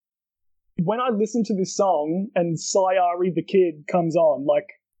when I listen to this song and Sayari the Kid comes on, like,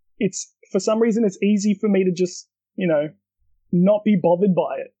 it's, for some reason, it's easy for me to just, you know, not be bothered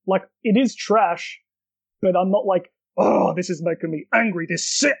by it. Like, it is trash, but I'm not like, oh, this is making me angry, this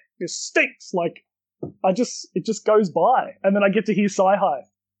shit, this stinks. Like, it just goes by. And then I get to hear Sci-Hi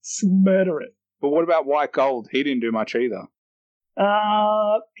murder it. But what about White Gold? He didn't do much either.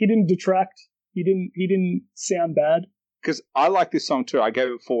 He didn't detract. He didn't sound bad. Because I like this song too. I gave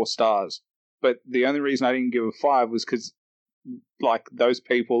it 4 stars. But the only reason I didn't give it 5 was because, like, those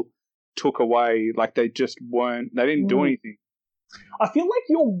people took away, like, they just weren't, they didn't do anything. I feel like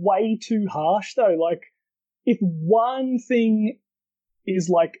you're way too harsh, though. Like, if one thing is,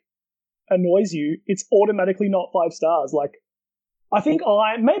 like, annoys you, it's automatically not 5 stars. Like, I think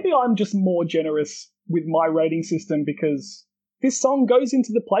maybe I'm just more generous with my rating system because this song goes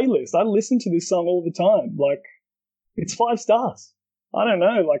into the playlist. I listen to this song all the time. Like, it's 5 stars. I don't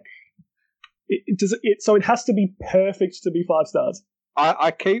know, like, so it has to be perfect to be 5 stars.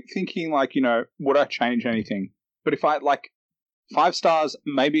 I keep thinking, like, you know, would I change anything? But if I, like, 5 stars,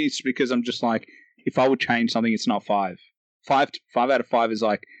 maybe it's because I'm just like, if I would change something, it's not 5. 5 out of 5 is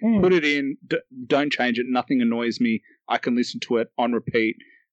like, put it in, don't change it, nothing annoys me, I can listen to it on repeat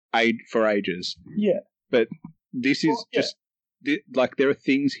for ages. Yeah. But this is just, like, there are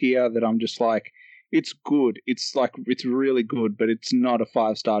things here that I'm just like, it's good, it's like, it's really good, but it's not a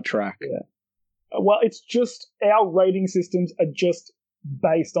 5-star track. Yeah. Well, it's just, our rating systems are just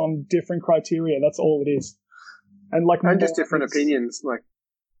based on different criteria, that's all it is. And like, and just different opinions, like.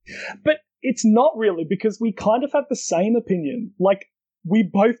 But it's not really, because we kind of have the same opinion. Like, we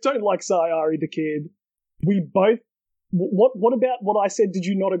both don't like Sayari the Kid. We both. What about what I said? Did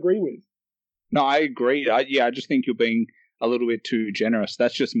you not agree with? No, I agree. I just think you're being a little bit too generous.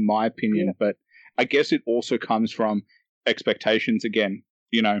 That's just my opinion, but I guess it also comes from expectations again,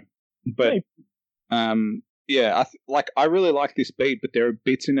 you know. But I really like this beat, but there are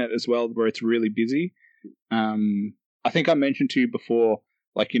bits in it as well where it's really busy. I think I mentioned to you before,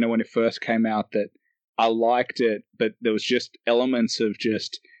 like, you know, when it first came out, that I liked it, but there was just elements of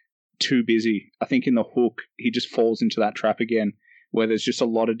just too busy. I think in the hook, he just falls into that trap again, where there's just a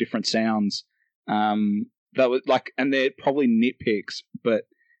lot of different sounds. That was like, and they're probably nitpicks, but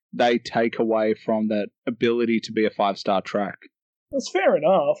they take away from that ability to be a 5-star track. That's fair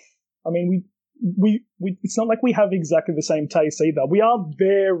enough. I mean, we it's not like we have exactly the same taste either. We are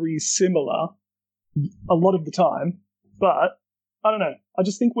very similar a lot of the time. but I don't know. I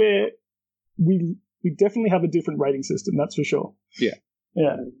just think we definitely have a different rating system. That's for sure. Yeah.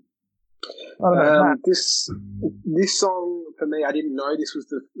 I don't know. Matt. This song for me, I didn't know this was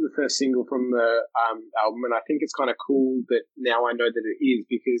the first single from the album, and I think it's kind of cool that now I know that it is,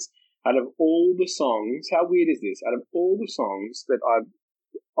 because out of all the songs, how weird is this? Out of all the songs that I've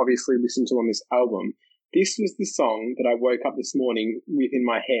obviously listened to on this album, this was the song that I woke up this morning with in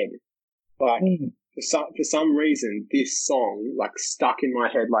my head. Like for some reason, this song like stuck in my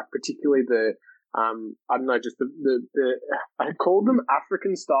head. Like particularly the I don't know, just the I called them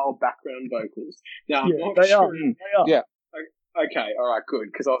African style background vocals. Now I'm not sure. They are. Yeah. Okay, all right, good.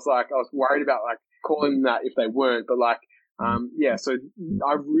 Because I was worried about like calling them that if they weren't, but like yeah. So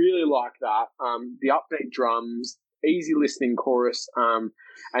I really like that. The upbeat drums, easy listening chorus,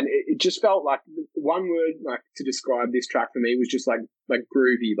 and it just felt like one word like to describe this track for me was just like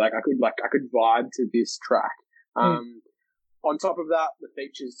groovy. Like I could vibe to this track. On top of that, the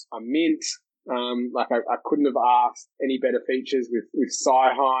features are mint. Like I couldn't have asked any better features with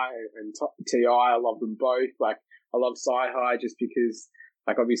Sci-Hi and T.I. I love them both. Like I love Sci-Hi just because,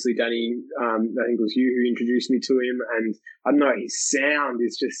 like obviously Danny, I think it was you who introduced me to him, and I don't know, his sound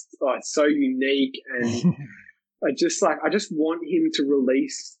is just it's so unique, and I just want him to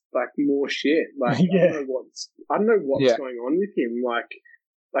release like more shit. Like I don't know what's going on with him.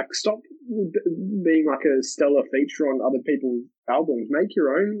 Like stop being like a stellar feature on other people's albums. Make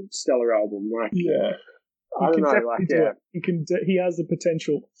your own stellar album. Like I don't know. Like he has the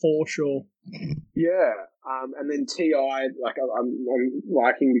potential for sure. Yeah. And then T.I. like I'm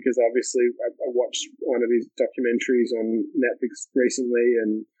liking, because obviously I watched one of his documentaries on Netflix recently,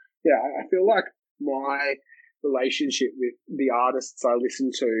 and I feel like my relationship with the artists I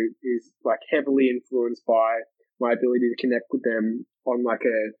listen to is like heavily influenced by my ability to connect with them on like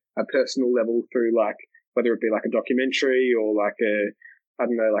a personal level through like whether it be like a documentary or like I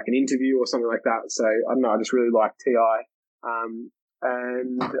don't know, like an interview or something like that. So I don't know, I just really like T.I.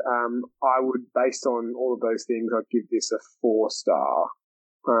 And I would, based on all of those things, I'd give this a 4-star.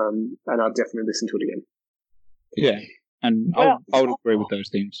 And I'd definitely listen to it again. Yeah, and I would agree with those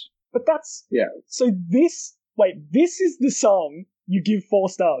things. But that's so this is the song you give 4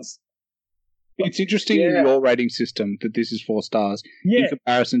 stars. It's interesting in your rating system that this is 4 stars in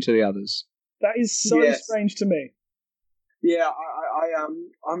comparison to the others. That is so strange to me. Yeah,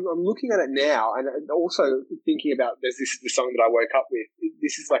 I'm looking at it now, and also thinking about this is the song that I woke up with.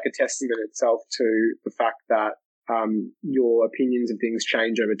 This is like a testament itself to the fact that your opinions of things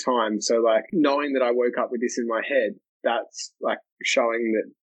change over time. So like knowing that I woke up with this in my head, that's like showing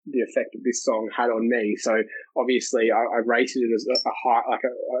that the effect that this song had on me. So obviously I rated it as a high, like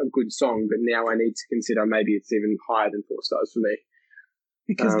a good song, but now I need to consider maybe it's even higher than 4 stars for me.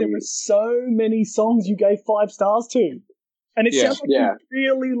 Because there were so many songs you gave 5 stars to. And it sounds like you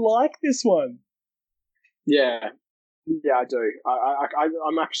really like this one. Yeah. Yeah, I do.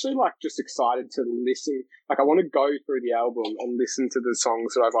 I'm actually like just excited to listen. Like I want to go through the album and listen to the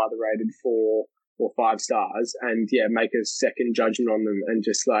songs that I've either rated 4 or 5 stars, and make a second judgment on them, and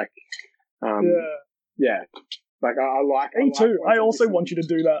just like, like I like. Me too. I also want you to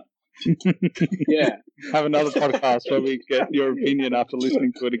do that. Have another podcast where we get your opinion after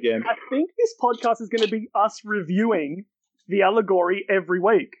listening to it again. I think this podcast is going to be us reviewing the Allegory every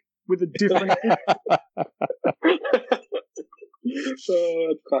week with a different.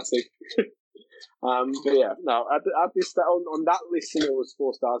 Classic. But at this on that listen, it was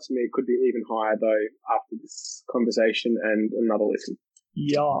 4 stars for me. It could be even higher though after this conversation and another listen.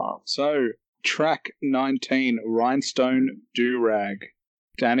 Yeah. So track 19, Rhinestone Do-Rag.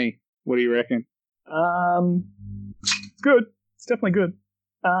 Danny, what do you reckon? It's good. It's definitely good.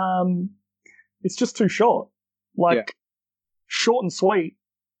 It's just too short. Short and sweet.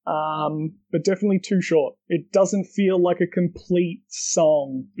 But definitely too short. It doesn't feel like a complete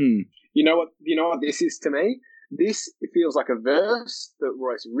song. You know what this is to me? This feels like a verse that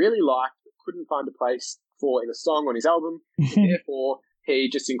Royce really liked, but couldn't find a place for in a song on his album. Therefore, he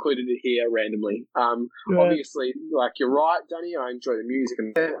just included it here randomly. Obviously, like you're right, Danny, I enjoy the music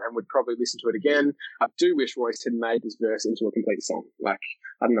and would probably listen to it again. I do wish Royce had made this verse into a complete song. Like,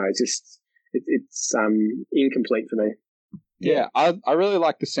 I don't know, it's incomplete for me. Yeah, I really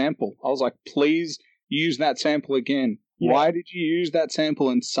like the sample. I was like, please use that sample again. Yeah. Why did you use that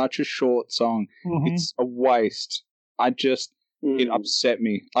sample in such a short song? It's a waste. It upset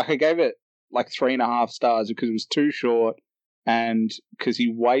me. Like I gave it like 3.5 stars because it was too short and because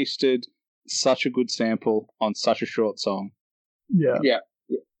he wasted such a good sample on such a short song. Yeah,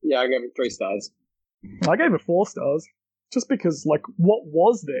 I gave it 3 stars. I gave it 4 stars just because like what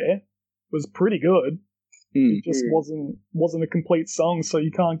was there was pretty good. It just wasn't a complete song, so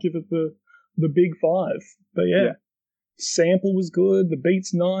you can't give it the big 5. But yeah, sample was good, the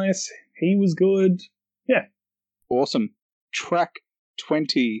beat's nice, he was good. Yeah. Awesome. Track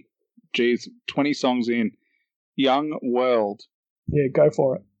 20. Geez, 20 songs in. Young World. Yeah, go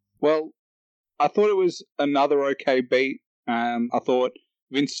for it. Well, I thought it was another okay beat. I thought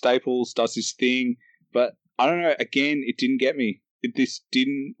Vince Staples does his thing, but I don't know, again, it didn't get me. This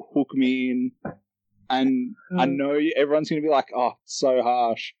didn't hook me in. And I know everyone's going to be like, oh, so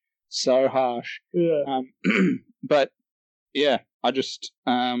harsh. Yeah. But yeah, I just,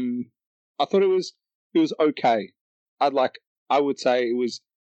 I thought it was okay. I would say it was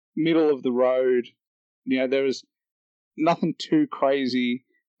middle of the road. You know, there was nothing too crazy.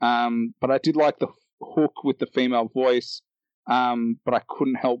 But I did like the hook with the female voice. But I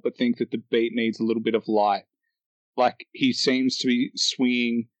couldn't help but think that the beat needs a little bit of light. Like, he seems to be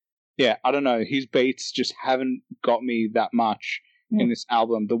swinging. Yeah, I don't know. His beats just haven't got me that much in this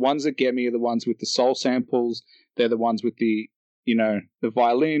album. The ones that get me are the ones with the soul samples. They're the ones with the, you know, the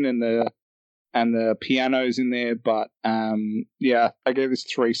violin and the pianos in there. But yeah, I gave this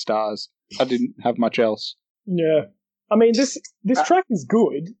 3 stars. I didn't have much else. Yeah, I mean, this track is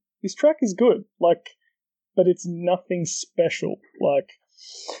good. This track is good. Like, but it's nothing special. Like,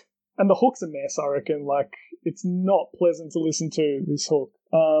 and the hook's a mess, I reckon. Like, it's not pleasant to listen to, this hook.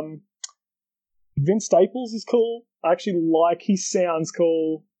 Vince Staples is cool. I actually like his sounds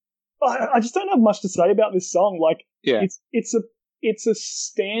cool. I just don't have much to say about this song. Like, yeah, it's a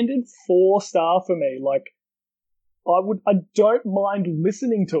standard 4-star for me. Like, I don't mind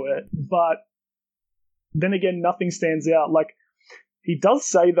listening to it, but then again, nothing stands out. Like, he does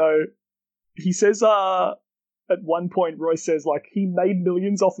say, though, he says, at one point, Royce says, like, he made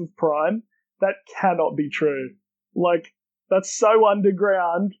millions off of Prime. That cannot be true. Like, that's so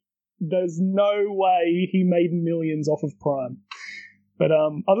underground. There's no way he made millions off of Prime. But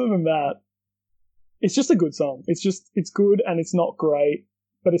other than that, it's just a good song. It's good and it's not great,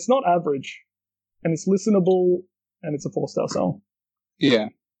 but it's not average. And it's listenable and it's a 4-star song. Yeah.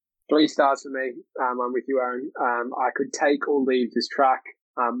 3 stars for me. I'm with you, Aaron. I could take or leave this track.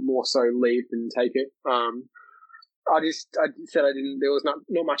 More so leave than take it. I said I didn't. There was not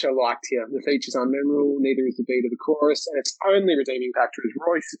much I liked here. The features are memorable. Neither is the beat of the chorus, and its only redeeming factor is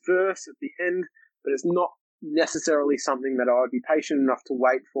Royce's verse at the end. But it's not necessarily something that I would be patient enough to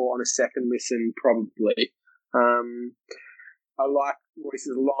wait for on a second listen. Probably. I like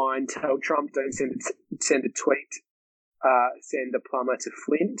Royce's line: "Tell Trump don't send a tweet. Send a plumber to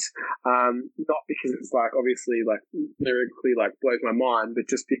Flint." Not because it's like obviously like lyrically like blows my mind, but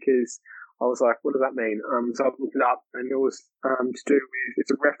just because I was like, what does that mean? So I've looked it up, and it was to do with,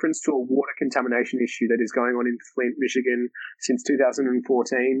 it's a reference to a water contamination issue that is going on in Flint, Michigan since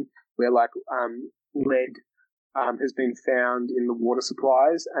 2014, where like lead has been found in the water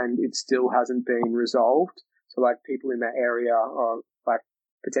supplies, and it still hasn't been resolved. So like people in that area are like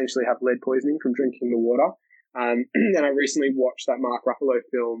potentially have lead poisoning from drinking the water. And I recently watched that Mark Ruffalo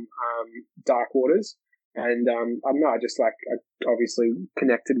film, Dark Waters. And I don't know, I obviously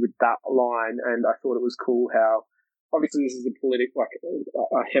connected with that line, and I thought it was cool how, obviously this is a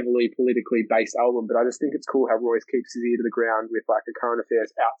heavily politically based album, but I just think it's cool how Royce keeps his ear to the ground with like the current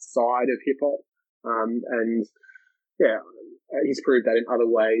affairs outside of hip hop. And yeah, he's proved that in other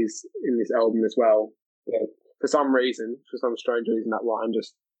ways in this album as well. Yeah. For some strange reason, that line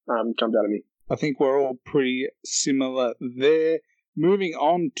just jumped out at me. I think we're all pretty similar there. Moving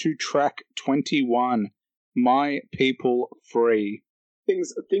on to track 21, My People Free.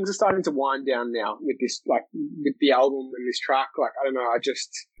 Things are starting to wind down now with this, like with the album and this track. Like, I don't know,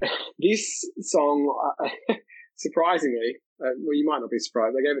 this song, surprisingly, well, you might not be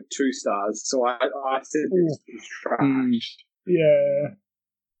surprised, I gave it 2 stars. So I said this was trash. Yeah.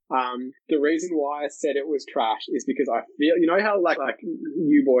 The reason why I said it was trash is because I feel, you know how like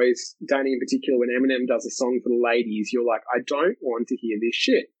you boys, Danny in particular, when Eminem does a song for the ladies, you're like, I don't want to hear this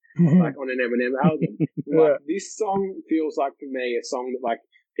shit, like on an Eminem album. Like, this song feels like for me a song that like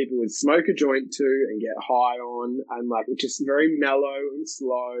people would smoke a joint to and get high on, and like it's just very mellow and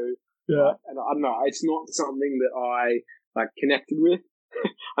slow. Yeah. And I don't know, it's not something that I like connected with.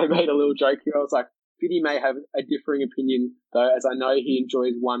 I made a little joke here. I was like, Biddy may have a differing opinion, though, as I know he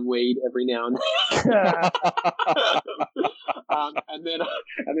enjoys one weed every now and then.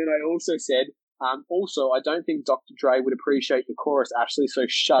 And then I also said, also, I don't think Dr. Dre would appreciate the chorus, Ashley, so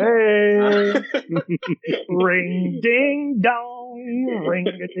shut up. Ring ding dong, ring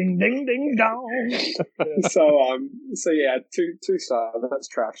ding ding ding dong. So yeah, 2 stars. That's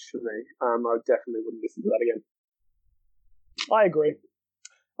trash for me. I definitely wouldn't listen to that again. I agree.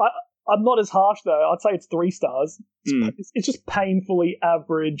 I'm not as harsh though. I'd say it's 3 stars. It's just painfully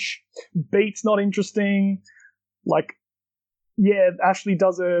average. Beat's not interesting. Like, yeah, Ashley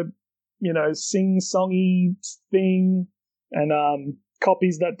does a, sing-songy thing and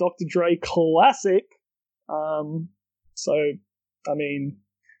copies that Dr. Dre classic. So, I mean,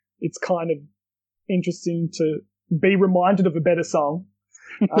 it's kind of interesting to be reminded of a better song.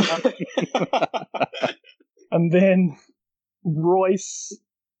 And then Royce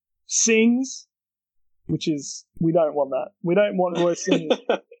sings, which is, we don't want that. We don't want Royce singing.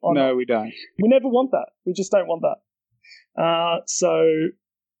 No, we don't. We never want that. We just don't want that. So,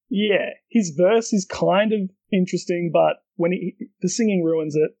 yeah, his verse is kind of interesting, but when the singing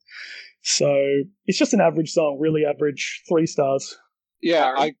ruins it. So it's just an average song, really average, 3 stars.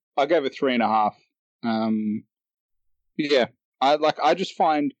 Yeah, I gave it 3.5. Yeah, I just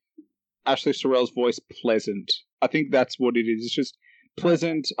find Ashley Sorrell's voice pleasant. I think that's what it is. It's just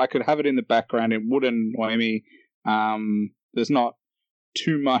pleasant. I could have it in the background. It wouldn't annoy me. There's not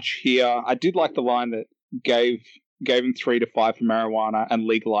too much here. I did like the line that gave him 3 to 5 for marijuana and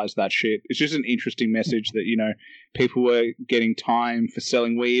legalized that shit. It's just an interesting message that, people were getting time for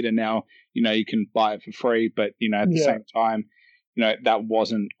selling weed and now, you can buy it for free. But, at the same time, that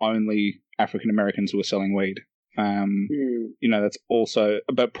wasn't only African Americans who were selling weed. That's also,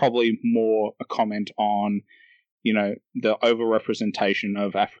 but probably more a comment on, the overrepresentation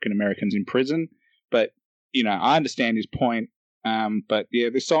of African Americans in prison. But, I understand his point. But yeah,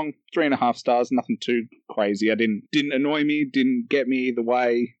 this song, 3.5 stars, nothing too crazy. I didn't annoy me, didn't get me either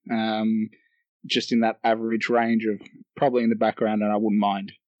way. Just in that average range of probably in the background, and I wouldn't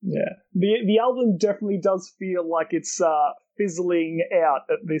mind. Yeah, the album definitely does feel like it's fizzling out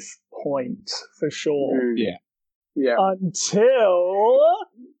at this point for sure. Yeah. Until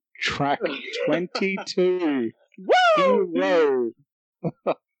track 22. Woo! Hero.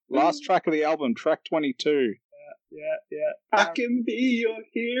 Last track of the album, track 22. Yeah. I can be your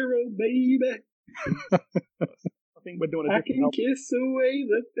hero, baby. I think we're doing a different album. Kiss away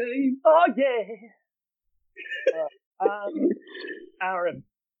the pain. Oh, yeah. Aaron,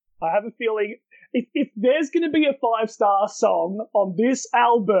 I have a feeling if there's going to be a 5-star song on this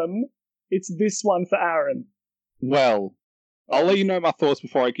album, it's this one for Aaron. Well, I'll let you know my thoughts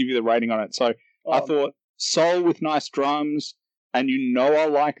before I give you the rating on it. So I thought soul with nice drums, and I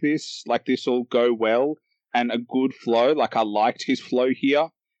like this will go well, and a good flow. Like, I liked his flow here,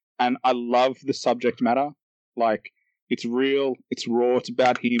 and I love the subject matter. Like, it's real, it's raw, it's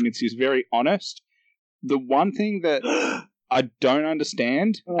about him, he's very honest. The one thing that I don't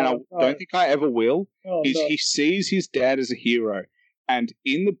understand, and I don't think I ever will, is he sees his dad as a hero. And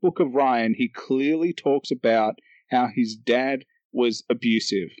in the Book of Ryan, he clearly talks about how his dad was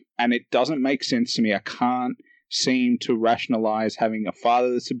abusive. And it doesn't make sense to me. I can't seem to rationalize having a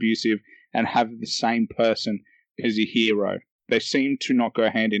father that's abusive and have the same person as a hero. They seem to not go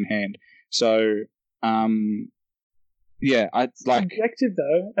hand in hand. So, yeah, it's subjective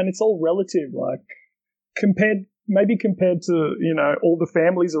though, and it's all relative. Like, compared to, all the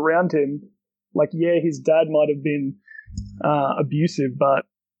families around him, like, yeah, his dad might have been abusive, but,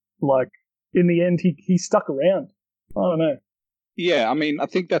 like, in the end, he stuck around. I don't know. Yeah, I mean, I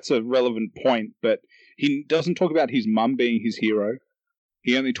think that's a relevant point, but he doesn't talk about his mum being his hero.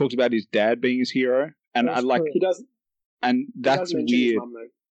 He only talks about his dad being his hero, and he doesn't. And that's weird.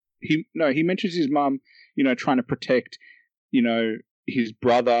 His mum, he mentions his mum, trying to protect, his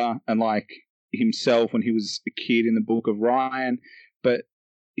brother and like himself when he was a kid in the Book of Ryan, but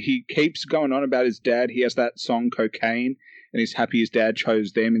he keeps going on about his dad. He has that song Cocaine, and he's happy his dad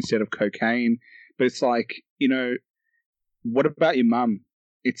chose them instead of cocaine. But it's like, what about your mum?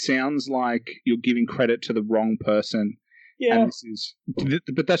 It sounds like you're giving credit to the wrong person. Yeah. And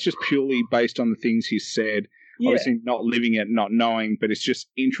but that's just purely based on the things he said. Yeah. Obviously not living it, not knowing, but it's just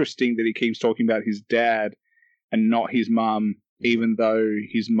interesting that he keeps talking about his dad and not his mum, even though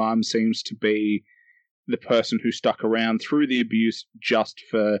his mum seems to be the person who stuck around through the abuse just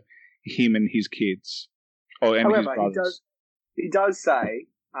for him and his kids. However, he does say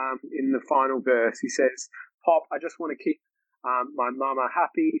in the final verse, he says, "Pop, I just want to keep my mama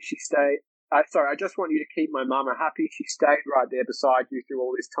happy. She stayed. I just want you to keep my mama happy. She stayed right there beside you through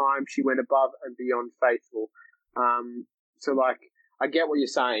all this time. She went above and beyond faithful." So, like, I get what you're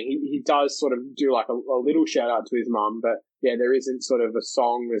saying. He does sort of do like a little shout out to his mum, but yeah, there isn't sort of a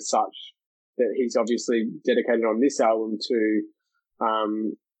song as such that he's obviously dedicated on this album to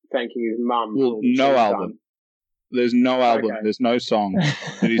thanking his mum. Well, no album. There's no album. Okay. There's no song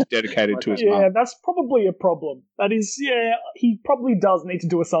that he's dedicated to his mum. Yeah, that's probably a problem. That is, yeah, he probably does need to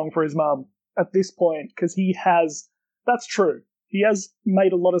do a song for his mum at this point, because he has. That's true. He has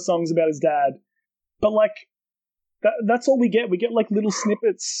made a lot of songs about his dad, but like that's all we get. We get like little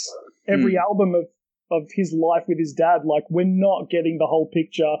snippets every album of his life with his dad. Like we're not getting the whole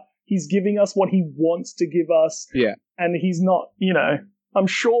picture. He's giving us what he wants to give us. Yeah. And he's not, I'm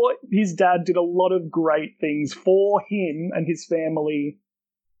sure his dad did a lot of great things for him and his family,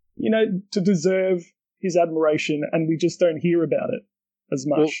 to deserve his admiration, and we just don't hear about it as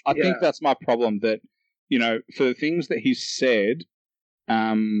much. Well, I think that's my problem, that, for the things that he said,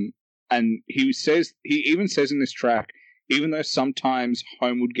 and he even says in this track, even though sometimes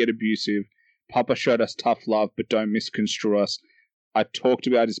home would get abusive, Papa showed us tough love, but don't misconstrue us. I talked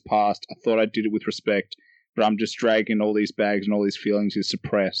about his past. I thought I did it with respect, but I'm just dragging all these bags and all these feelings he's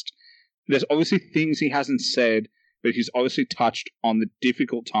suppressed. There's obviously things he hasn't said, but he's obviously touched on the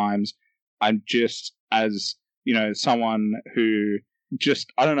difficult times. I'm just, as, someone who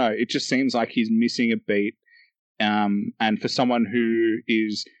just, I don't know, it just seems like he's missing a beat. And for someone who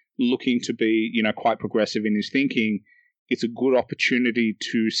is looking to be, quite progressive in his thinking, it's a good opportunity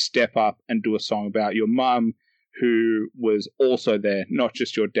to step up and do a song about your mum, who was also there, not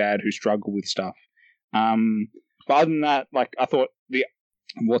just your dad who struggled with stuff. But other than that, like, I thought the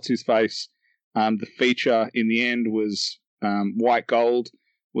feature in the end was White Gold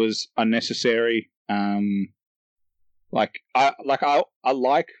was unnecessary. I like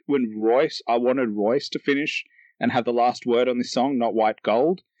when Royce, I wanted Royce to finish and have the last word on this song, not White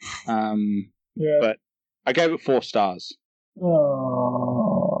Gold. But I gave it 4 stars.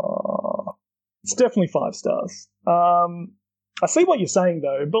 Oh, it's definitely 5 stars. I see what you're saying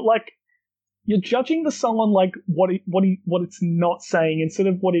though, but like, you're judging the song on like what it's not saying instead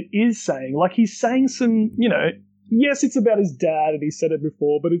of what it is saying. Like he's saying some, yes, it's about his dad, and he said it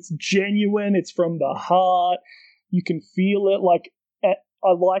before, but it's genuine. It's from the heart. You can feel it. Like I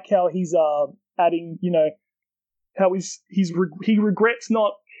like how he's adding, how he regrets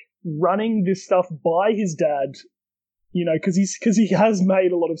not running this stuff by his dad. Because he has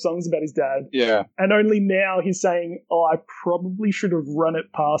made a lot of songs about his dad. Yeah. And only now he's saying, oh, I probably should have run it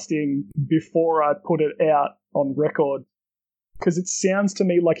past him before I put it out on record. Because it sounds to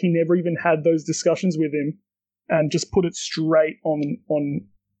me like he never even had those discussions with him and just put it straight on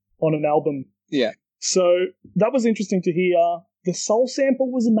an album. Yeah. So that was interesting to hear. The soul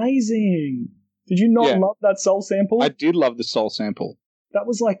sample was amazing. Did you not love that soul sample? I did love the soul sample. That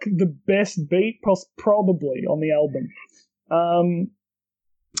was like the best beat probably on the album.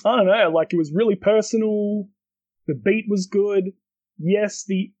 I don't know, like it was really personal. The beat was good. Yes,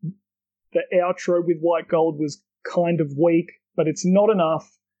 the outro with White Gold was kind of weak, but it's not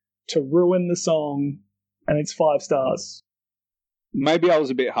enough to ruin the song, and it's 5 stars. Maybe I was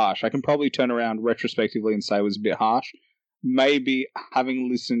a bit harsh. I can probably turn around retrospectively and say I was a bit harsh. Maybe having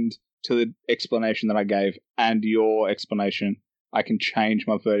listened to the explanation that I gave and your explanation, I can change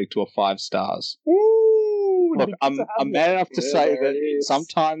my verdict to a 5 stars. Ooh, look, I'm man enough to say that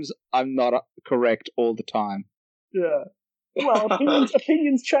sometimes I'm not correct all the time. Yeah. Well,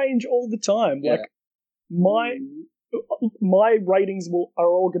 opinions change all the time. Yeah. Like my ratings are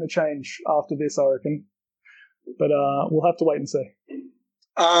all going to change after this, I reckon. But we'll have to wait and see.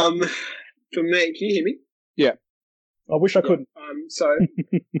 For me, can you hear me? Yeah. I wish I couldn't. So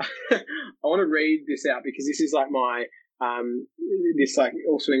I want to read this out because this is like my this like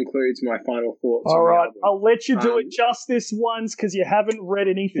also includes my final thoughts. All right, I'll let you do it just this once because you haven't read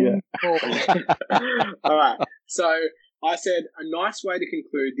anything. Yeah. All right. So I said a nice way to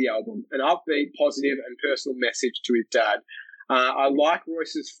conclude the album, an upbeat, positive, and personal message to his dad. I like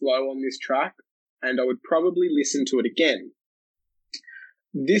Royce's flow on this track, and I would probably listen to it again.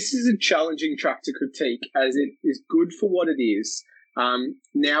 This is a challenging track to critique as it is good for what it is.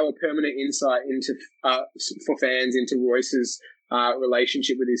 Now a permanent insight into for fans into Royce's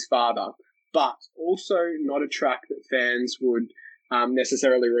relationship with his father, but also not a track that fans would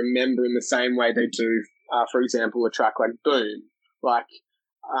necessarily remember in the same way they do, for example, a track like Boom. Like,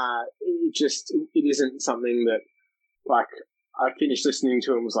 it isn't something that, like, I finished listening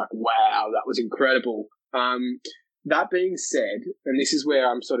to and was like, wow, that was incredible. That being said, and this is where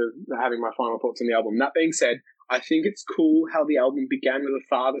I'm sort of having my final thoughts on the album, that being said, I think it's cool how the album began with a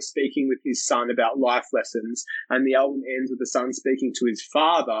father speaking with his son about life lessons, and the album ends with the son speaking to his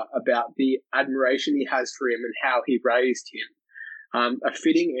father about the admiration he has for him and how he raised him. A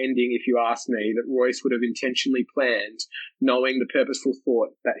fitting ending, if you ask me, that Royce would have intentionally planned, knowing the purposeful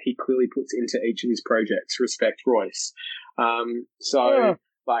thought that he clearly puts into each of his projects. Respect, Royce.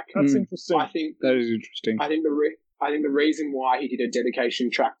 That's interesting. I think that is interesting. I think the reason why he did a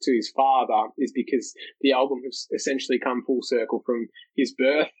dedication track to his father is because the album has essentially come full circle from his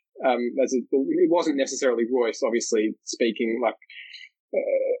birth it wasn't necessarily Royce, obviously speaking like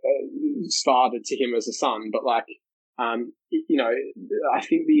father to him as a son, but like, you know, I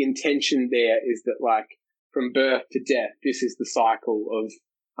think the intention there is that like from birth to death, this is the cycle of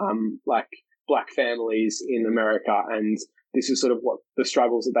like black families in America, and this is sort of what the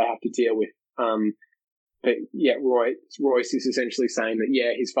struggles that they have to deal with. But yeah, Royce is essentially saying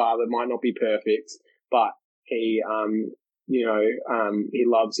that his father might not be perfect, but he he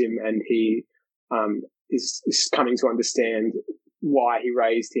loves him, and he is coming to understand why he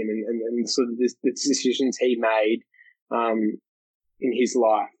raised him, and sort of the decisions he made in his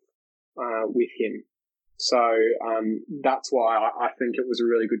life with him. So that's why I think it was a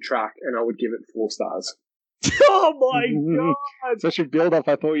really good track, and I would give it 4 stars. Oh my god! Such a build up.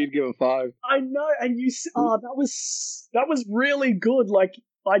 I thought you'd give it 5. I know, and that was really good. Like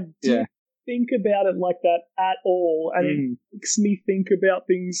I didn't think about it like that at all, and it makes me think about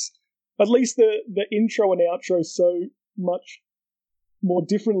things. At least the intro and outro so much more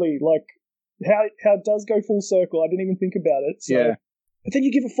differently. Like how it does go full circle. I didn't even think about it. So. Yeah. But then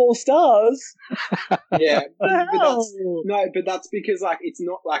you give it 4 stars. Yeah, but that's because like it's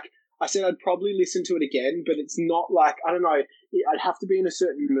not like. I said I'd probably listen to it again, but it's not like, I don't know, I'd have to be in a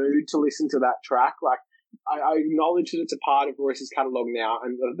certain mood to listen to that track. Like, I acknowledge that it's a part of Royce's catalogue now,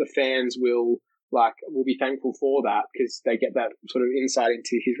 and the fans will be thankful for that because they get that sort of insight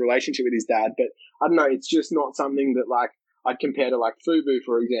into his relationship with his dad. But I don't know, it's just not something that like I'd compare to like Fubu,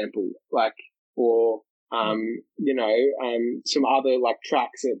 for example, like, or, some other like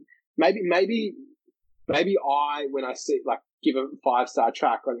tracks that maybe I, when I see like, give a 5-star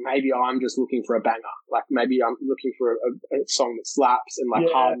track, like maybe I'm just looking for a banger, like maybe I'm looking for a song that slaps and like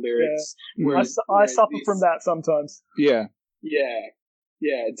hard lyrics. Yeah. I suffer from that sometimes. Yeah,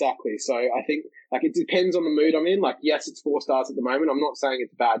 exactly. So I think like it depends on the mood I'm in. Like yes, it's 4 stars at the moment. I'm not saying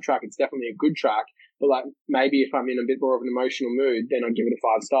it's a bad track. It's definitely a good track. But like maybe if I'm in a bit more of an emotional mood, then I'd give it a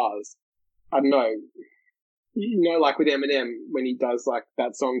 5 stars. I don't know. You know, like with Eminem when he does like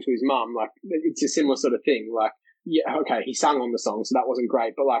that song to his mum, like it's a similar sort of thing. Like. Yeah, okay, he sang on the song, so that wasn't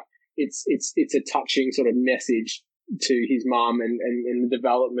great, but like it's a touching sort of message to his mum and the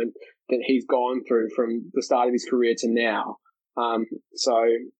development that he's gone through from the start of his career to now. So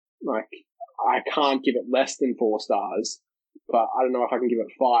like I can't give it less than 4 stars, but I don't know if I can give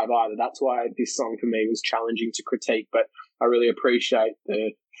it 5 either. That's why this song for me was challenging to critique, but I really appreciate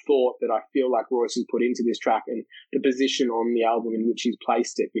the thought that I feel like Royce has put into this track and the position on the album in which he's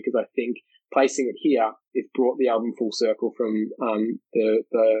placed it, because I think placing it here, it brought the album full circle from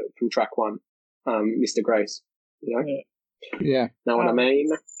from track 1, Mr. Grace. You know? Yeah. Know what I mean?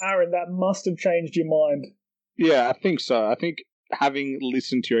 Aaron, that must have changed your mind. Yeah, I think so. I think having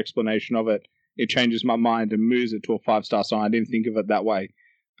listened to your explanation of it, it changes my mind and moves it to a 5-star song. I didn't think of it that way.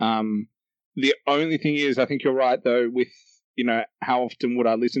 The only thing is, I think you're right though, with how often would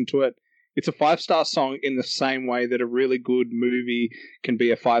I listen to it? It's a 5-star song in the same way that a really good movie can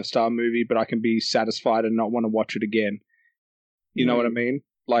be a 5-star movie, but I can be satisfied and not want to watch it again. You know what I mean?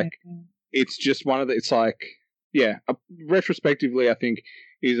 Like, it's just one of the, it's like, retrospectively, I think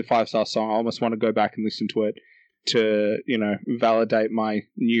it is a 5-star song. I almost want to go back and listen to it to, validate my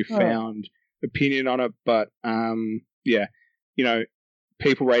newfound opinion on it. But,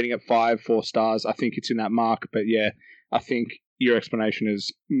 people rating it 4 stars, I think it's in that mark. But yeah, I think your explanation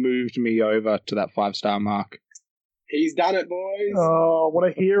has moved me over to that 5-star mark. He's done it, boys. Oh, what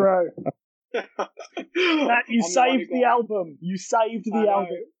a hero. Matt, you saved the album. You saved the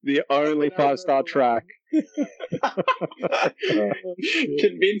album. The only 5-star track.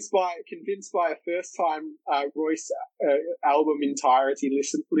 Convinced by a first-time Royce album entirety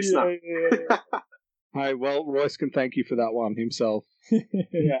listener. Yeah. Hey, well, Royce can thank you for that one himself.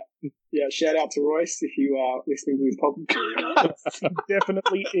 Yeah. Shout out to Royce if you are listening to this podcast. He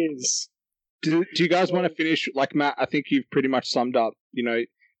definitely is. Do you guys want to finish, like Matt, I think you've pretty much summed up, do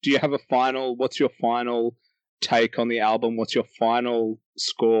you have what's your final take on the album? What's your final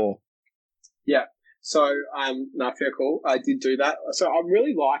score? Yeah. So, fair call. I did do that. So I'm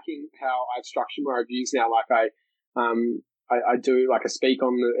really liking how I've structured my reviews now. Like I do like I speak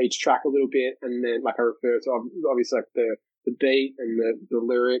on each track a little bit, and then like I refer to obviously like the beat and the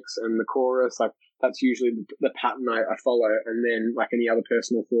lyrics and the chorus. Like that's usually the pattern I follow, and then like any other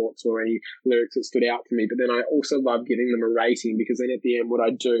personal thoughts or any lyrics that stood out to me. But then I also love giving them a rating, because then at the end what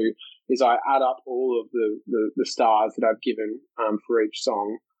I do is I add up all of the stars that I've given for each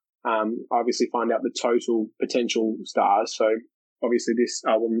song. I obviously find out the total potential stars. So obviously this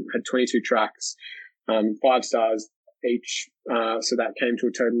album had 22 tracks, 5 stars each. So that came to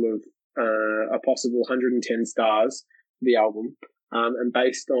a total of a possible 110 stars, the album. and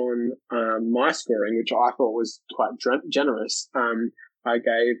based on my scoring, which I thought was quite generous, I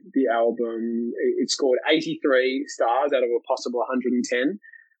gave the album, it scored 83 stars out of a possible 110,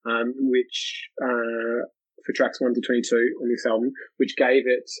 which for tracks 1 to 22 on this album, which gave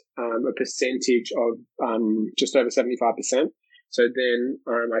it a percentage of just over 75%. So then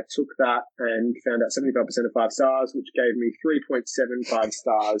I took that and found out 75% of 5 stars, which gave me 3.75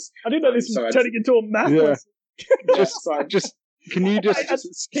 stars. I didn't know this was turning into a math lesson. Can you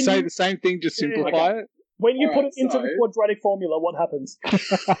say the same thing, just simplify it? When you put it into the quadratic formula, what happens?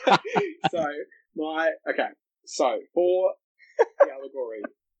 So for the Allegory,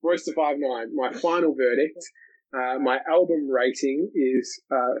 Royce to 5'9", my final verdict, my album rating is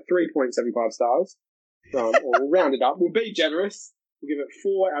 3.75 stars. Or we'll round it up. We'll be generous. We'll give it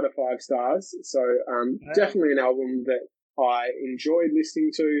 4 out of 5 stars. So definitely an album that I enjoyed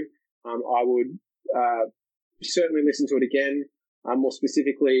listening to. I would certainly listen to it again. More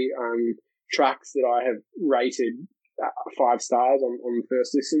specifically, tracks that I have rated 5 stars on the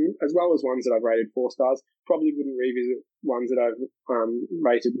first listen, as well as ones that I've rated 4 stars. Probably wouldn't revisit ones that I've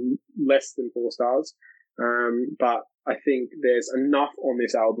rated less than 4 stars. But I think there's enough on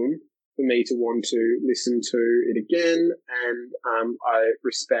this album for me to want to listen to it again, and I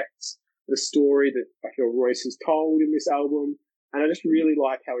respect the story that I feel Royce has told in this album, and I just really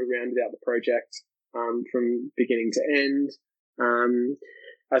like how he rounded out the project from beginning to end.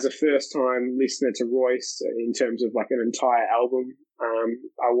 As a first-time listener to Royce, in terms of like an entire album,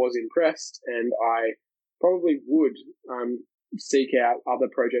 I was impressed, and I probably would seek out other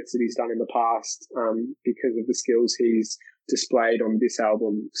projects that he's done in the past because of the skills he's displayed on this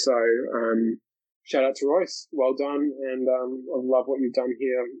album. So shout out to Royce, well done, and I love what you've done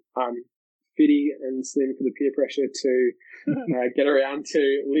here. Fiddy and Slim for the peer pressure to get around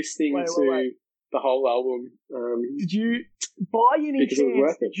to listening to the whole album. Did you, by any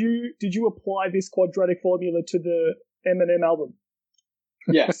chance, did you apply this quadratic formula to the Eminem album?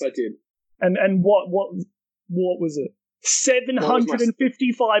 Yes, I did. And what was it?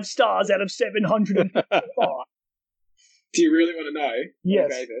 755 stars out of 755. Do you really want to know? Yes.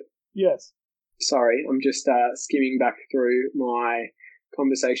 What I gave it? Yes. Sorry, I'm just skimming back through my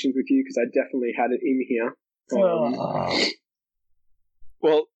conversations with you because I definitely had it in here.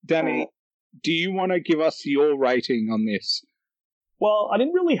 Well, Danny, do you want to give us your rating on this? Well, I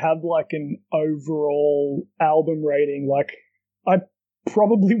didn't really have like an overall album rating. Like, I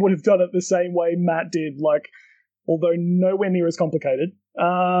probably would have done it the same way Matt did, like, although nowhere near as complicated.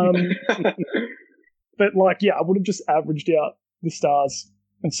 But like, yeah, I would have just averaged out the stars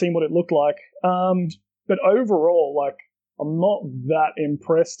and seen what it looked like. But overall, like, I'm not that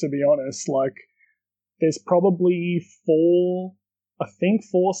impressed, to be honest. Like, there's probably 4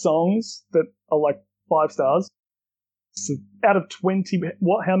 songs that are like 5 stars. So out of 20,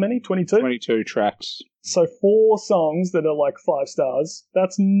 how many? 22? 22 tracks. So 4 songs that are like 5 stars.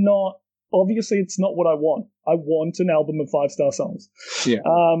 That's not, obviously it's not what I want. I want an album of 5-star songs. Yeah.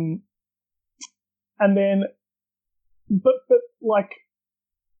 And then, but like,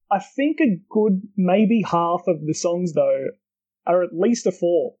 I think a good, maybe half of the songs though are at least a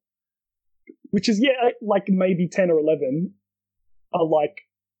 4, which is, yeah, like maybe 10 or 11 are like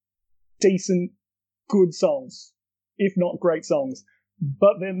decent, good songs, if not great songs.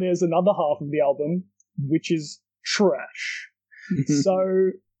 But then there's another half of the album which is trash.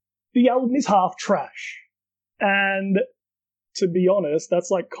 So the album is half trash. And to be honest, that's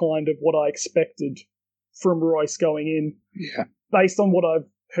like kind of what I expected from Royce going in. Yeah. Based on what I've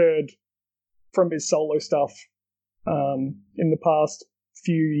heard from his solo stuff in the past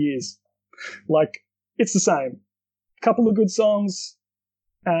few years. Like, it's the same. A couple of good songs,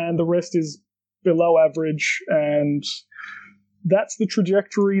 and the rest is below average, and that's the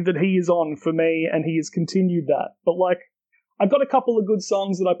trajectory that he is on for me, and he has continued that. But like, I got a couple of good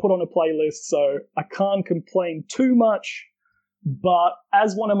songs that I put on a playlist, so I can't complain too much. But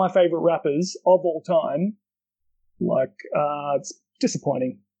as one of my favorite rappers of all time, like, it's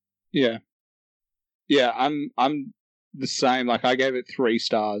disappointing. Yeah. Yeah, I'm the same. Like, I gave it 3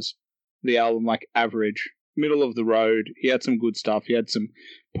 stars. The album, like, average, middle of the road. He had some good stuff. He had some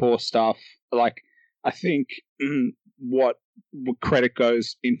poor stuff. Like, I think what credit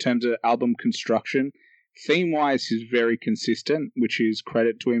goes in terms of album construction, theme-wise, he's very consistent, which is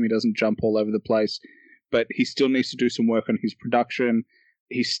credit to him. He doesn't jump all over the place, but he still needs to do some work on his production.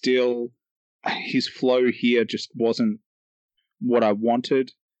 His flow here just wasn't what I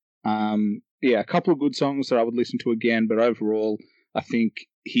wanted. Yeah, a couple of good songs that I would listen to again, but overall, I think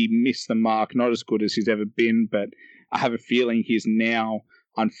he missed the mark. Not as good as he's ever been, but I have a feeling he's now,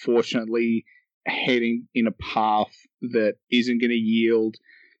 unfortunately, heading in a path that isn't going to yield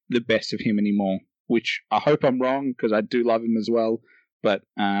the best of him anymore, which I hope I'm wrong because I do love him as well. But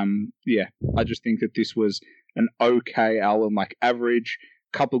yeah, I just think that this was an okay album, like average,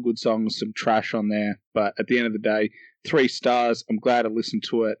 couple good songs, some trash on there. But at the end of the day, 3 stars. I'm glad I listened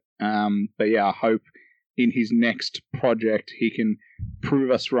to it. But yeah, I hope in his next project he can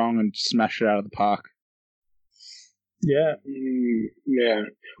prove us wrong and smash it out of the park. Yeah. Yeah.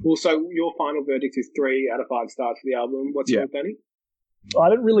 Well, so your final verdict is 3 out of 5 stars for the album. What's yours, Danny? I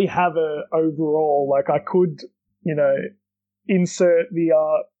don't really have a overall. Like, I could, insert the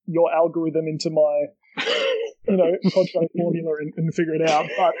your algorithm into my contract formula and figure it out,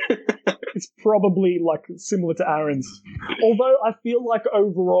 but it's probably like similar to Aaron's. Although I feel like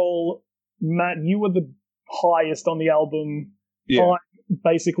overall, Matt, you were the highest on the album. Yeah. I'm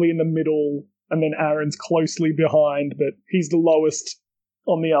basically in the middle, and then Aaron's closely behind, but he's the lowest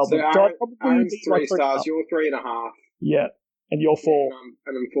on the album. So I'd probably Aaron's be 3 stars, you're 3.5. Yeah, and you're 4.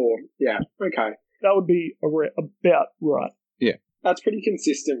 And I'm 4. Yeah, okay. That would be about right. Yeah. That's pretty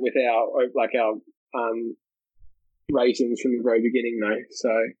consistent with our ratings from the very beginning, though. So,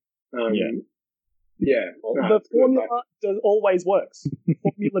 the formula always works.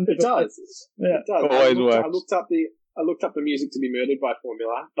 Formula it does. Yeah. It does. Always works. I looked up the music to be murdered by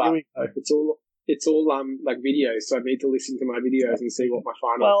formula, but it's all like videos, so I need to listen to my videos and see what my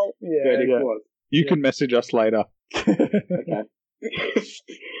final verdict was. You can message us later. Okay.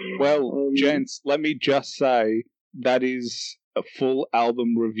 Well, gents, let me just say that is a full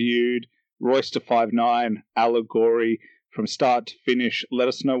album reviewed. Royce to 5'9", Allegory, from start to finish. Let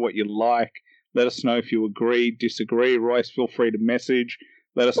us know what you like. Let us know if you agree, disagree. Royce, feel free to message.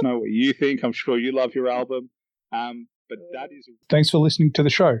 Let us know what you think. I'm sure you love your album. But that is. Thanks for listening to the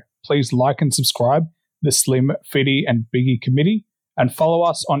show. Please like and subscribe the Slim, Fitty and Biggie Committee, and follow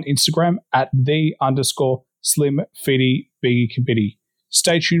us on Instagram at @the_Slim, Fitty, Biggie Committee.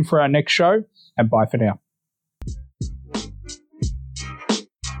 Stay tuned for our next show, and bye for now.